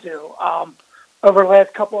over the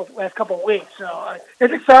last couple of weeks. So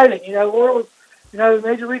it's exciting. The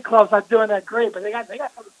major league club's not doing that great, but they got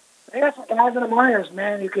some guys in the minors,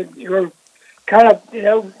 man, who are kind of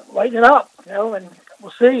lighten it up, and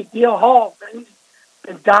we'll see. D.L. Hall, he's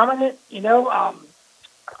been dominant.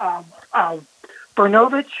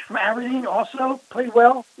 Bernovich from Aberdeen also played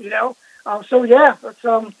well. So yeah,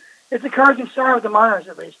 it's encouraging start with the minors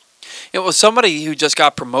at least. It was somebody who just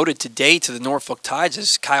got promoted today to the Norfolk Tides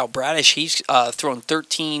is Kyle Bradish. He's thrown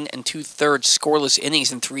 13 2/3 scoreless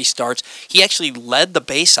innings in 3 starts. He actually led the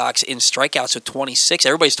Bay Sox in strikeouts with 26.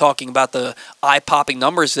 Everybody's talking about the eye-popping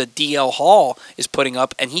numbers that D.L. Hall is putting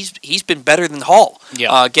up, and he's been better than Hall,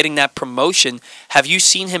 getting that promotion. Have you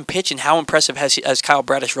seen him pitch, and how impressive has Kyle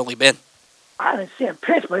Bradish really been? I haven't seen him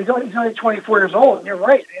pitch, but he's only 24 years old, and you're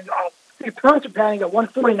right. And the opponents are batting at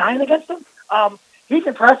 149 against him. He's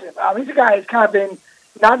impressive. He's a guy who's kind of been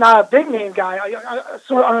not a big name guy,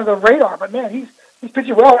 sort of under the radar, but man, he's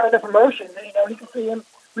pitching well under the promotion. We can see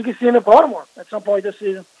him in Baltimore at some point this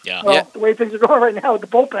season. Yeah. Well, the way things are going right now with the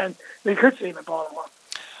bullpen, we could see him in Baltimore.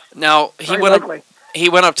 Now he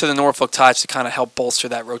went up to the Norfolk Tides to kind of help bolster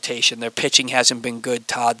that rotation. Their pitching hasn't been good,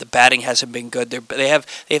 Todd. The batting hasn't been good. They have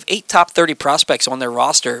 8 top 30 prospects on their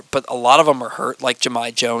roster, but a lot of them are hurt, like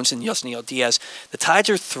Jahmai Jones and Yusniel Diaz. The Tides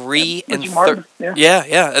are 3 and 13.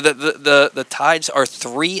 Yeah. The Tides are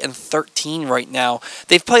 3 and 13 right now.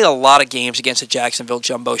 They've played a lot of games against the Jacksonville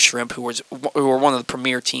Jumbo Shrimp, who are one of the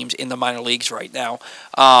premier teams in the minor leagues right now.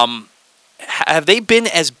 Have they been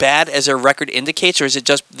as bad as their record indicates, or is it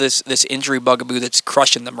just this injury bugaboo that's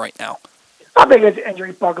crushing them right now? I think it's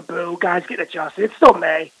injury bugaboo. Guys get adjusted. It's still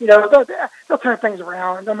May. They'll turn things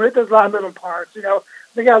around. There's a lot of moving parts. They got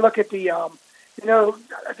to look at the, at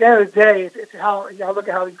the end of the day, it's how you got to look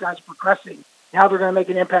at how these guys are progressing and how they're going to make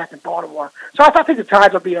an impact in Baltimore. So I think the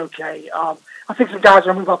Tides will be okay. I think some guys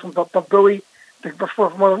are going to move up from Bowie for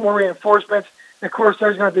more reinforcements. And of course,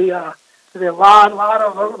 there's going to be a lot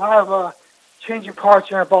of changing parts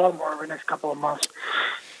here in Baltimore over the next couple of months.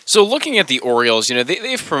 So looking at the Orioles,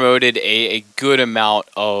 they've promoted a good amount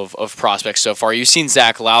of prospects so far. You've seen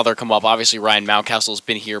Zach Lowther come up. Obviously, Ryan Mountcastle's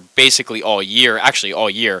been here basically all year.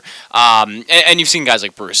 And you've seen guys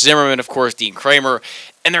like Bruce Zimmerman, of course, Dean Kramer.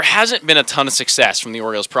 And there hasn't been a ton of success from the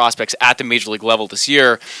Orioles prospects at the major league level this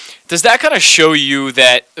year. Does that kind of show you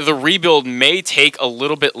that the rebuild may take a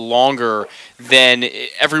little bit longer than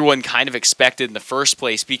everyone kind of expected in the first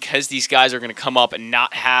place because these guys are going to come up and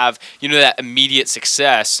not have, that immediate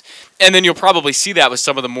success? And then you'll probably see that with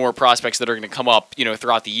some of the more prospects that are going to come up,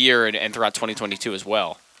 throughout the year and throughout 2022 as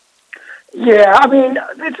well. Yeah, I mean,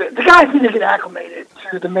 the guys need to get acclimated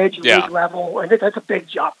to the major league level, and that's a big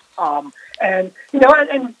jump. And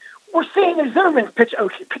we're seeing that Zimmerman pitch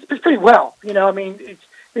pretty well. I mean,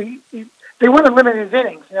 they win the limited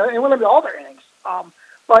innings. They win all their innings.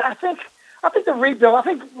 But I think the rebuild. I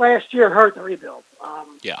think last year hurt the rebuild.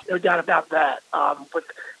 No doubt about that. With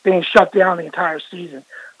being shut down the entire season.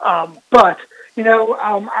 But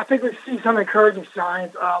I think we see some encouraging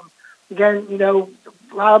signs. Again,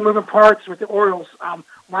 a lot of moving parts with the Orioles.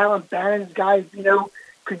 Rylan Bannon's guy,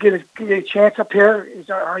 could get a chance up here. He's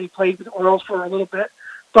already played with the Orioles for a little bit.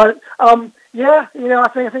 But, I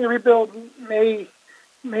think the rebuild may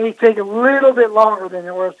take a little bit longer than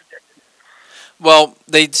the Orioles predicted. Well,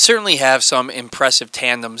 they certainly have some impressive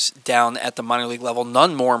tandems down at the minor league level.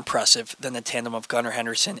 None more impressive than the tandem of Gunnar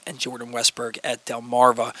Henderson and Jordan Westburg at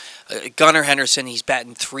Delmarva. Gunnar Henderson, he's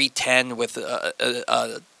batting .310 with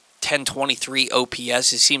a 1023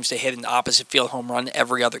 OPS. He seems to hit an opposite field home run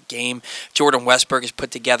every other game. Jordan Westburg has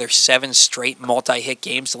put together 7 straight multi-hit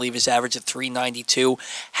games to leave his average at .392.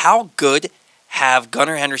 How good have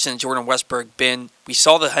Gunnar Henderson and Jordan Westburg been? We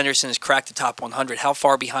saw that Henderson has cracked the top 100. How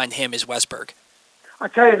far behind him is Westburg? I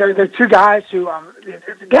tell you, they're two guys who,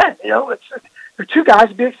 again, they're two guys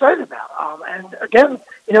to be excited about. And again,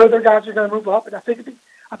 their guys are going to move up, and I think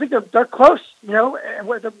they're close. And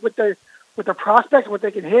with the prospects, what they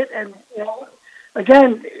can hit, and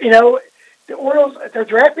again, the Orioles, they're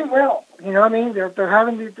drafting well. They're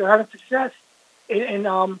having success in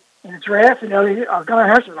the draft. Gunnar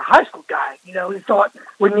Harrison was a high school guy. He thought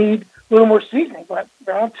would need a little more seasoning, but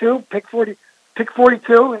round 2, pick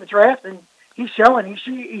 42 in the draft, and he's showing.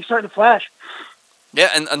 He's starting to flash.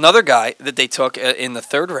 Yeah, and another guy that they took in the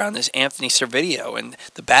third round is Anthony Servideo, and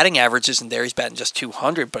the batting average isn't there. He's batting just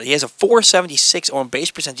 .200, but he has a .476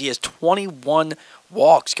 on-base percentage. He has 21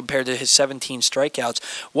 walks compared to his 17 strikeouts.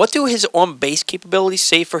 What do his on-base capabilities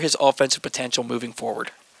say for his offensive potential moving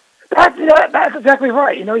forward? That's exactly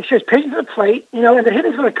right. He shows patience at the plate, and the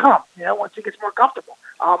hitting's going to come, once he gets more comfortable.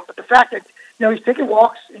 But the fact that, he's taking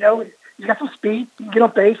walks, he's got some speed, he can get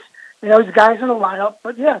on base, he's a guys in the lineup.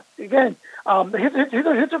 But, yeah, again, the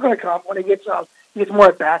hits are going to come when he gets more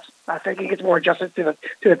at bats. I think he gets more adjusted to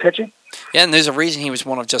the pitching. Yeah, and there's a reason he was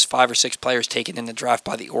one of just 5 or 6 players taken in the draft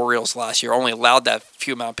by the Orioles last year. Only allowed that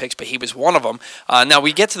few amount of picks, but he was one of them. Now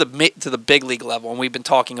we get to the big league level, and we've been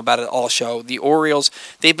talking about it all show. The Orioles,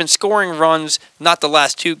 they've been scoring runs, not the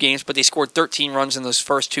last 2 games, but they scored 13 runs in those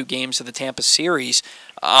first 2 games of the Tampa series.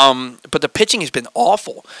 But the pitching has been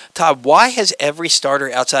awful. Todd, why has every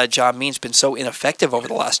starter outside of John Means been so ineffective over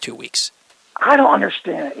the last 2 weeks? I don't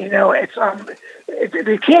understand it. It's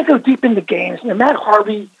they can't go deep into games. Matt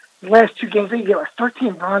Harvey, the last 2 games, he got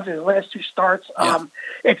 13 runs in the last 2 starts. Yeah.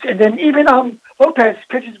 And then even Lopez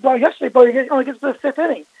pitches well yesterday, but he only gets to the 5th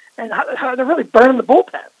inning, and they're really burning the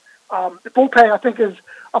bullpen. The bullpen, I think, is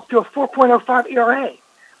up to a 4.05 ERA.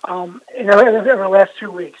 In the last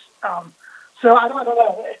 2 weeks. So I don't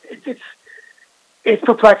know. It's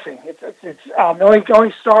perplexing. It's the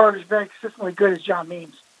only star who's very consistently good is John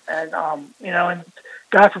Means. And and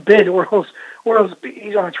God forbid, Orioles,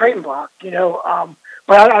 he's on a trading block,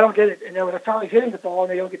 but I don't get it. They're finally hitting the ball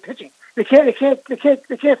and they don't get pitching. They can't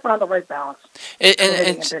find the right balance.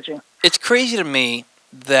 And pitching. It's crazy to me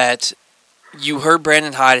that you heard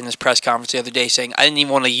Brandon Hyde in his press conference the other day saying, I didn't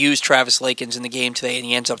even want to use Travis Lakins in the game today, and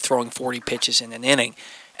he ends up throwing 40 pitches in an inning.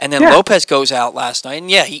 And then Lopez goes out last night, and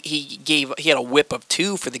he had a whip of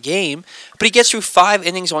 2 for the game, but he gets through 5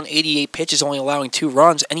 innings on 88 pitches, only allowing 2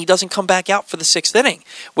 runs, and he doesn't come back out for the 6th inning.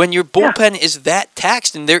 When your bullpen is that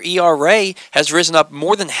taxed, and their ERA has risen up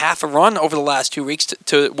more than half a run over the last 2 weeks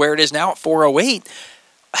to where it is now at 4.08,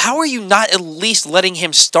 how are you not at least letting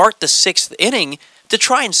him start the 6th inning to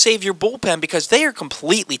try and save your bullpen, because they are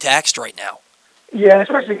completely taxed right now? Yeah,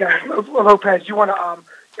 especially guys Lopez. You want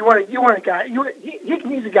a guy.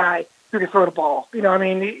 He's a guy who can throw the ball. He's a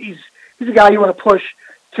guy you want to push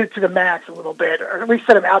to the max a little bit, or at least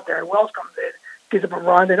set him out there. Wells comes in, gives up a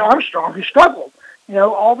run, and Armstrong, who struggled,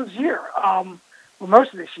 all this year,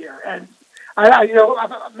 most of this year, and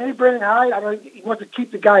Maybe Brandon Hyde. I don't. He wants to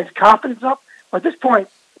keep the guy's confidence up. But at this point,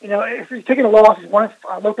 if he's taking a loss,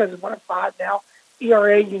 Lopez is 1-5 now.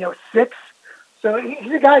 ERA, 6. So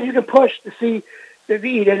he's a guy you can push to see the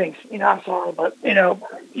eat innings. I'm sorry, but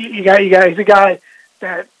he's a guy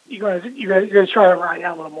that you're gonna try to ride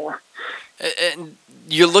out a little more. And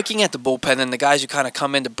you're looking at the bullpen and the guys who kind of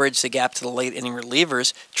come in to bridge the gap to the late inning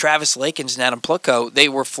relievers. Travis Lakins and Adam Plutko, they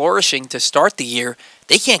were flourishing to start the year.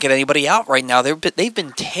 They can't get anybody out right now. They've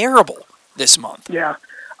been terrible this month. Yeah,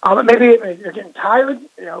 maybe they're getting tired.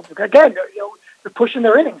 Again, they're pushing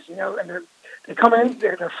their innings. And they come in,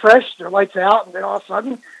 they're fresh, they're lights out, and then all of a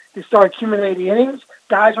sudden they start accumulating innings.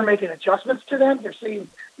 Guys are making adjustments to them. They're seeing,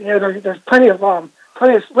 there's plenty of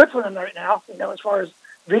splits with them right now. As far as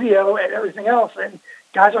video and everything else, and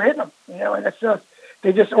guys are hitting them. And it's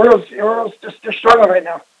Orioles they're struggling right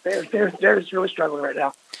now. They're just really struggling right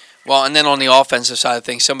now. Well, and then on the offensive side of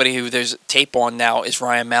things, somebody who there's tape on now is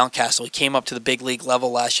Ryan Mountcastle. He came up to the big league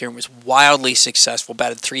level last year and was wildly successful,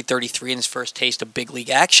 batted .333 in his first taste of big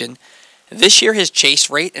league action. This year, his chase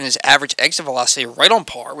rate and his average exit velocity are right on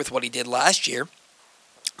par with what he did last year.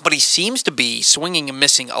 But he seems to be swinging and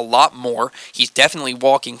missing a lot more. He's definitely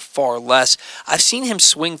walking far less. I've seen him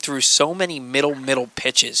swing through so many middle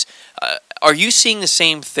pitches. Are you seeing the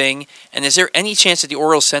same thing? And is there any chance that the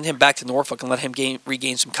Orioles send him back to Norfolk and let him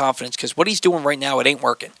regain some confidence? Because what he's doing right now, it ain't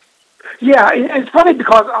working. Yeah, it's funny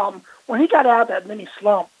because when he got out of that mini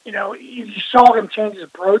slump, you saw him change his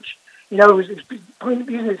approach. He was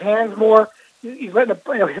using his hands more. He's letting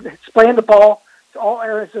playing the ball to all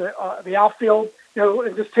areas of the outfield.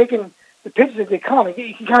 And just taking the pitches as they come.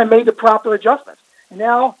 He kind of made the proper adjustments. And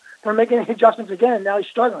now they're making adjustments again. And now he's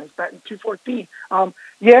struggling. He's batting .214. I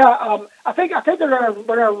think they're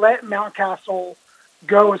gonna let Mountcastle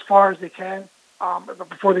go as far as they can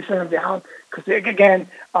before they send him down. Because again,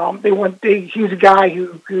 he's a guy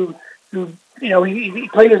who he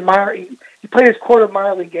played his quarter of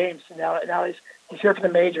minor league games. And now he's here for the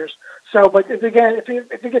majors. So, but again, if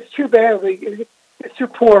it gets too bad, if it's too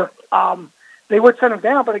poor. They would send him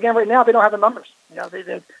down, but again, right now they don't have the numbers.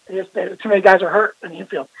 Too many guys are hurt in the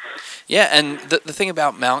infield. Yeah, and the thing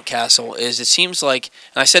about Mountcastle is it seems like,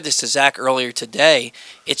 and I said this to Zach earlier today,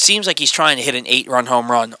 it seems like he's trying to hit an 8-run home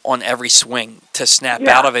run on every swing to snap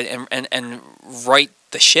out of it and right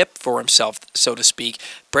the ship for himself, so to speak.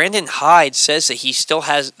 Brandon Hyde says that he still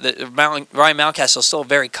has Ryan Mountcastle is still a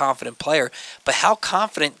very confident player, but how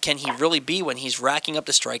confident can he really be when he's racking up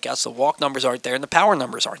the strikeouts, the walk numbers aren't there, and the power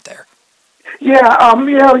numbers aren't there? Yeah,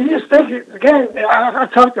 you just think, again, I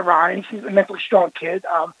talked to Ryan. He's a mentally strong kid.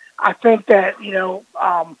 I think that, he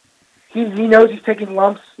knows he's taking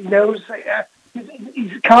lumps. He knows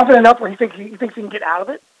he's confident enough where he thinks he can get out of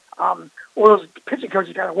it. Or those pitching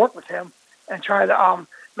coaches got to work with him and try to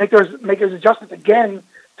make those adjustments again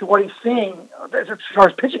to what he's seeing as far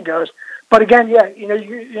as pitching goes. But again,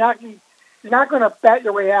 you're not going to bat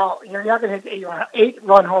your way out. You're not going to hit the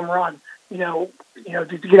 8-run home run. To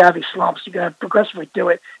get out of these slumps, you got to progressively do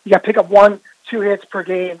it. You got to pick up 1-2 hits per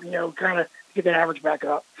game, kind of get that average back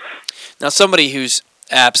up. Now, somebody who's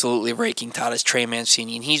absolutely raking Todd is Trey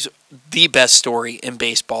Mancini, and he's the best story in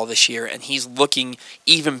baseball this year, and he's looking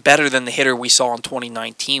even better than the hitter we saw in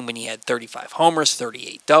 2019 when he had 35 homers,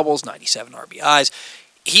 38 doubles, 97 RBIs.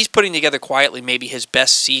 He's putting together quietly maybe his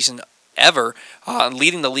best season ever,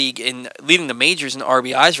 leading the majors in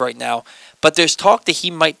RBIs right now. But there's talk that he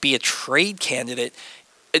might be a trade candidate.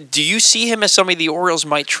 Do you see him as somebody the Orioles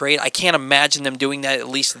might trade? I can't imagine them doing that at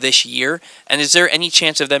least this year. And is there any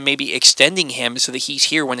chance of them maybe extending him so that he's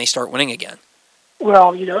here when they start winning again?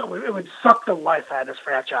 Well, it would suck the life out of this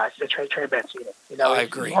franchise to trade Trey Mancini. I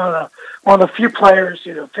agree. He's one of the few players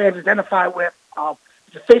fans identify with.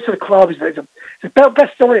 He's the face of the club. He's the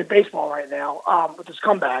best story in baseball right now with his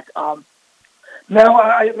comeback. I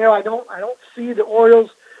don't see the Orioles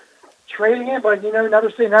trading him, but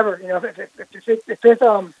never say never.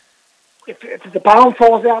 If the bottom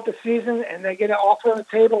falls out this season and they get an offer on the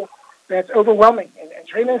table that's overwhelming, and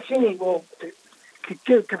Trey Mancini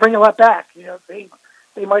could bring a lot back. They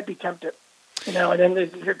might be tempted. And then the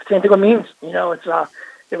same thing with Means.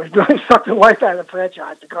 It was really sucked the life out of the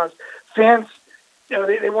franchise because fans,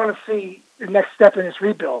 they want to see the next step in this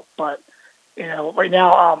rebuild, but right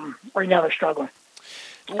now they're struggling.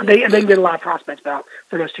 They can get a lot of prospects out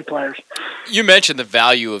for those two players. You mentioned the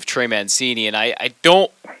value of Trey Mancini, and I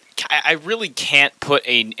really can't put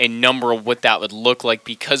a number of what that would look like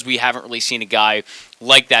because we haven't really seen a guy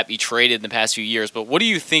like that be traded in the past few years. But what do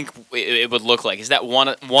you think it would look like? Is that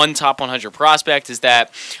one top 100 prospect? Is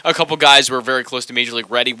that a couple guys who are very close to Major League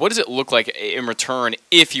ready? What does it look like in return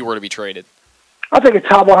if he were to be traded? I think a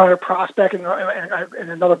top 100 prospect and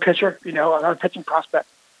another pitcher, another pitching prospect.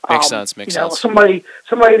 Makes sense. Makes sense. Somebody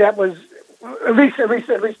that was at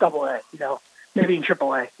least double A, maybe in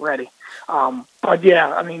triple A ready. But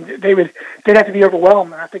yeah, I mean, they'd have to be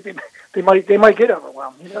overwhelmed, and I think they might get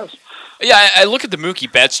overwhelmed. Who knows? Yeah, I look at the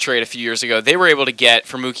Mookie Betts trade a few years ago. They were able to get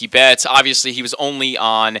for Mookie Betts. Obviously, he was only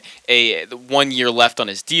on 1 year left on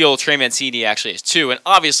his deal. Trey Mancini actually has 2, and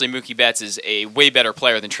obviously Mookie Betts is a way better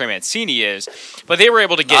player than Trey Mancini is. But they were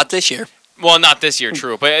able to get not this year. Well, not this year,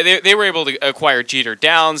 true. But they were able to acquire Jeter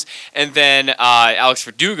Downs and then Alex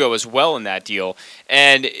Verdugo as well in that deal.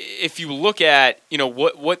 And if you look at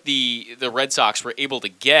what the Red Sox were able to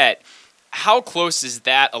get, how close is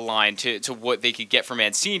that aligned to what they could get from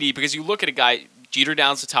Mancini? Because you look at a guy, Jeter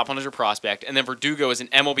Downs, the top 100 prospect, and then Verdugo is an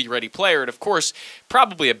MLB-ready player, and of course,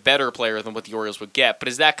 probably a better player than what the Orioles would get. But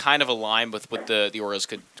is that kind of aligned with what the Orioles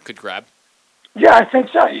could grab? Yeah, I think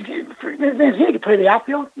so. He can play the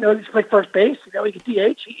outfield. He can play first base. He can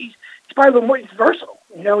DH. He's probably a little more. He's versatile.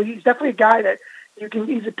 He's definitely a guy that you can.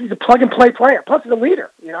 He's a plug and play player. Plus, he's a leader.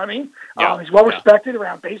 You know what I mean? Yeah. He's well respected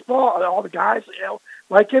around baseball. All the guys,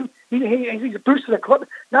 like him. He's a boost to the club.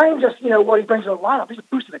 Not even just what he brings to the lineup. He's a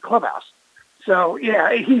boost to the clubhouse. So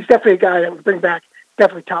yeah, he's definitely a guy that would bring back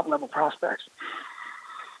definitely top level prospects.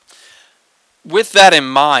 With that in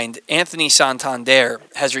mind, Anthony Santander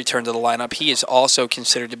has returned to the lineup. He is also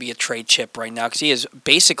considered to be a trade chip right now because he has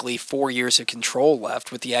basically 4 years of control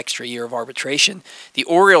left with the extra year of arbitration. The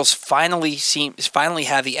Orioles finally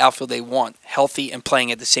have the outfield they want, healthy and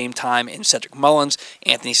playing at the same time in Cedric Mullins,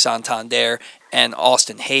 Anthony Santander, and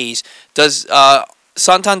Austin Hayes. Does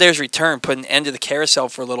Santander's return put an end to the carousel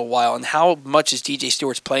for a little while, and how much is DJ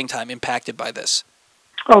Stewart's playing time impacted by this?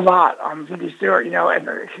 A lot. DJ Stewart,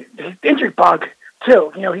 and his injury bug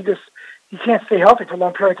too. He can't stay healthy for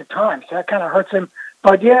long periods of time, so that kind of hurts him.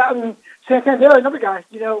 But yeah, I mean, Santander, another guy,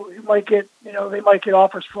 who might get, they might get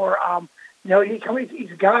offers for.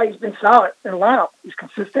 He's a guy. He's been solid in the lineup. He's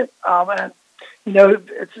consistent, and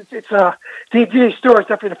DJ Stewart's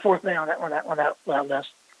definitely the fourth man on that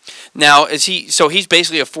list. Now, he's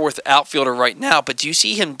basically a fourth outfielder right now, but do you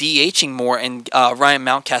see him DHing more and Ryan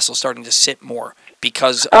Mountcastle starting to sit more?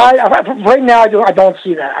 Because right now, I don't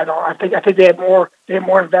see that. I think they have more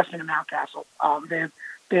investment in Mountcastle.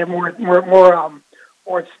 They have more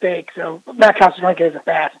at stake. So Mountcastle's going to get his at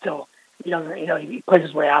bat until he plays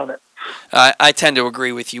his way out of it. I tend to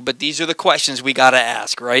agree with you, but these are the questions we got to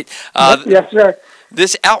ask, right? Yes, sir.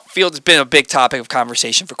 This outfield has been a big topic of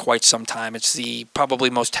conversation for quite some time. It's the probably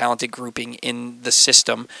most talented grouping in the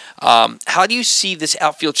system. How do you see this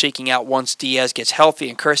outfield shaking out once Diaz gets healthy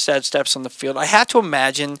and Kjerstad steps on the field? I have to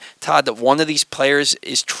imagine, Todd, that one of these players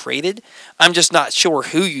is traded. I'm just not sure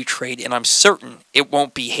who you trade, and I'm certain it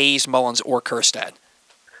won't be Hayes, Mullins, or Kjerstad.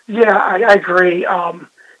 Yeah, I agree.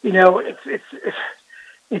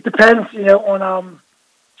 It depends, they're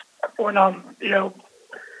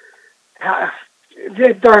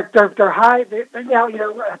high. I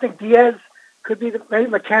think Diaz could be maybe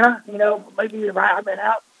McKenna, might be the right man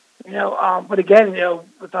out, but again,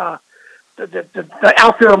 with the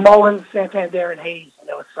outfield of Mullins, Santander, and Hayes,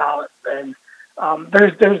 it's solid, and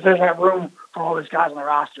there's that room for all those guys on the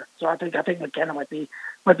roster. So I think McKenna might be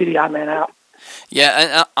the odd man out. Yeah,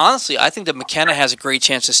 and honestly, I think that McKenna has a great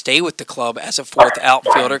chance to stay with the club as a fourth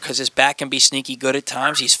outfielder because his bat can be sneaky good at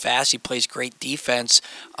times. He's fast. He plays great defense,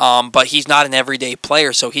 but he's not an everyday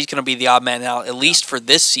player, so he's going to be the odd man out, at least for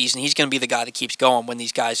this season. He's going to be the guy that keeps going when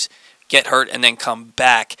these guys get hurt and then come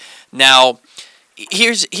back. Now,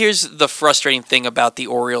 here's the frustrating thing about the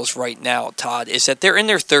Orioles right now, Todd, is that they're in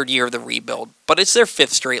their third year of the rebuild, but it's their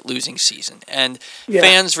fifth straight losing season. And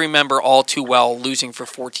fans remember all too well losing for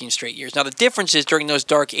 14 straight years. Now, the difference is during those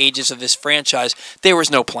dark ages of this franchise, there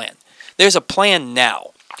was no plan. There's a plan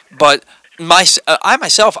now, but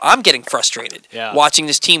I'm getting frustrated watching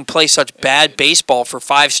this team play such bad baseball for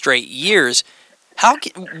 5 straight years.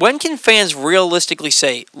 When can fans realistically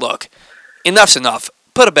say, look, enough's enough?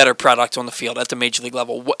 Put a better product on the field at the major league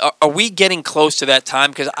level. Are we getting close to that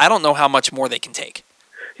time? Because I don't know how much more they can take.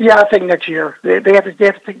 Yeah, I think next year they have to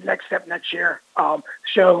take the next step next year.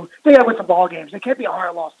 So they got to win some ball games. They can't be a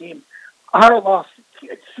 100-loss team. A 100-loss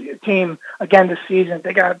team again this season.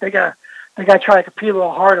 They got to try to compete a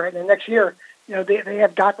little harder. And then next year, they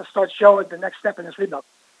have got to start showing the next step in this rebuild.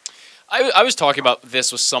 I was talking about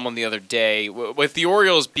this with someone the other day. With the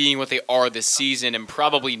Orioles being what they are this season and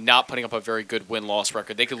probably not putting up a very good win-loss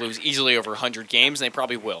record, they could lose easily over 100 games, and they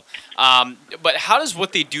probably will. But how does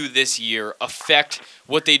what they do this year affect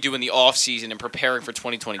what they do in the offseason and preparing for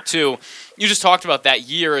 2022? You just talked about that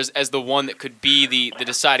year as the one that could be the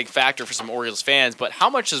deciding factor for some Orioles fans, but how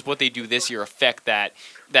much does what they do this year affect that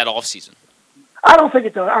offseason? I don't think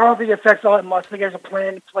it does. I don't think it affects all that much. I think there's a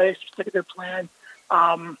plan in place, stick to their plan.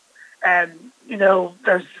 And,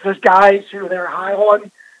 there's guys who they're high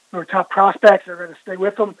on, who are top prospects, they're going to stay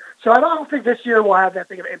with them. So I don't think this year will have that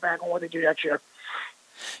big of an impact on what they do next year.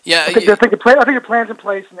 Yeah, I think the plan's in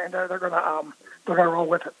place, and they're going to roll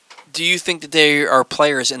with it. Do you think that there are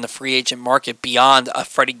players in the free agent market beyond a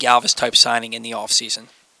Freddie Galvis type signing in the offseason?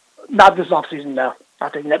 Not this offseason, no. I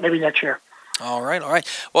think maybe next year. All right.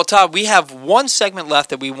 Well, Todd, we have one segment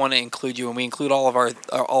left that we want to include you, and we include all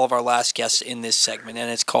of our last guests in this segment,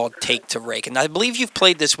 and it's called Take to Rake. And I believe you've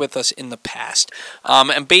played this with us in the past.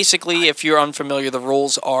 And basically, if you're unfamiliar, the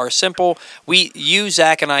rules are simple.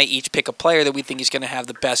 Zach, and I each pick a player that we think is going to have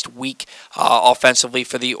the best week offensively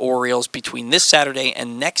for the Orioles between this Saturday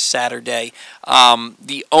and next Saturday.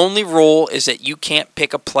 The only rule is that you can't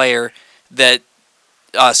pick a player that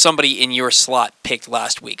somebody in your slot picked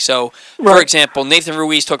last week. So, for example, Nathan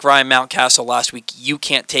Ruiz took Ryan Mountcastle last week. You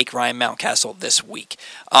can't take Ryan Mountcastle this week.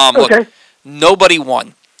 Look, nobody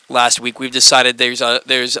won last week. We've decided there's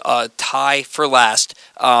a tie for last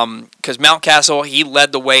because Mountcastle, he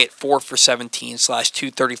led the way at 4 for 17 /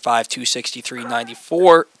 235, 263,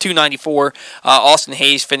 294. Austin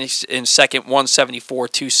Hayes finished in second, 174,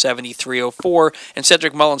 270, 304. And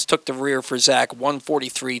Cedric Mullins took the rear for Zach,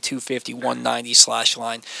 143, 250, 190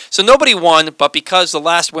 /line. So nobody won, but because the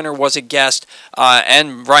last winner was a guest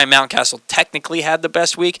and Ryan Mountcastle technically had the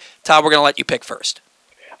best week, Todd, we're going to let you pick first.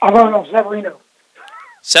 I'm going to go Severino.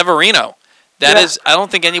 Severino. That is, I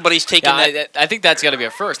don't think anybody's taken that. I think that's got to be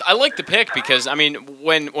a first. I like the pick because, I mean,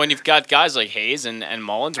 when you've got guys like Hayes and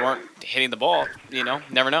Mullins weren't hitting the ball,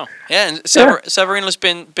 never know. Yeah, and Severino's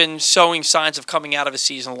been showing signs of coming out of a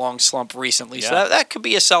season-long slump recently, so that could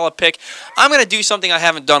be a solid pick. I'm going to do something I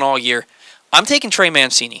haven't done all year. I'm taking Trey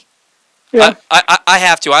Mancini. Yeah. I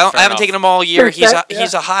have to. I haven't taken him all year. He's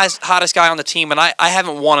the hottest guy on the team, and I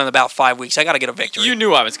haven't won in about 5 weeks. I got to get a victory. You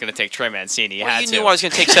knew I was going to take Trey Mancini. You knew I was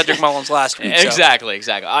going to take Cedric Mullins last week. Exactly.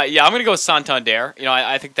 I'm going to go with Santander.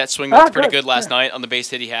 I think that swing looked pretty good last night on the base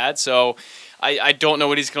hit he had. So I don't know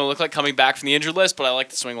what he's going to look like coming back from the injured list, but I like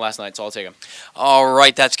the swing last night, so I'll take him. All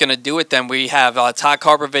right, that's going to do it then. We have Todd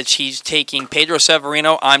Karpovich. He's taking Pedro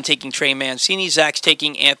Severino. I'm taking Trey Mancini. Zach's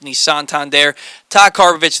taking Anthony Santander. Todd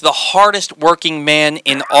Karpovich, the hardest working man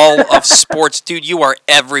in all of sports. Dude, you are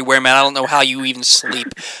everywhere, man. I don't know how you even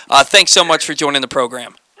sleep. Thanks so much for joining the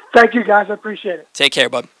program. Thank you, guys. I appreciate it. Take care,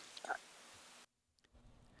 bud.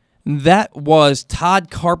 That was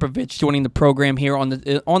Todd Karpovich joining the program here on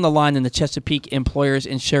the line in the Chesapeake Employers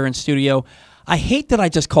Insurance Studio. I hate that I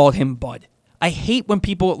just called him Bud. I hate when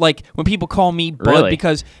people call me Bud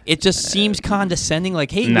because it just seems condescending,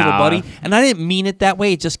 like, hey, little buddy. And I didn't mean it that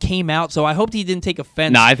way. It just came out. So I hope he didn't take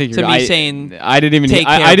offense to me saying I didn't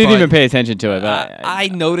even pay attention to it. I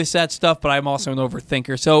notice that stuff, but I'm also an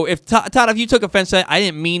overthinker. So if Todd, if you took offense to that, I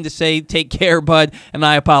didn't mean to say take care, Bud, and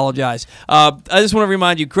I apologize. I just want to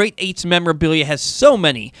remind you, Great Eights Memorabilia has so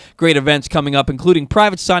many great events coming up, including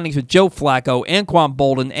private signings with Joe Flacco, Anquan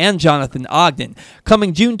Bolden, and Jonathan Ogden.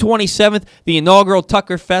 Coming June 27th, the inaugural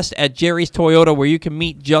Tucker Fest at Jerry's Toyota, where you can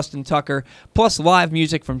meet Justin Tucker, plus live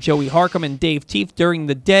music from Joey Harcum and Dave Teef during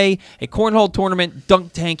the day, a cornhole tournament,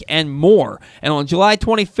 dunk tank, and more. And on July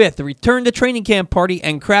 25th, the Return to Training Camp Party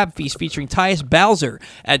and Crab Feast featuring Tyus Bowser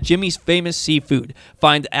at Jimmy's Famous Seafood.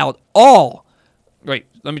 Find out about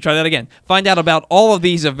all of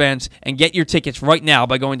these events and get your tickets right now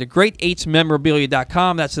by going to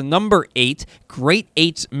great8smemorabilia.com. That's the number 8,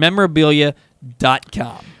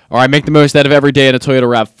 great8smemorabilia.com. All right, make the most out of every day in a Toyota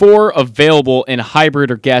RAV4, available in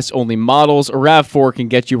hybrid or gas-only models. A RAV4 can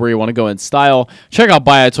get you where you want to go in style. Check out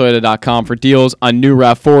buyatoyota.com for deals on new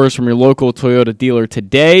RAV4s from your local Toyota dealer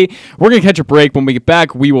today. We're going to catch a break. When we get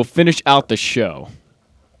back, we will finish out the show.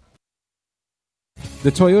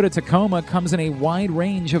 The Toyota Tacoma comes in a wide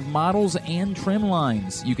range of models and trim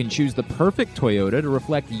lines. You can choose the perfect Toyota to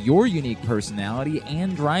reflect your unique personality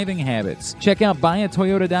and driving habits. Check out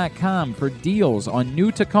buyatoyota.com for deals on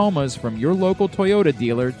new Tacomas from your local Toyota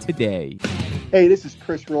dealer today. Hey, this is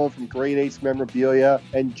Chris Rowland from Great Eights Memorabilia,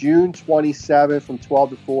 and June 27th from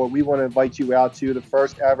 12 to 4, we want to invite you out to the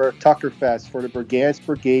first ever Tucker Fest for the Brigance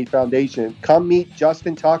Brigade Foundation. Come meet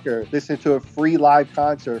Justin Tucker, listen to a free live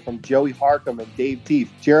concert from Joey Harcum and Dave Teef.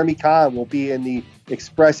 Jeremy Kahn will be in the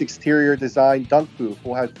express exterior design dunk booth.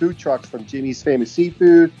 We'll have food trucks from Jimmy's Famous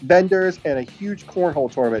Seafood, vendors, and a huge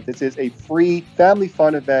cornhole tournament. This is a free family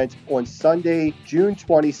fun event on Sunday, June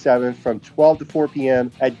 27th from 12 to 4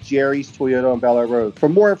 p.m. at Jerry's Toyota on Bel Air Road. For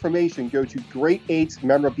more information, go to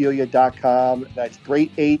great8memorabilia.com. That's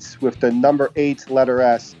Great 8 with the number 8, letter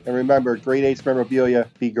S. And remember, Great 8 Memorabilia,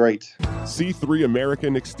 be great. C3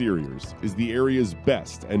 American Exteriors is the area's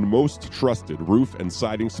best and most trusted roof and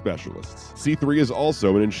siding specialists. C3 is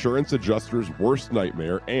also an insurance adjuster's worst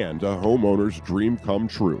nightmare and a homeowner's dream come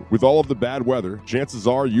true. With all of the bad weather, chances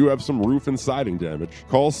are you have some roof and siding damage.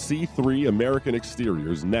 Call C3 American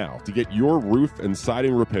Exteriors now to get your roof and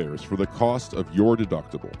siding repairs for the cost of your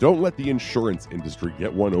deductible. Don't let the insurance industry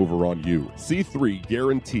get one over on you. C3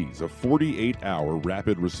 guarantees a 48-hour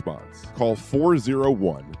rapid response. Call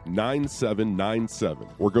 401-9797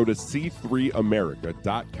 or go to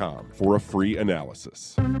c3america.com for a free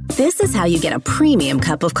analysis. This is how you get a premium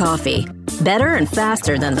cup of coffee. Better and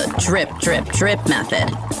faster than the drip, drip, drip method.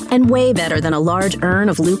 And way better than a large urn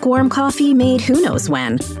of lukewarm coffee made who knows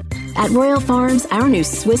when. At Royal Farms, our new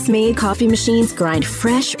Swiss-made coffee machines grind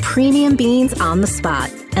fresh, premium beans on the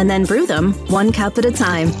spot and then brew them 1 cup at a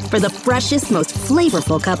time for the freshest, most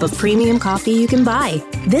flavorful cup of premium coffee you can buy.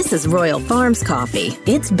 This is Royal Farms coffee.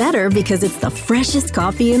 It's better because it's the freshest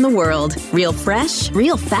coffee in the world. Real fresh,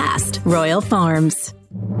 real fast. Royal Farms.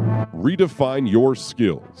 Redefine your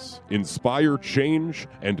skills, inspire change,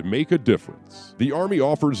 and make a difference. The Army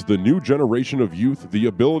offers the new generation of youth the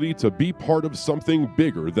ability to be part of something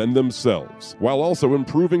bigger than themselves, while also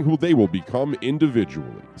improving who they will become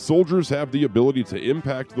individually. Soldiers have the ability to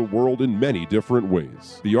impact the world in many different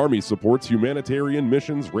ways. The Army supports humanitarian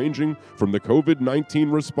missions ranging from the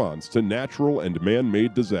COVID-19 response to natural and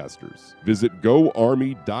man-made disasters. Visit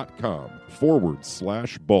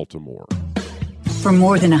goarmy.com/Baltimore. For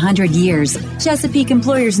more than 100 years, Chesapeake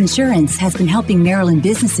Employers Insurance has been helping Maryland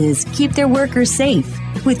businesses keep their workers safe.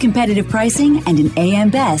 With competitive pricing and an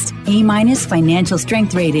AM Best A- financial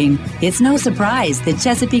strength rating, it's no surprise that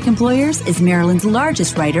Chesapeake Employers is Maryland's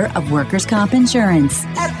largest writer of workers' comp insurance.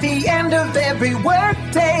 At the end of every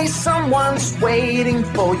workday, someone's waiting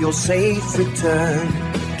for your safe return.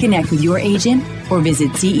 Connect with your agent or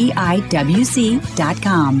visit CEIWC.com.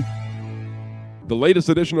 The latest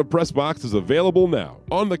edition of Press Box is available now.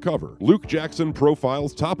 On the cover, Luke Jackson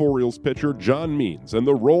profiles top Orioles pitcher John Means, and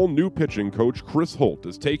the role new pitching coach Chris Holt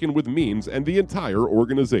has taken with Means and the entire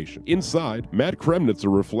organization. Inside, Matt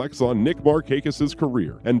Kremnitzer reflects on Nick Markakis'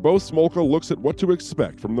 career, and Bo Smolka looks at what to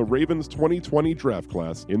expect from the Ravens' 2020 draft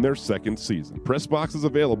class in their second season. Press Box is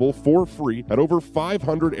available for free at over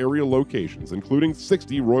 500 area locations, including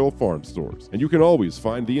 60 Royal Farm stores. And you can always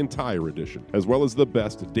find the entire edition, as well as the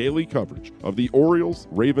best daily coverage of the Orioles,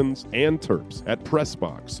 Ravens, and Terps at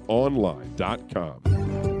PressBoxOnline.com.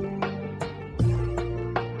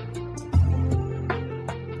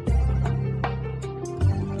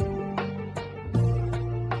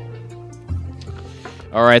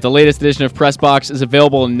 All right, the latest edition of Press Box is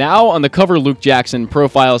available now. On the cover, Luke Jackson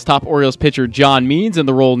profiles top Orioles pitcher John Means and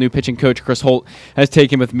the role new pitching coach Chris Holt has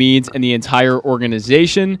taken with Means and the entire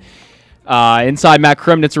organization. Inside, Matt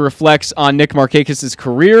Kremnitzer reflects on Nick Markakis'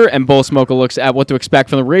 career, and Bo Smolka looks at what to expect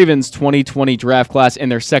from the Ravens' 2020 draft class in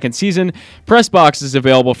their second season. Press Box is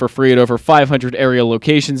available for free at over 500 area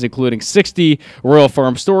locations, including 60 Royal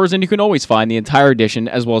Farm stores, and you can always find the entire edition,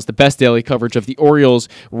 as well as the best daily coverage of the Orioles,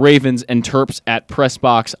 Ravens, and Terps at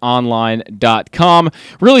PressBoxOnline.com.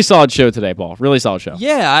 Really solid show today, Paul. Really solid show.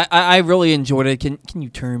 Yeah, I really enjoyed it. Can you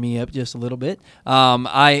turn me up just a little bit?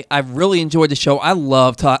 I really enjoyed the show. I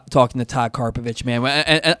love talking to Todd Karpovich, man.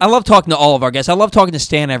 And I love talking to all of our guests. I love talking to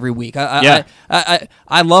Stan every week. I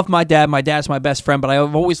love my dad. My dad's my best friend, but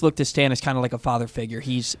I've always looked at Stan as kind of like a father figure.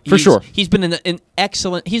 He's He's been an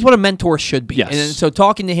excellent. He's what a mentor should be. Yes. And so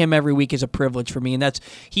talking to him every week is a privilege for me. And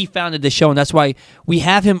he founded the show, and that's why we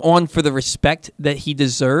have him on for the respect that he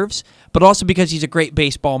deserves, but also because he's a great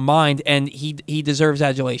baseball mind and he deserves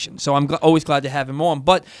adulation. So I'm always glad to have him on.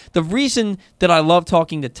 But the reason that I love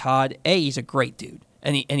talking to Todd, A, he's a great dude.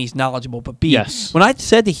 And he's knowledgeable, but B, yes. When I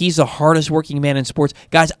said that he's the hardest working man in sports,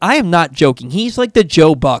 guys, I am not joking. He's like the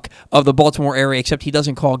Joe Buck of the Baltimore area, except he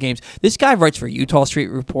doesn't call games. This guy writes for Utah Street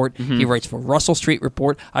Report. Mm-hmm. He writes for Russell Street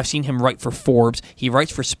Report. I've seen him write for Forbes. He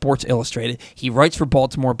writes for Sports Illustrated. He writes for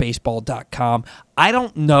BaltimoreBaseball.com. I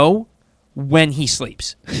don't know when he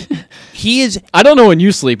sleeps. He is. I don't know when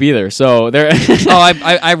you sleep either. So there.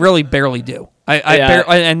 I really barely do.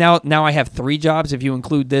 And now I have 3 jobs if you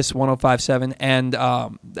include this 105.7 and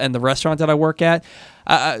the restaurant that I work at.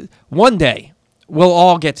 One day we'll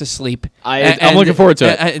all get to sleep. I'm looking forward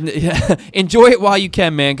to it. Enjoy it while you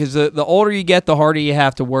can, man, because the older you get, the harder you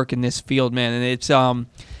have to work in this field, man. And it's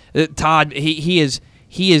Todd. He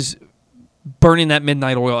is burning that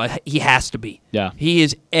midnight oil. He has to be. Yeah. He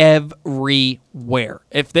is everywhere.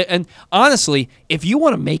 And honestly, if you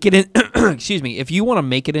want to make it in, if you want to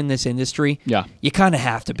make it in this industry, you kind of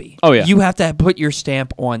have to be. Oh yeah. You have to put your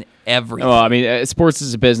stamp on everything. Well, I mean, sports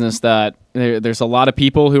is a business that there's a lot of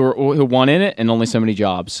people who want in it, and only so many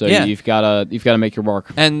jobs. So you've got to make your mark.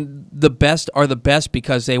 And the best are the best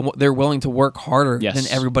because they're willing to work harder than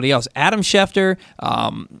everybody else. Adam Schefter,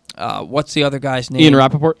 what's the other guy's name?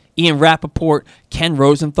 Ian Rappaport, Ken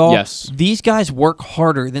Rosenthal. Yes. These guys work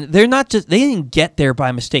harder than they didn't get there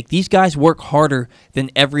by mistake. These guys work harder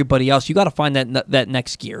than everybody else. You got to find that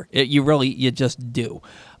next gear. You just do.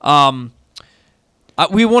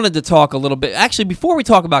 We wanted to talk a little bit. Actually, before we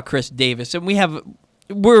talk about Chris Davis, and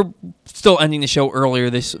we're still ending the show earlier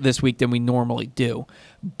this week than we normally do,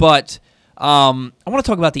 but I want to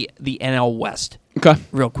talk about the NL West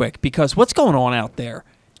real quick because what's going on out there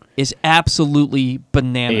is absolutely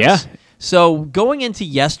bananas. Yeah. So going into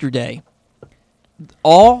yesterday,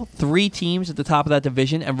 all three teams at the top of that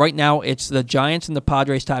division, and right now it's the Giants and the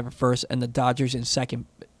Padres tied for first, and the Dodgers in second,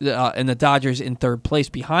 and the Dodgers in third place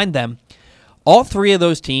behind them. All three of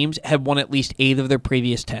those teams had won at least 8 of their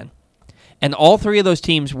previous 10. And all three of those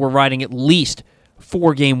teams were riding at least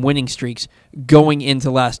 4-game winning streaks going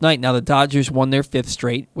into last night. Now, the Dodgers won their 5th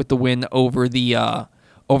straight with the win over the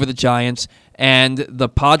Giants, and the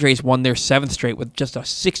Padres won their 7th straight with just a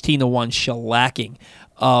 16-1 shellacking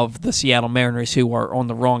of the Seattle Mariners, who are on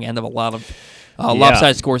the wrong end of a lot of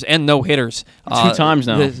lopsided scores and no-hitters. 2 times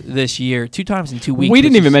now. This year. 2 times in 2 weeks. We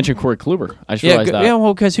didn't even mention Corey Kluber. I just realized that. Yeah,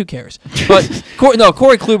 well, because who cares? But Corey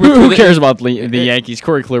Kluber. Who cares about the Yankees?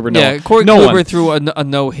 Corey Kluber, no. Yeah, Corey Kluber threw a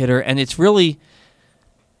no-hitter, and it's really,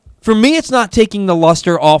 for me, it's not taking the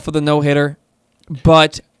luster off of the no-hitter,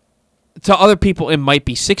 but to other people, it might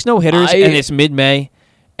be 6 no-hitters, and it's mid-May.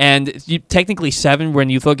 And technically 7 when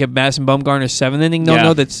you look at Madison Bumgarner's 7th inning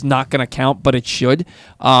no, that's not going to count, but it should.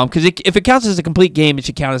 Because if it counts as a complete game, it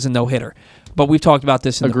should count as a no-hitter. But we've talked about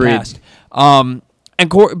this in the past. And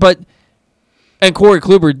Corey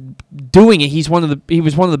Kluber doing it, he was one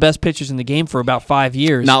of the best pitchers in the game for about 5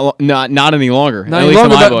 years. Not any longer. Not any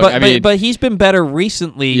longer, but he's been better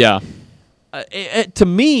recently. Yeah. To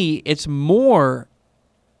me, it's more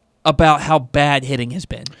about how bad hitting has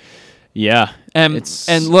been. Yeah. And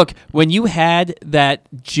look, when you had that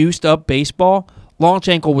juiced up baseball, launch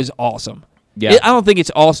ankle was awesome. Yeah. I don't think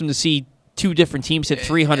it's awesome to see 2 different teams hit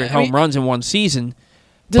 300 home runs in one season.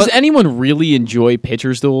 Does anyone really enjoy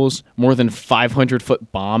pitcher's duels more than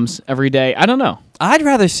 500-foot bombs every day? I don't know. I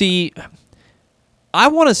want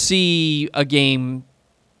to see a game.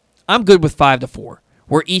 I'm good with 5-4,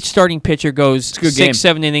 where each starting pitcher goes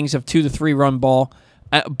 6-7 innings of 2 to 3 run ball,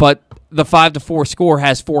 but the 5-4 score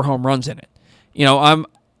has 4 home runs in it. You know,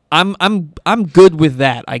 I'm good with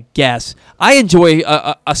that, I guess. I enjoy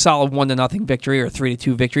a solid 1-0 victory or a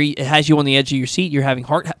 3-2 victory. It has you on the edge of your seat. You're having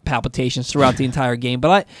heart palpitations throughout the entire game.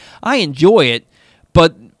 But I enjoy it.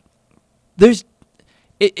 But is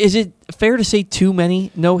it fair to say too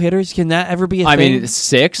many no-hitters? Can that ever be a thing? I mean, it's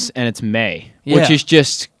 6 and it's May, which is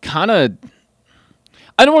just kind of.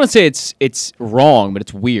 I don't want to say it's wrong, but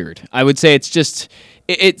it's weird. I would say it's just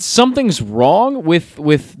something's wrong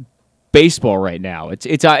with baseball right now. It's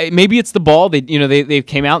maybe it's the ball. They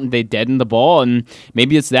came out and they deadened the ball, and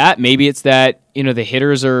maybe it's that. Maybe it's that the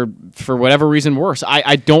hitters are for whatever reason worse.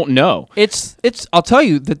 I don't know. It's I'll tell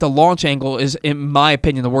you that the launch angle is, in my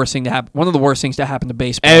opinion, the worst thing to happen. One of the worst things to happen to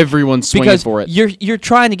baseball. Everyone's swinging for it. You're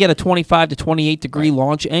trying to get a 25 to 28 degree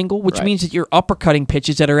launch angle, which means that you're uppercutting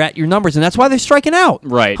pitches that are at your numbers, and that's why they're striking out.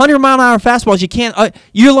 Right, 100-mile-an-hour fastballs. You can't.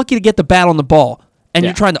 You're lucky to get the bat on the ball. And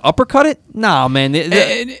you're trying to uppercut it? Nah, man.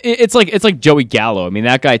 It's like Joey Gallo. I mean,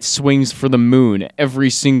 that guy swings for the moon every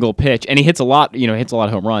single pitch, and he hits a lot. Hits a lot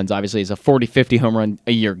of home runs. Obviously, he's a 40-50 home run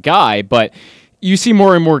a year guy. But you see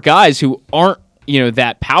more and more guys who aren't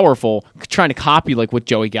that powerful trying to copy like what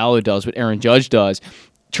Joey Gallo does, what Aaron Judge does,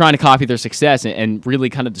 trying to copy their success and really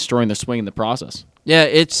kind of destroying their swing in the process. Yeah,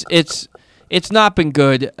 it's not been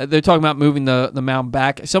good. They're talking about moving the mound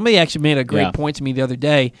back. Somebody actually made a great point to me the other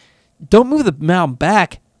day. Don't move the mound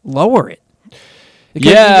back. Lower it.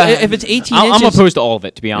 If it's 18 inches... I'm opposed to all of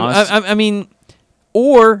it, to be honest. I mean,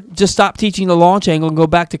 or just stop teaching the launch angle and go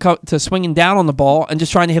back to swinging down on the ball and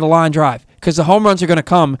just trying to hit a line drive. Because the home runs are going to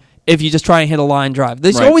come if you just try and hit a line drive.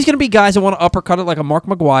 There's always going to be guys that want to uppercut it like a Mark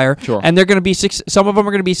McGwire. Sure. And they're going to be some of them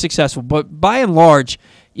are going to be successful. But by and large,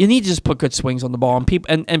 you need to just put good swings on the ball, and people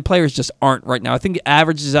and players just aren't right now. I think the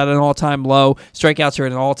average is at an all-time low. Strikeouts are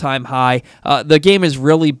at an all-time high. The game has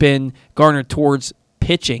really been garnered towards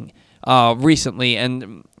pitching recently,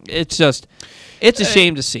 and it's a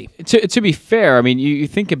shame to see. To be fair, I mean, you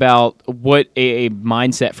think about what a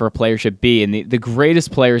mindset for a player should be, and the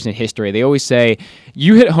greatest players in history, they always say,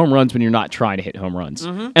 you hit home runs when you're not trying to hit home runs.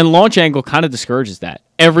 And launch angle kind of discourages that.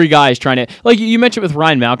 Every guy is trying to, like you mentioned with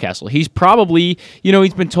Ryan Mountcastle, he's probably,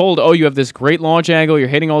 he's been told, oh, you have this great launch angle, you're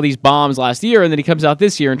hitting all these bombs last year, and then he comes out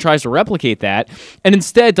this year and tries to replicate that, and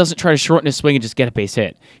instead doesn't try to shorten his swing and just get a base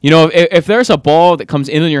hit. If there's a ball that comes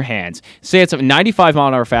in on your hands, say it's a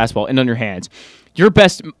 95-mile-an-hour fastball in on your hands, your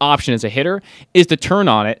best option as a hitter is to turn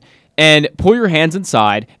on it and pull your hands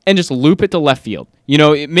inside and just loop it to left field.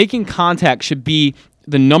 Making contact should be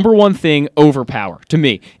the number one thing over power to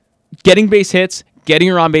me. Getting base hits, getting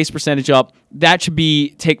your on-base percentage up, that should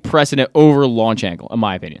take precedent over launch angle, in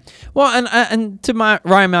my opinion. Well, and to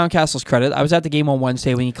Ryan Mountcastle's credit, I was at the game on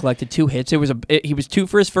Wednesday when he collected 2 hits. He was 2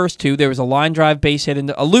 for his first 2. There was a line drive base hit,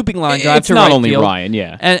 a looping line drive to right field. It's not only Ryan,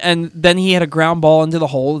 yeah. And then he had a ground ball into the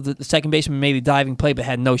hole. The second baseman made a diving play, but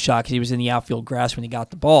had no shot because he was in the outfield grass when he got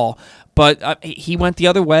the ball. But he went the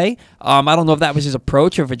other way. I don't know if that was his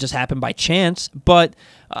approach or if it just happened by chance, but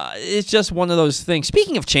it's just one of those things.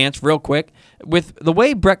 Speaking of chance, real quick, with the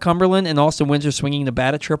way Brett Cumberland and Austin Wynns are swinging the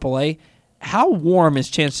bat at AAA, how warm is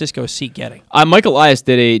Chance Sisco's seat getting? Mike Elias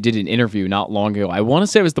did an interview not long ago. I want to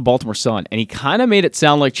say it was the Baltimore Sun, and he kind of made it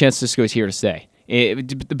sound like Chance Sisco's here to stay.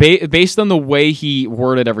 Based on the way he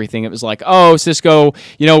worded everything, it was like, oh, Sisco,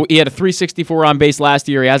 he had a 364 on base last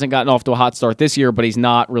year. He hasn't gotten off to a hot start this year, but he's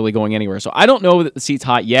not really going anywhere. So I don't know that the seat's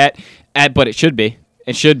hot yet, but it should be.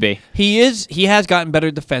 It should be. He has gotten better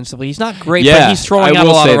defensively. He's not great, but he's throwing out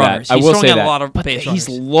a lot of runners. He's throwing out a lot of base runners. He's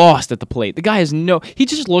lost at the plate. The guy has he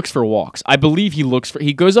just looks for walks. I believe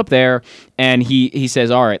he goes up there and he says,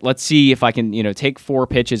 all right, let's see if I can, take 4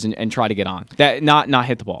 pitches and try to get on. That not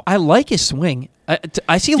hit the ball. I like his swing.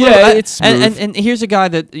 I see a little. It's smooth. And here's a guy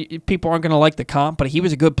that people aren't going to like the comp, but he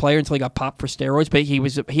was a good player until he got popped for steroids. But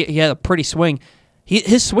he had a pretty swing.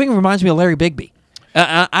 His swing reminds me of Larry Bigby.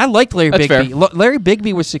 I liked Larry Bigby. Larry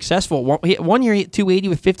Bigby was successful. One year he hit 280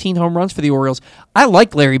 with 15 home runs for the Orioles. I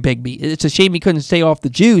liked Larry Bigby. It's a shame he couldn't stay off the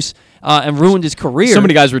juice and ruined his career. So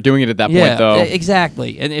many guys were doing it at that point, though.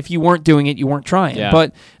 Exactly. And if you weren't doing it, you weren't trying. Yeah.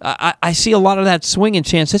 But I see a lot of that swing in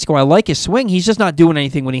Chance Sisco. I like his swing. He's just not doing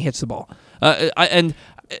anything when he hits the ball. And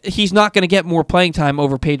he's not going to get more playing time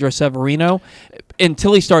over Pedro Severino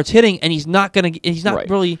until he starts hitting, and he's not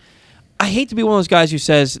really. I hate to be one of those guys who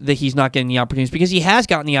says that he's not getting the opportunities, because he has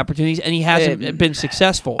gotten the opportunities and he hasn't been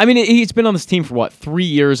successful. I mean, he's been on this team for 3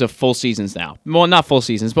 years of full seasons now. Well, not full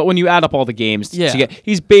seasons, but when you add up all the games,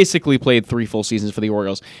 he's basically played 3 full seasons for the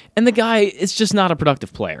Orioles. And the guy is just not a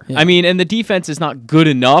productive player. Yeah. I mean, and the defense is not good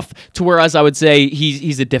enough to whereas I would say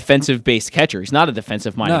he's a defensive-based catcher. He's not a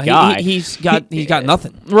defensive-minded guy. He's got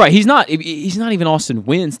nothing. Right. He's not even Austin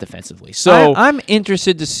Wynns defensively. So I'm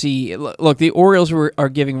interested to see. Look, the Orioles are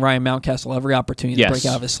giving Ryan Mountcastle every opportunity to break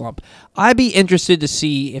out of his slump. I'd be interested to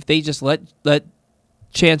see if they just let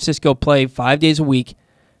Chance Sisco play 5 days a week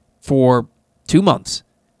for 2 months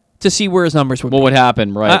to see where his numbers would be. What would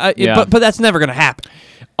happen, right? But that's never going to happen.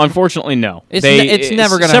 Unfortunately, no. It's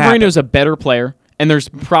never going to happen. Severino's a better player, and there's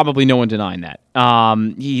probably no one denying that.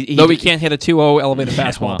 Though he can't hit a 2-0 elevated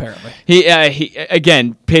fastball, apparently. He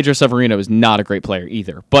again, Pedro Severino is not a great player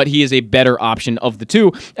either, but he is a better option of the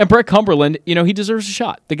two. And Brett Cumberland, he deserves a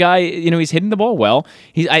shot. The guy, he's hitting the ball well.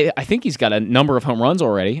 I think he's got a number of home runs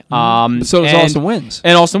already. So does Austin Wynns.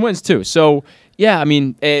 And Austin Wynns, too. So, yeah, I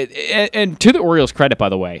mean, and to the Orioles' credit, by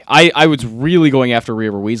the way, I was really going after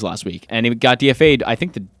Rio Ruiz last week, and he got DFA'd, I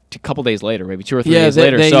think, a couple days later, maybe 2 or 3 days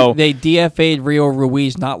later. So they DFA'd Rio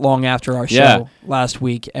Ruiz not long after our show last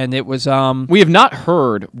week, and it was we have not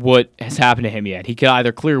heard what has happened to him yet. He could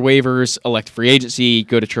either clear waivers, elect free agency,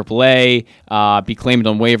 go to AAA, be claimed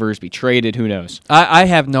on waivers, be traded. Who knows? I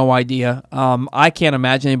have no idea. I can't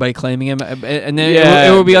imagine anybody claiming him, and then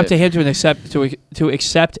it will be up to him to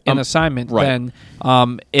accept an assignment. Right. Then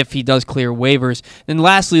if he does clear waivers. Then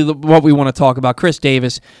lastly, what we want to talk about, Chris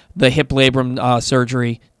Davis, the hip labrum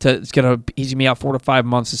surgery. He's gonna be out 4 to 5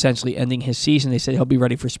 months, essentially ending his season. They said he'll be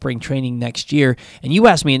ready for spring training next year. And you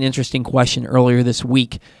asked me an interesting question earlier this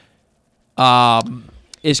week.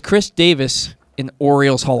 Is Chris Davis an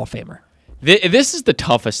Orioles Hall of Famer? This is the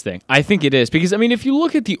toughest thing. I think it is because if you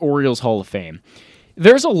look at the Orioles Hall of Fame,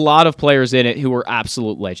 there's a lot of players in it who are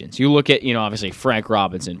absolute legends. You look at, obviously Frank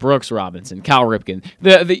Robinson, Brooks Robinson, Cal Ripken,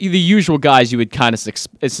 the usual guys you would kind of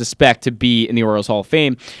suspect to be in the Orioles Hall of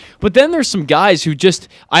Fame. But then there's some guys who just,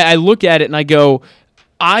 I look at it and I go,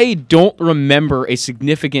 I don't remember a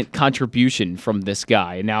significant contribution from this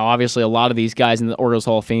guy. Now, obviously, a lot of these guys in the Orioles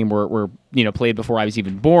Hall of Fame were played before I was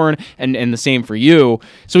even born, and the same for you.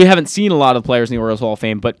 So we haven't seen a lot of players in the Orioles Hall of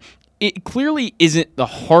Fame, but it clearly isn't the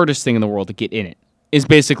hardest thing in the world to get in it, is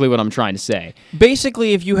basically what I'm trying to say.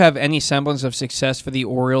 Basically, if you have any semblance of success for the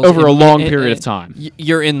Orioles over a long period of time,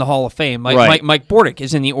 you're in the Hall of Fame. Right. Mike Bordick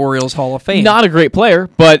is in the Orioles Hall of Fame. Not a great player,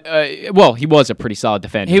 but he was a pretty solid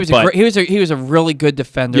defender. He was a really good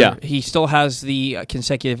defender. Yeah. He still has the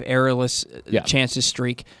consecutive errorless chances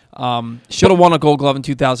streak. Should have won a Gold Glove in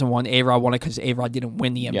 2001. A-Rod won it because A-Rod didn't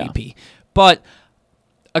win the MVP. Yeah. But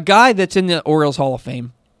a guy that's in the Orioles Hall of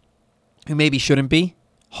Fame who maybe shouldn't be,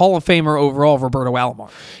 Hall of Famer overall, Roberto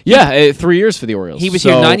Alomar. Yeah, 3 years for the Orioles. He was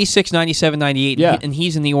here 96, 97, 98, Yeah. and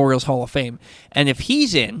he's in the Orioles Hall of Fame. And if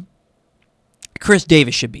he's in, Chris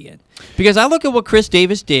Davis should be in. Because I look at what Chris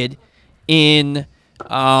Davis did in,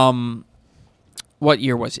 what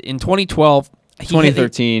year was it? In 2012.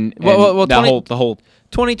 2013. Well, the whole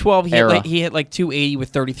 2012, era. he hit like 280 with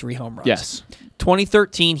 33 home runs. Yes.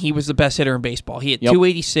 2013, he was the best hitter in baseball. He hit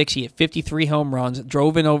 286. He hit 53 home runs.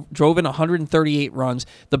 Drove in 138 runs.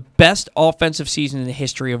 The best offensive season in the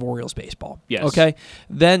history of Orioles baseball. Yes. Okay.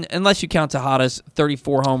 Then, unless you count Tejada's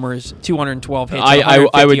 34 homers, 212 hits. I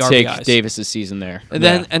would RBIs. take Davis's season there. And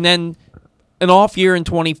then an off year in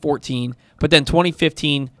 2014, but then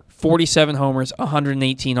 2015, 47 homers,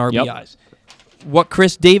 118 RBIs. Yep. What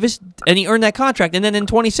Chris Davis, and he earned that contract. And then in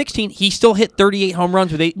 2016, he still hit 38 home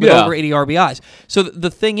runs with over 80 RBIs. So the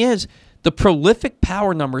thing is, the prolific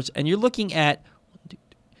power numbers, and you're looking at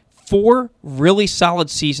 4 really solid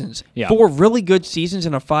seasons, 4 really good seasons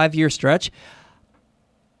in a 5-year stretch.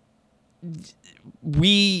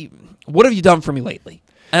 What have you done for me lately?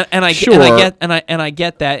 And I get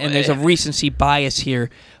that, and there's a recency bias here.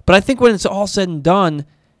 But I think when it's all said and done,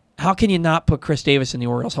 how can you not put Chris Davis in the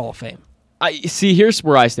Orioles Hall of Fame? Here's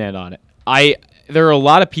where I stand on it. There are a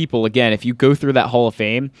lot of people, again, if you go through that Hall of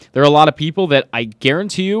Fame, there are a lot of people that I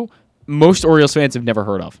guarantee you most Orioles fans have never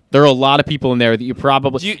heard of. There are a lot of people in there that you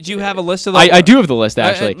probably... Do you have a list of those? I do have the list,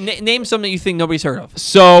 actually. Name some that you think nobody's heard of.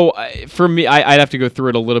 So, for me, I'd have to go through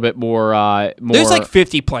it a little bit more... There's like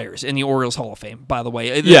 50 players in the Orioles Hall of Fame, by the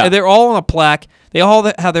way. Yeah. They're all on a plaque. They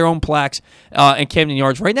all have their own plaques in Camden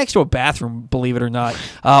Yards, right next to a bathroom, believe it or not.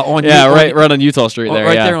 Right on Utah Street there.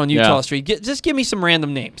 Right there on Utah Street. Just give me some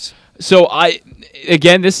random names. So,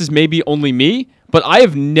 again, this is maybe only me, but I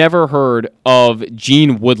have never heard of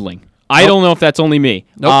Gene Woodling. I don't know if that's only me.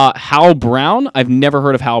 Nope. Hal Brown, I've never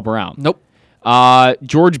heard of Hal Brown. Nope.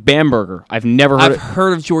 George Bamberger, I've never heard. I've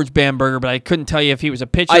heard of George Bamberger, but I couldn't tell you if he was a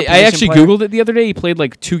pitcher. I actually Googled it the other day. He played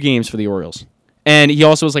like 2 games for the Orioles. And he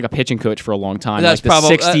also was like a pitching coach for a long time, that's like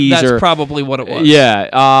the 60s. That's probably what it was.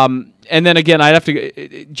 Yeah. And then again, I'd have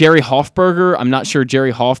to Jerry Hoffberger. I'm not sure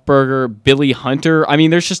Jerry Hoffberger, Billy Hunter. I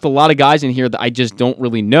mean, there's just a lot of guys in here that I just don't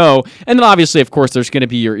really know. And then obviously, of course, there's going to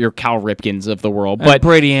be your Cal Ripkins of the world, but and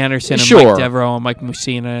Brady Anderson, and sure. Mike Devereaux, and Mike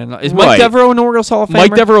Mussina. Is Mike Devereaux an Orioles Hall of Famer?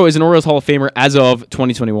 Mike Devereaux is an Orioles Hall of Famer as of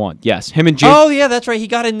 2021. Yes, him and Oh yeah, that's right. He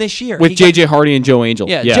got in this year with J.J. Hardy and Joe Angel.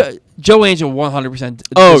 Yeah. Joe Angel, 100%.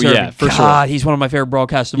 Oh, deserving. yeah, for God, sure. he's one of my favorite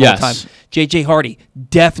broadcasters of all time. J.J. Hardy,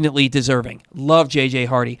 definitely deserving. Love J.J.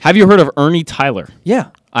 Hardy. Have you heard of Ernie Tyler? Yeah.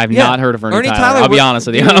 I've not heard of Ernie Tyler. I'll was, be honest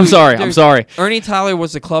with you. I'm sorry. Ernie Tyler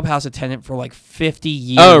was the clubhouse attendant for like 50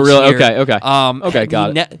 years. Oh, really? Here. Okay. Okay,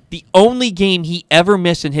 got it. The only game he ever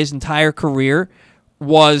missed in his entire career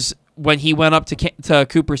was when he went up to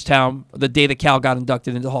Cooperstown the day that Cal got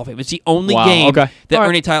inducted into the Hall of Fame. It's the only game that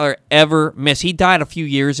Ernie Tyler ever missed. He died a few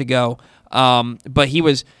years ago, but he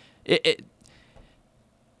was...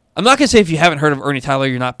 I'm not going to say if you haven't heard of Ernie Tyler,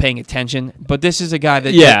 you're not paying attention, but this is a guy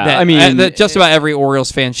that, that just about every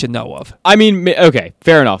Orioles fan should know of. I mean, okay,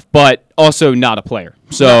 fair enough, but also not a player.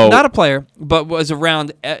 So not a player, but was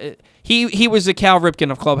around... He was the Cal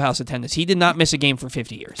Ripken of clubhouse attendance. He did not miss a game for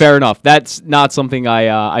 50 years. Fair enough. That's not something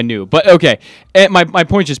I knew. But okay, and my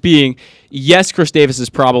point just being, yes, Chris Davis is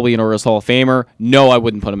probably an Orioles Hall of Famer. No, I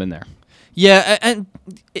wouldn't put him in there. Yeah, and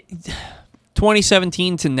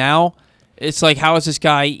 2017 to now, it's like, how is this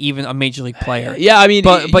guy even a major league player? Yeah, I mean,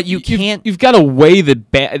 but you can't. You've got to weigh the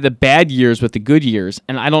bad years with the good years,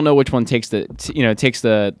 and I don't know which one takes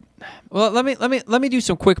the. Well, let me do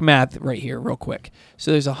some quick math right here, real quick.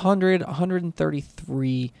 So there's 100,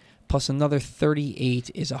 133 plus another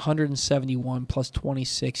 38 is 171 plus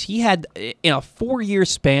 26. He had in a 4-year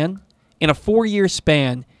span.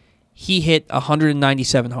 He hit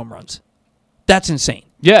 197 home runs. That's insane.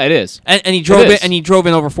 Yeah, it is. And he drove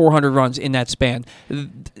in over 400 runs in that span.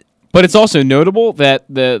 But it's also notable that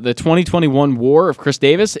the 2021 WAR of Chris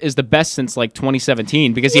Davis is the best since like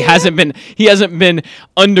 2017 because he hasn't been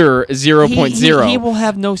under 0.0. He will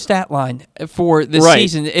have no stat line for this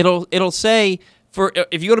season. It'll say for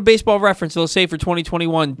if you go to Baseball Reference, it'll say for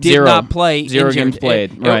 2021 did not play. 0 games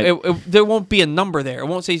played. Right. There won't be a number there. It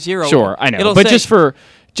won't say 0. Sure, I know. It'll But say,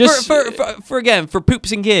 just for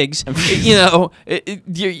poops and gigs, we're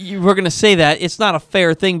gonna say that it's not a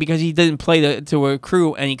fair thing because he didn't play to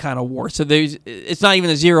accrue any kind of WAR. So it's not even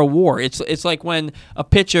a 0 WAR. It's like when a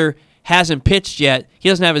pitcher hasn't pitched yet, he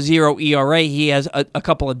doesn't have a 0 ERA. He has a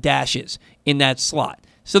couple of dashes in that slot.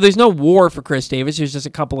 So there's no WAR for Chris Davis. There's just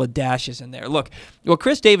a couple of dashes in there. Look, what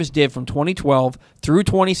Chris Davis did from 2012 through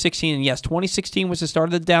 2016, and yes, 2016 was the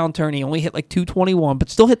start of the downturn. He only hit like 221,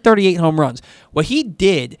 but still hit 38 home runs. What he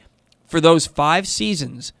did for those 5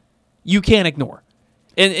 seasons, you can't ignore.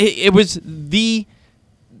 And it was there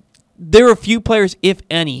are a few players, if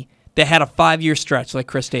any, that had a 5-year stretch like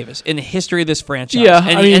Chris Davis in the history of this franchise. Yeah,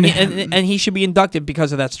 and he should be inducted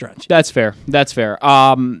because of that stretch. That's fair.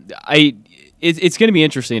 It's going to be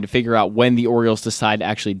interesting to figure out when the Orioles decide to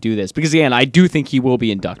actually do this. Because, again, I do think he will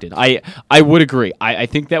be inducted. I would agree. I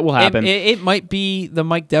think that will happen. It might be the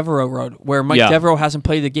Mike Devereaux road, where Mike Devereaux hasn't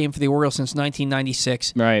played the game for the Orioles since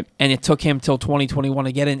 1996. Right. And it took him till 2021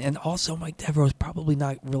 to get in. And also, Mike Devereaux is probably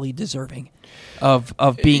not really deserving of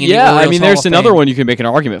being in the Orioles Hall there's of another Fame. one you can make an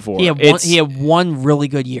argument for. He had one really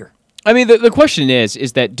good year. I mean, the question is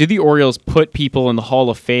that do the Orioles put people in the Hall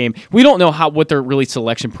of Fame? We don't know what their really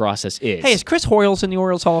selection process is. Hey, is Chris Hoyles in the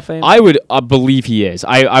Orioles Hall of Fame? I would believe he is.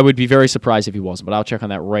 I would be very surprised if he wasn't, but I'll check on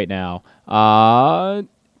that right now.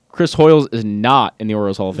 Chris Hoyles is not in the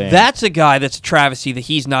Orioles Hall of Fame. That's a guy that's a travesty that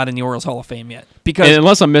he's not in the Orioles Hall of Fame yet. Because and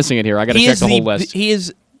unless I'm missing it here, I got to check the whole list. He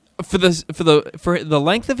is for the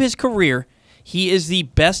length of his career, he is the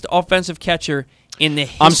best offensive catcher in the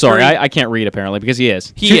history. I'm sorry, I can't read apparently because he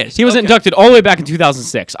is. He was inducted all the way back in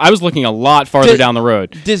 2006. I was looking a lot farther down the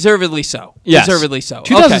road. Deservedly so. Yes. Deservedly so.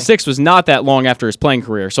 2006 was not that long after his playing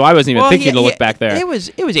career, so I wasn't even thinking to look back there. It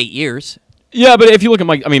was 8 years. Yeah, but if you look at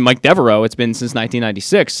Mike Devereaux, it's been since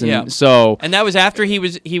 1996, and and that was after he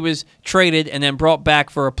was traded and then brought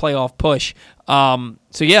back for a playoff push.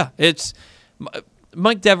 It's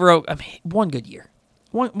Mike Devereaux. I mean, one good year.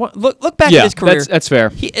 Look back at his career. That's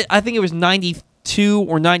fair. I think it was 92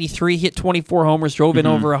 or 93. He hit 24 homers, drove in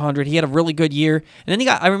over 100. He had a really good year. And then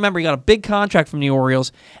I remember he got a big contract from the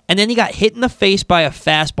Orioles, and then he got hit in the face by a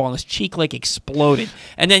fastball, and his cheek like exploded.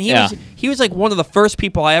 And then he was like one of the first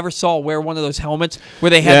people I ever saw wear one of those helmets where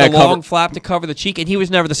they had the long flap to cover the cheek, and he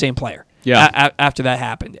was never the same player. After that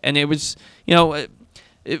happened, and it was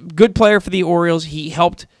good player for the Orioles. He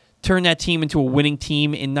helped turn that team into a winning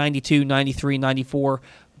team in 92, 93, 94,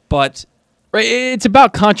 but it's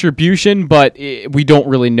about contribution, but we don't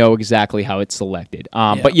really know exactly how it's selected.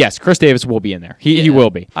 But yes, Chris Davis will be in there. He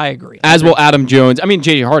will be. I agree. As will Adam Jones. I mean,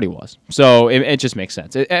 J.J. Hardy was. So it just makes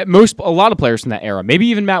sense. A lot of players from that era, maybe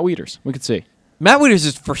even Matt Wieters. We could see. Matt Wieters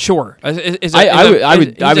is for sure. I would think it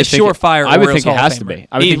has to be.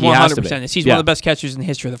 I would think he has to be. He's one of the best catchers in the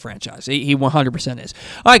history of the franchise. He 100% is.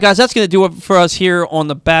 All right, guys, that's going to do it for us here on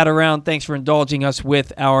the Bat Around. Thanks for indulging us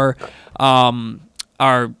with our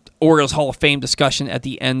Orioles Hall of Fame discussion at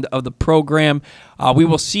the end of the program. We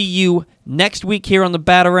will see you next week here on the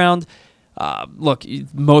Bat Around. Look,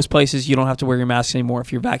 most places you don't have to wear your mask anymore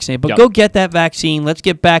if you're vaccinated, but go get that vaccine. Let's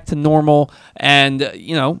get back to normal,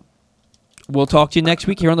 and we'll talk to you next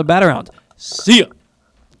week here on the Bat Around. See ya.